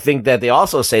I think that they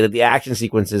also say that the action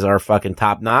sequences are fucking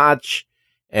top notch,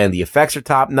 and the effects are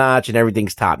top notch, and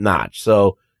everything's top notch.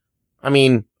 So, I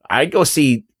mean, I'd go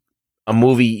see a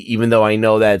movie, even though I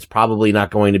know that it's probably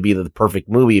not going to be the perfect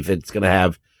movie if it's going to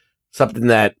have something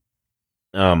that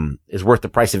is worth the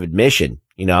price of admission,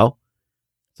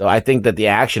 So I think that the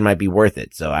action might be worth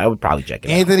it. So I would probably check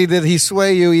it out. Anthony, did he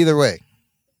sway you either way?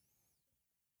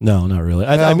 No, not really.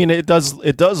 I mean, it does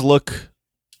look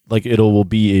like it will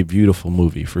be a beautiful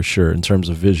movie for sure in terms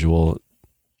of visual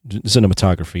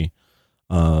cinematography.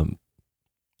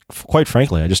 Quite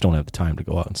frankly, I just don't have the time to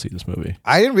go out and see this movie.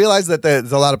 I didn't realize that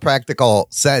there's a lot of practical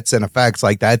sets and effects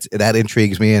like that. That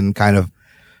intrigues me and kind of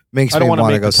makes me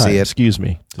want to go see it. Excuse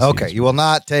me. Okay, you will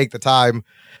not take the time.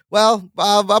 Well,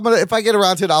 I'm gonna if I get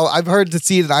around to it. I've heard to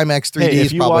see it in IMAX 3D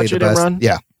is probably the best.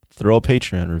 Imran, throw a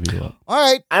Patreon review up. All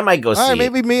right, I might go see it.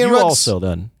 Maybe me and you Ruds, also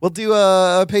then. We'll do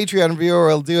a Patreon review, or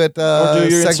we'll do it or do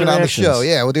your segment on the show.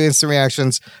 Yeah, we'll do instant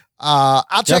reactions. I'll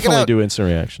check it out. Definitely do instant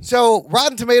reactions. So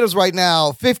Rotten Tomatoes right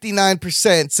now,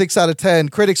 59%, 6 out of 10.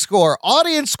 Critic score,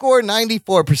 audience score,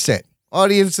 94%.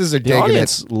 Audiences are digging it. The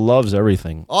audience loves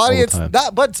everything. Audience,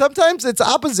 but sometimes it's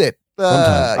opposite. For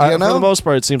the most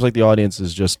part, it seems like the audience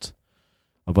is just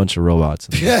a bunch of robots.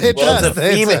 Yeah, it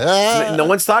does. No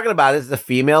one's talking about it. It's a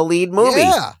female lead movie.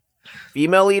 Yeah.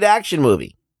 Female lead action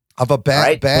movie. Of a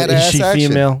badass is she action.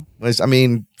 female? I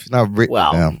mean, she's not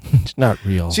real. She's not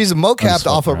real. She's mocapped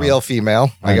off a real female,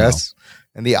 I guess.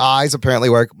 And the eyes apparently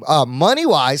work.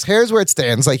 Money-wise, here's where it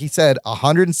stands. Like he said,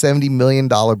 $170 million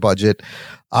budget.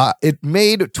 It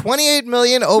made $28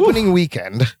 million opening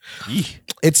weekend.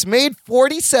 It's made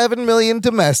 $47 million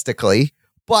domestically.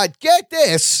 But get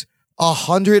this,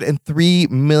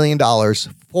 $103 million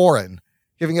foreign,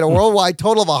 giving it a worldwide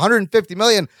total of $150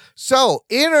 million. So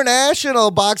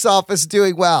international box office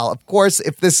doing well. Of course,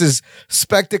 if this is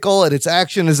spectacle and its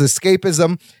action is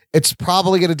escapism, it's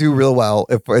probably going to do real well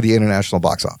for the international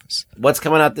box office. What's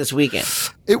coming out this weekend?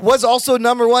 It was also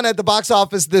number one at the box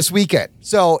office this weekend.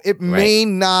 So it may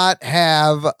not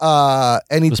have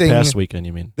anything. This past weekend,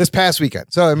 you mean? This past weekend.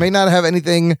 So it may not have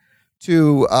anything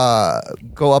to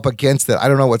go up against it. I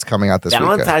don't know what's coming out this weekend.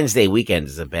 Valentine's Day weekend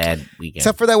is a bad weekend.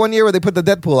 Except for that one year where they put the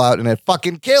Deadpool out and it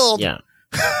fucking killed. Yeah.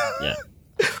 Yeah.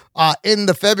 In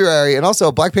the February. And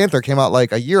also Black Panther came out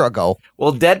like a year ago.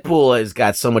 Well, Deadpool has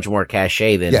got so much more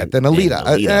cachet than Alita.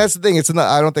 And that's the thing.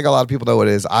 I don't think a lot of people know what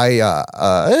it is.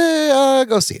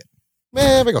 Go see it.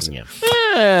 Maybe go see it.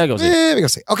 Go see it. Maybe go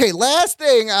see it. Okay, last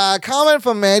thing. Comment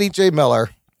from Maddie J.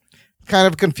 Miller. Kind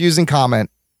of confusing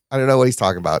comment. I don't know what he's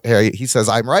talking about. Here he says,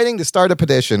 I'm writing to start a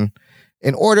petition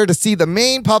in order to see the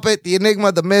main puppet, the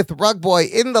enigma, the myth, Rug Boy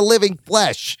in the living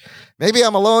flesh. Maybe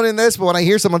I'm alone in this, but when I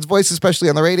hear someone's voice, especially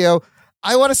on the radio,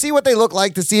 I want to see what they look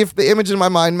like to see if the image in my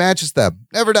mind matches them.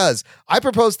 Never does. I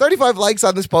propose 35 likes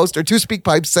on this post or 2 speak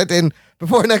pipes sent in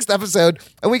before next episode,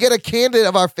 and we get a candidate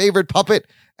of our favorite puppet.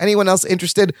 Anyone else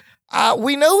interested?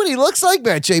 We know what he looks like,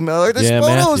 Matt J. Miller. This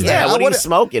photo is there. What are you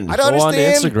smoking? I don't Go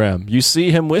understand. on Instagram. You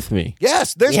see him with me.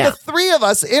 Yes, there's the 3 of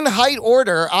us in height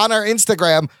order on our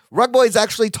Instagram. Rug Boy is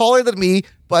actually taller than me,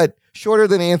 but shorter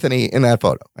than Anthony in that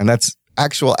photo. And that's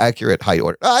actual accurate height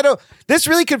order. I don't. This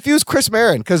really confused Chris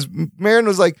Marin because Marin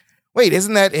was like, "Wait,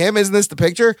 isn't that him? Isn't this the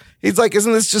picture?" He's like,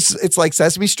 "Isn't this just? It's like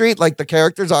Sesame Street. Like the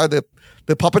characters are the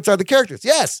puppets are the characters."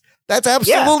 Yes, that's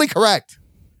absolutely correct.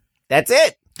 That's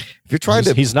it. If you're trying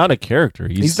he's not a character.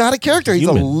 He's not a character. He's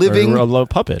a human, living, or a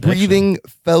puppet, breathing,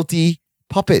 felty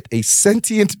puppet, a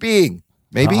sentient being.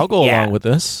 Maybe I'll go along with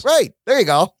this. Right there, you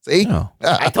go. See,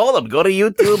 I told him go to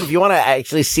YouTube if you want to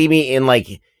actually see me in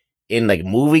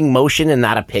moving motion and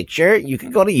not a picture. You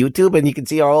can go to YouTube and you can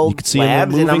see our old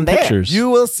labs and I'm there. You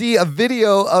will see a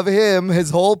video of him, his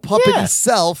whole puppet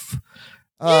self.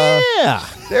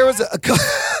 There was a.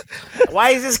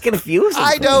 Why is this confusing?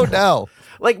 I don't know.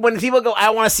 Like when people go, I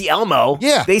want to see Elmo.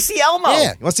 Yeah, they see Elmo.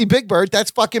 Yeah, you want to see Big Bird?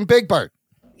 That's fucking Big Bird.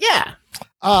 Yeah.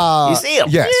 You see him?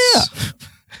 Yes. Yeah.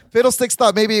 Fiddlesticks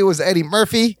thought maybe it was Eddie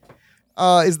Murphy.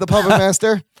 Is the puppet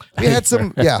master? We had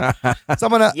some.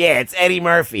 Someone. Yeah, it's Eddie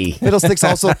Murphy. Fiddlesticks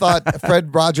also thought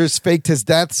Fred Rogers faked his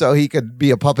death so he could be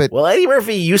a puppet. Well, Eddie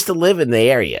Murphy used to live in the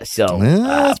area, so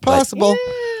it's possible.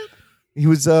 He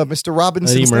was Mr.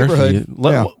 Robinson's neighborhood.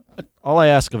 All I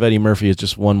ask of Eddie Murphy is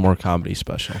just one more comedy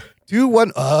special. Do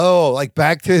one. Oh, like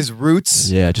back to his roots.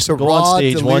 Yeah, just the go raw, on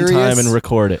stage delirious. one time and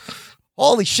record it.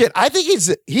 Holy shit! I think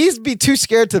he's be too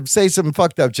scared to say some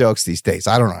fucked up jokes these days.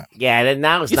 I don't know. Yeah, then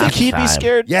now it's You not think he'd the time. be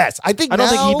scared? Yes, I think. I don't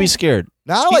think he'd be scared.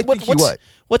 Now I think he would.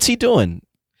 What's he doing?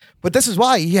 But this is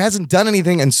why he hasn't done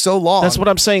anything in so long. That's what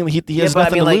I'm saying. He has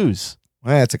nothing to lose.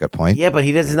 Well, that's a good point. Yeah, but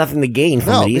he has nothing to gain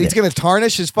from No, it either. he's going to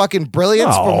tarnish his fucking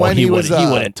brilliance from when he was. He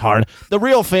wouldn't tarnish. The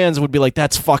real fans would be like,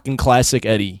 "That's fucking classic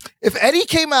Eddie." If Eddie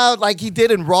came out like he did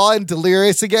in Raw and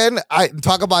Delirious again, I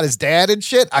talk about his dad and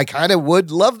shit. I kind of would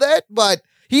love that, but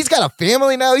he's got a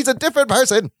family now. He's a different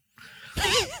person.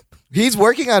 He's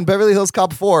working on Beverly Hills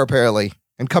Cop 4 apparently,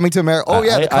 and Coming to America. Oh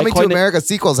yeah, the Coming to America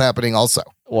sequel's happening also.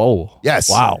 Whoa! Yes.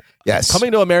 Wow. Yes.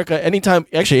 Coming to America anytime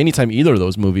either of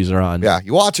those movies are on. Yeah,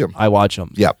 you watch them. I watch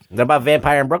them. Yep. What about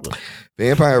Vampire in Brooklyn?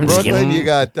 Vampire in Brooklyn. You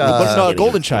got Golden Child.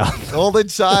 Golden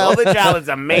Child. Golden Child is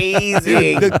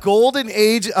amazing. The golden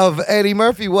age of Eddie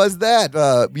Murphy was that.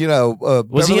 Was he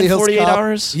Beverly in Hills 48 Cop.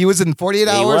 Hours? He was in 48 He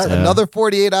Hours. was. Another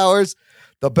 48 Hours.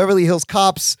 The Beverly Hills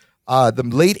Cops. The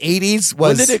late 80s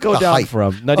was. When did it go down height.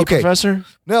 from? Nutty Professor?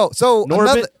 No. So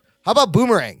Norbit? how about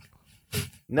Boomerang?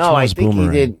 No, I think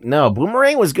Boomerang? he did. No,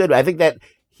 Boomerang was good. I think that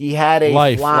he had a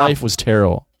Life. flop. Life was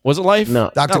terrible. Was it Life? No.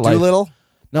 Dr. Not Life. Dolittle.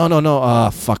 No.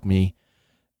 Fuck me.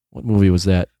 What movie was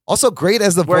that? Also great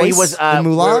as the Where voice he was in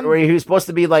Mulan. where he was supposed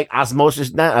to be like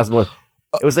osmosis, not osmosis.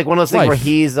 It was like one of those things Life. where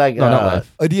he's like, No, not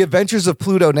Life. The Adventures of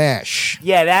Pluto Nash.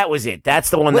 yeah, that was it.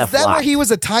 That's the one Was that flopped. where he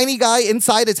was a tiny guy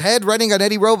inside his head running an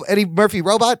Eddie Murphy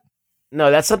robot?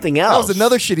 No, that's something else. That was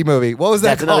another shitty movie. What was that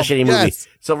That's another called? shitty movie. Yes.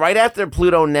 So right after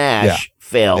Pluto Nash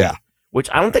failed, Yeah. which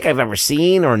I don't think I've ever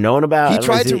seen or known about. He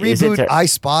tried to reboot I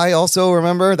Spy also,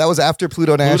 remember? That was after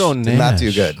Pluto Nash. Pluto Did not do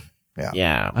Nash. good. Yeah.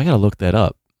 Yeah. I gotta look that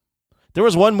up. There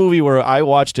was one movie where I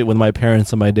watched it with my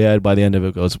parents and my dad. By the end of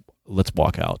it, goes, "Let's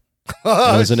walk out."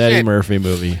 It was an Eddie shit. Murphy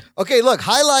movie. Okay, look,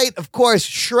 highlight, of course,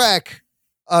 Shrek,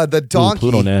 the Ooh, donkey.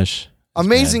 Pluto Nash.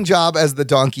 Amazing job as the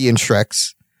donkey in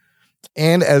Shrek's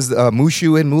and as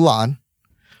Mushu in Mulan.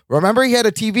 Remember he had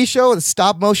a TV show, a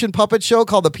stop motion puppet show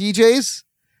called The PJs?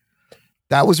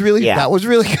 That was really good. That was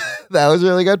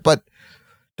really good, but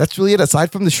that's really it.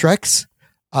 Aside from the Shreks.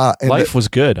 And Life was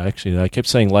good, actually. I kept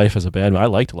saying Life as a bad movie. I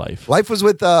liked Life. Life was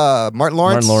with Martin Lawrence.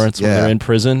 Martin Lawrence when they're in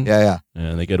prison. Yeah.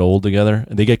 And they get old together.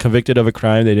 And they get convicted of a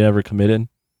crime they never committed.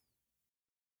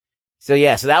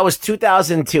 So so that was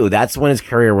 2002. That's when his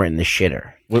career went in the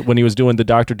shitter. When he was doing the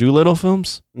Dr. Dolittle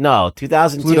films? No,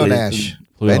 2002. Pluto Nash.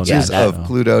 Adventures of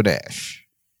Pluto Nash.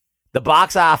 The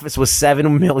box office was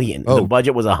 $7 million. The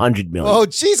budget was $100 million. Oh,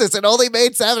 Jesus. It only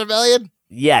made $7 million?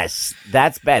 Yes.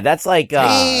 That's bad. That's like...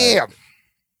 Damn.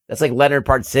 That's like Leonard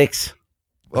Part 6.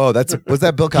 Oh, was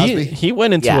that Bill Cosby? He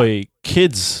went into a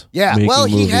kids. Yeah, well,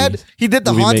 he did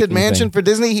the Haunted Mansion for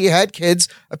Disney. He had kids.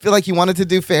 I feel like he wanted to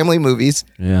do family movies.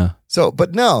 Yeah. So,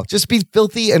 but no, just be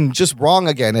filthy and just wrong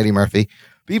again, Eddie Murphy.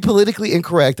 Be politically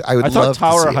incorrect. I thought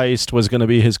Tower to see it. Heist was going to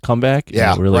be his comeback.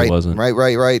 Yeah, it really right, wasn't. Right.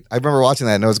 I remember watching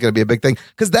that and it was going to be a big thing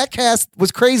because that cast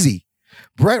was crazy.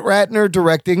 Brett Ratner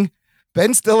directing,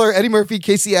 Ben Stiller, Eddie Murphy,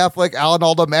 Casey Affleck, Alan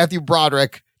Alda, Matthew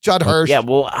Broderick, Judd Hirsch. Yeah,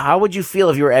 well, how would you feel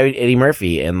if you were Eddie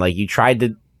Murphy and like you tried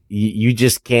to, you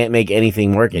just can't make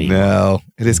anything work anymore? No,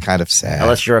 it is kind of sad.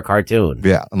 Unless you're a cartoon.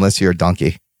 Yeah, unless you're a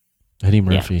donkey. Eddie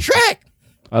Murphy. Shrek!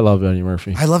 I love Eddie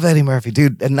Murphy. I love Eddie Murphy,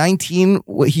 dude. At 19,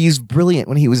 he's brilliant.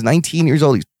 When he was 19 years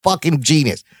old, he's fucking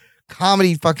genius.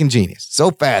 Comedy fucking genius.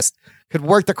 So fast. Could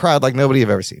work the crowd like nobody I've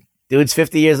ever seen. Dude's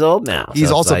 50 years old now. He's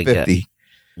so also like, 50.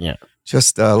 yeah.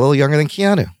 Just a little younger than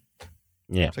Keanu.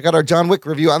 Yeah. Check out our John Wick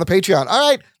review on the Patreon. All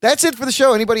right, that's it for the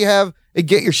show. Anybody have a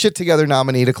Get Your Shit Together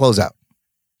nominee to close out?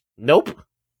 Nope.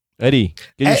 Eddie,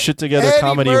 get your shit together Eddie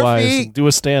comedy-wise. Murphy. Do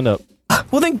a stand-up.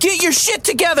 Well, then get your shit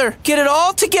together. Get it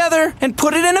all together and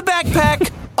put it in a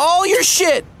backpack. All your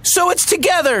shit, so it's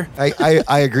together.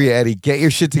 I agree, Eddie. Get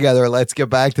your shit together. Let's get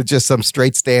back to just some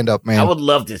straight stand-up, man. I would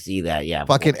love to see that. Yeah.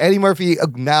 Fucking Eddie Murphy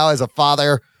now as a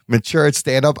father, mature at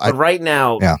stand-up. But right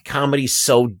now, comedy's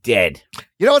so dead.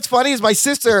 You know what's funny is my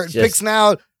sister picks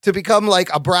now to become like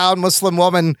a brown Muslim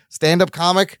woman stand-up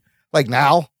comic, like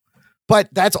now. But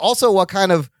that's also what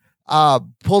kind of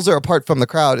pulls her apart from the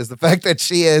crowd is the fact that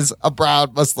she is a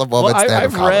brown Muslim woman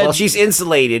stand-up comic. Well, she's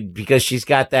insulated because she's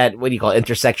got that, what do you call it,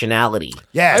 intersectionality.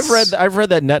 Yes. I've read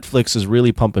that Netflix is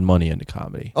really pumping money into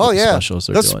comedy. Oh, with the yeah. specials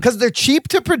they're doing. Because they're cheap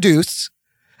to produce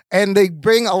and they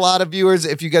bring a lot of viewers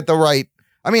if you get the right.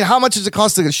 I mean, how much does it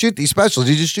cost to shoot these specials?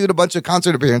 You just shoot a bunch of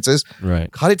concert appearances, right?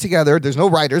 Cut it together. There's no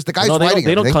writers. The guy's writing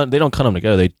they don't cut them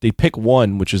together. They pick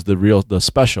one, which is the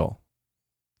special.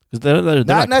 They're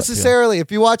not necessarily.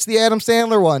 If you watch the Adam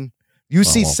Sandler one, you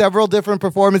see several different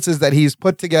performances that he's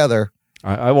put together.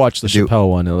 I watched the Chappelle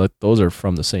one, and those are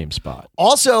from the same spot.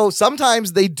 Also,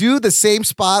 sometimes they do the same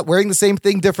spot, wearing the same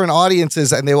thing, different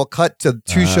audiences, and they will cut to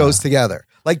two shows together.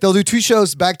 Like they'll do two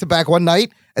shows back to back one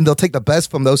night, and they'll take the best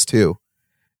from those two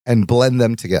and blend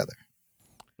them together.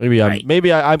 Maybe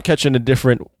I'm catching a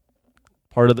different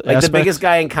part of the Like aspect. the biggest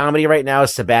guy in comedy right now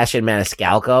is Sebastian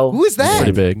Maniscalco. Who is that? He's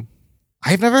pretty big.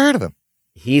 I've never heard of him.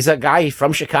 He's a guy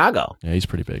from Chicago. Yeah, he's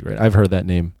pretty big, right? I've heard that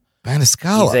name.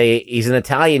 Maniscalco. He's an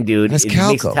Italian dude. He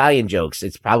makes Italian jokes.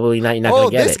 It's probably not. You're not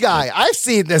gonna get this it. guy. I've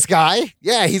seen this guy.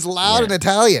 Yeah, he's loud and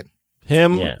Italian.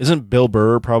 Him isn't Bill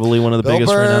Burr probably one of the Bill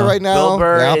biggest Burr right now? now. Bill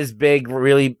Burr Yeah. is big.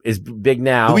 Really is big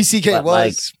now. Louis C.K. but,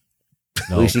 was.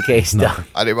 Louis C.K.'s done.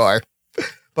 Not anymore.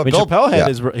 But I mean, Chappelle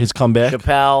had his comeback.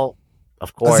 Chappelle,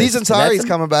 of course. Aziz Ansari's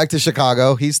coming back to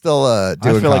Chicago. He's still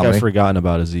doing I feel like comedy. I've forgotten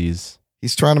about Aziz.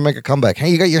 He's trying to make a comeback. Hey,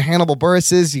 you got your Hannibal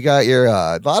Burris's. You got your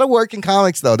a lot of working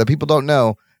comics though that people don't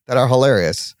know that are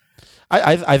hilarious.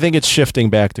 I think it's shifting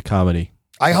back to comedy.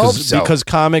 I hope so. Because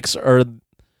comics are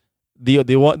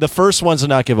the first ones to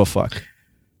not give a fuck.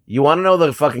 You want to know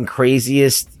the fucking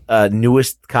craziest,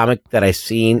 newest comic that I've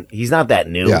seen? He's not that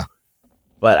new. Yeah.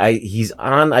 But he's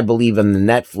on, I believe, on the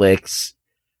Netflix.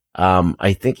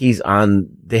 I think he's on.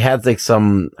 They had like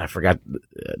some. I forgot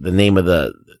the name of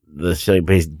the show.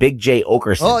 But he's Big J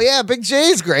Okerson. Oh yeah, Big J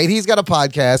is great. He's got a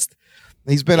podcast.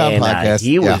 He's been on podcasts.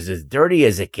 He was as dirty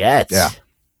as it gets. Yeah.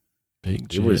 Big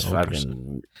J. It was Okerson.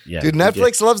 fucking. Yeah, Dude,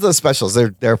 Netflix loves those specials.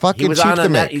 They're fucking He was cheap on to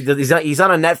make. he's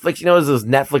on a Netflix. You know those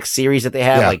Netflix series that they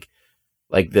have,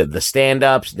 like the stand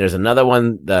ups. There's another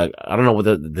one. I don't know what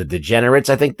the Degenerates.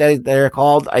 I think they're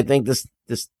called. I think this.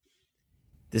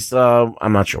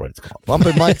 I'm not sure what it's called.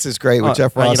 Bumpin' Mics is great with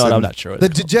Jeff Ross. You know what, I'm not sure. The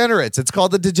Degenerates. It's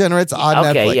called The Degenerates on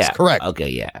Netflix. Yeah. Correct. Okay,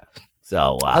 yeah.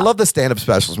 So I love the stand-up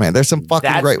specials, man. There's some fucking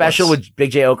that great special ones. with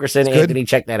Big J Okerson. It's Anthony, good?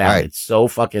 check that out. All right. It's so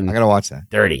fucking. I'm gonna watch that.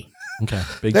 Dirty. Okay.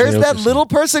 Big There's J. that Okerson. little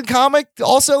person comic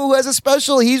also who has a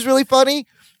special. He's really funny.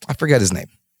 I forget his name.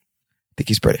 I think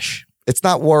he's British. It's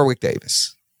not Warwick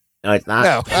Davis. No, it's not.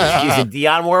 No. Is it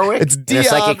Dionne Warwick? It's And her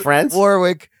psychic Dionne friends.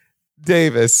 Warwick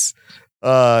Davis.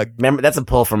 Remember, that's a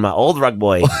pull from old Rug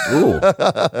Boy. Ooh. All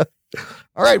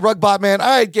right, Rugbot Man. All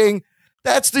right, gang.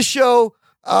 That's the show.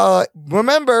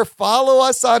 Remember, follow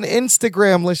us on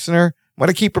Instagram, listener. I'm going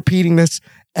to keep repeating this.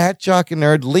 At Jock and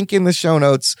Nerd. Link in the show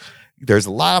notes. There's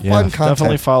a lot of fun content.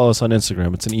 Definitely follow us on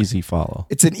Instagram. It's an easy follow.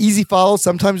 It's an easy follow.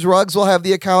 Sometimes Ruggs will have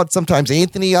the account. Sometimes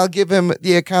Anthony, I'll give him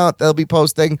the account. They'll be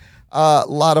posting a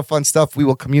lot of fun stuff. We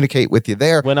will communicate with you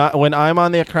there. When I'm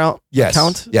on the account,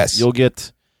 Yes. you'll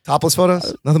get topless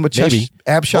photos. Nothing but chest, maybe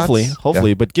ab shots.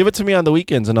 Hopefully. Yeah. But give it to me on the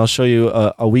weekends, and I'll show you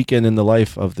a weekend in the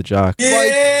life of the Jock. Like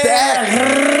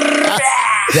that.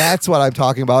 That's what I'm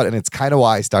talking about, and it's kind of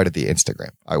why I started the Instagram.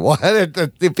 I wanted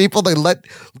the people to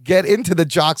get into the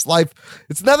Jock's life.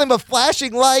 It's nothing but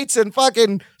flashing lights and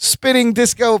fucking spinning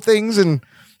disco things and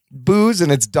booze,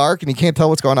 and it's dark, and you can't tell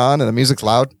what's going on, and the music's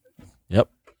loud. Yep.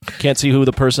 Can't see who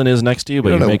the person is next to you, but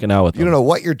you're making out with them. You don't know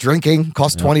what you're drinking.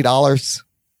 Costs $20.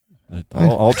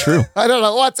 All true. I don't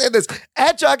know what's in this.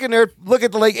 At Jock and Nerd, look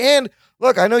at the link. And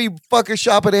look, I know you fuckers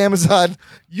shop at Amazon.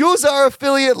 Use our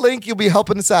affiliate link. You'll be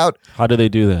helping us out. How do they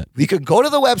do that? You can go to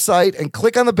the website and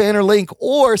click on the banner link,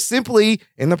 or simply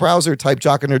in the browser type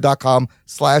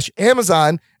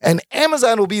jockandnerd.com/Amazon, and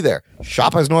Amazon will be there.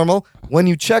 Shop as normal. When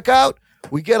you check out,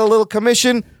 we get a little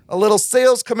commission, a little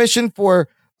sales commission for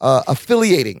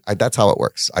affiliating. That's how it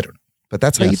works. I don't know, but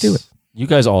that's how you do it. You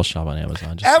guys all shop on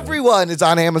Amazon. Everyone is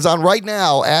on Amazon right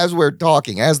now as we're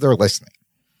talking, as they're listening.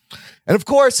 And of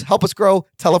course, help us grow.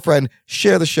 Tell a friend.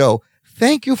 Share the show.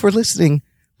 Thank you for listening,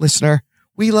 listener.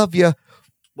 We love you.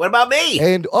 What about me?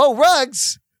 And,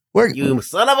 Rugs. You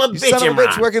son of a bitch, son of a bitch.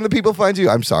 Imran. Where can the people find you?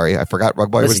 I'm sorry. I forgot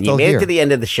Rug Boy was Listen, still you made here. it to the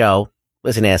end of the show.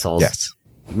 Listen, assholes. Yes.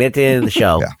 You made it to the end of the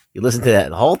show. Yeah. You listened to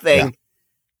the whole thing.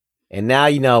 And now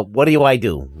you know, what do I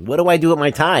do? What do I do with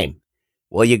my time?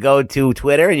 Well, you go to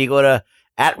Twitter and you go to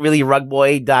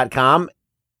 @reallyRugboy.com.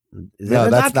 No,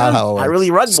 that's not how it works.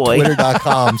 @reallyRugboy.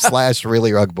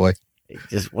 Twitter.com/reallyRugboy.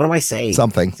 Just, what am I saying?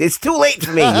 Something. It's too late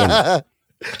for me. Ian.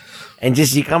 And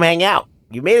just, you come hang out.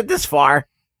 You made it this far.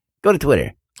 Go to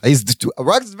Twitter.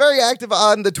 Ruggs is very active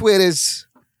on the Twitters.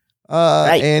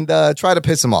 And try to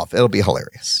piss him off. It'll be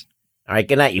hilarious. All right,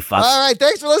 good night, you fucks. All right,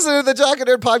 thanks for listening to the Jock and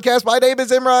Nerd Podcast. My name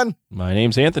is Imran. My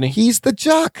name's Anthony. He's the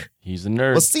Jock. He's the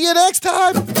nerd. We'll see you next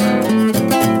time.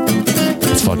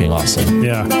 It's fucking awesome.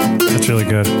 Yeah, that's really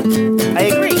good. I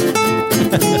agree.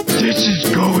 This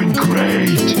is going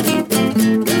great.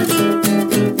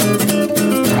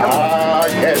 Ah,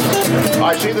 yes.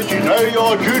 I see that you know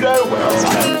your judo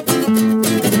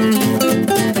well.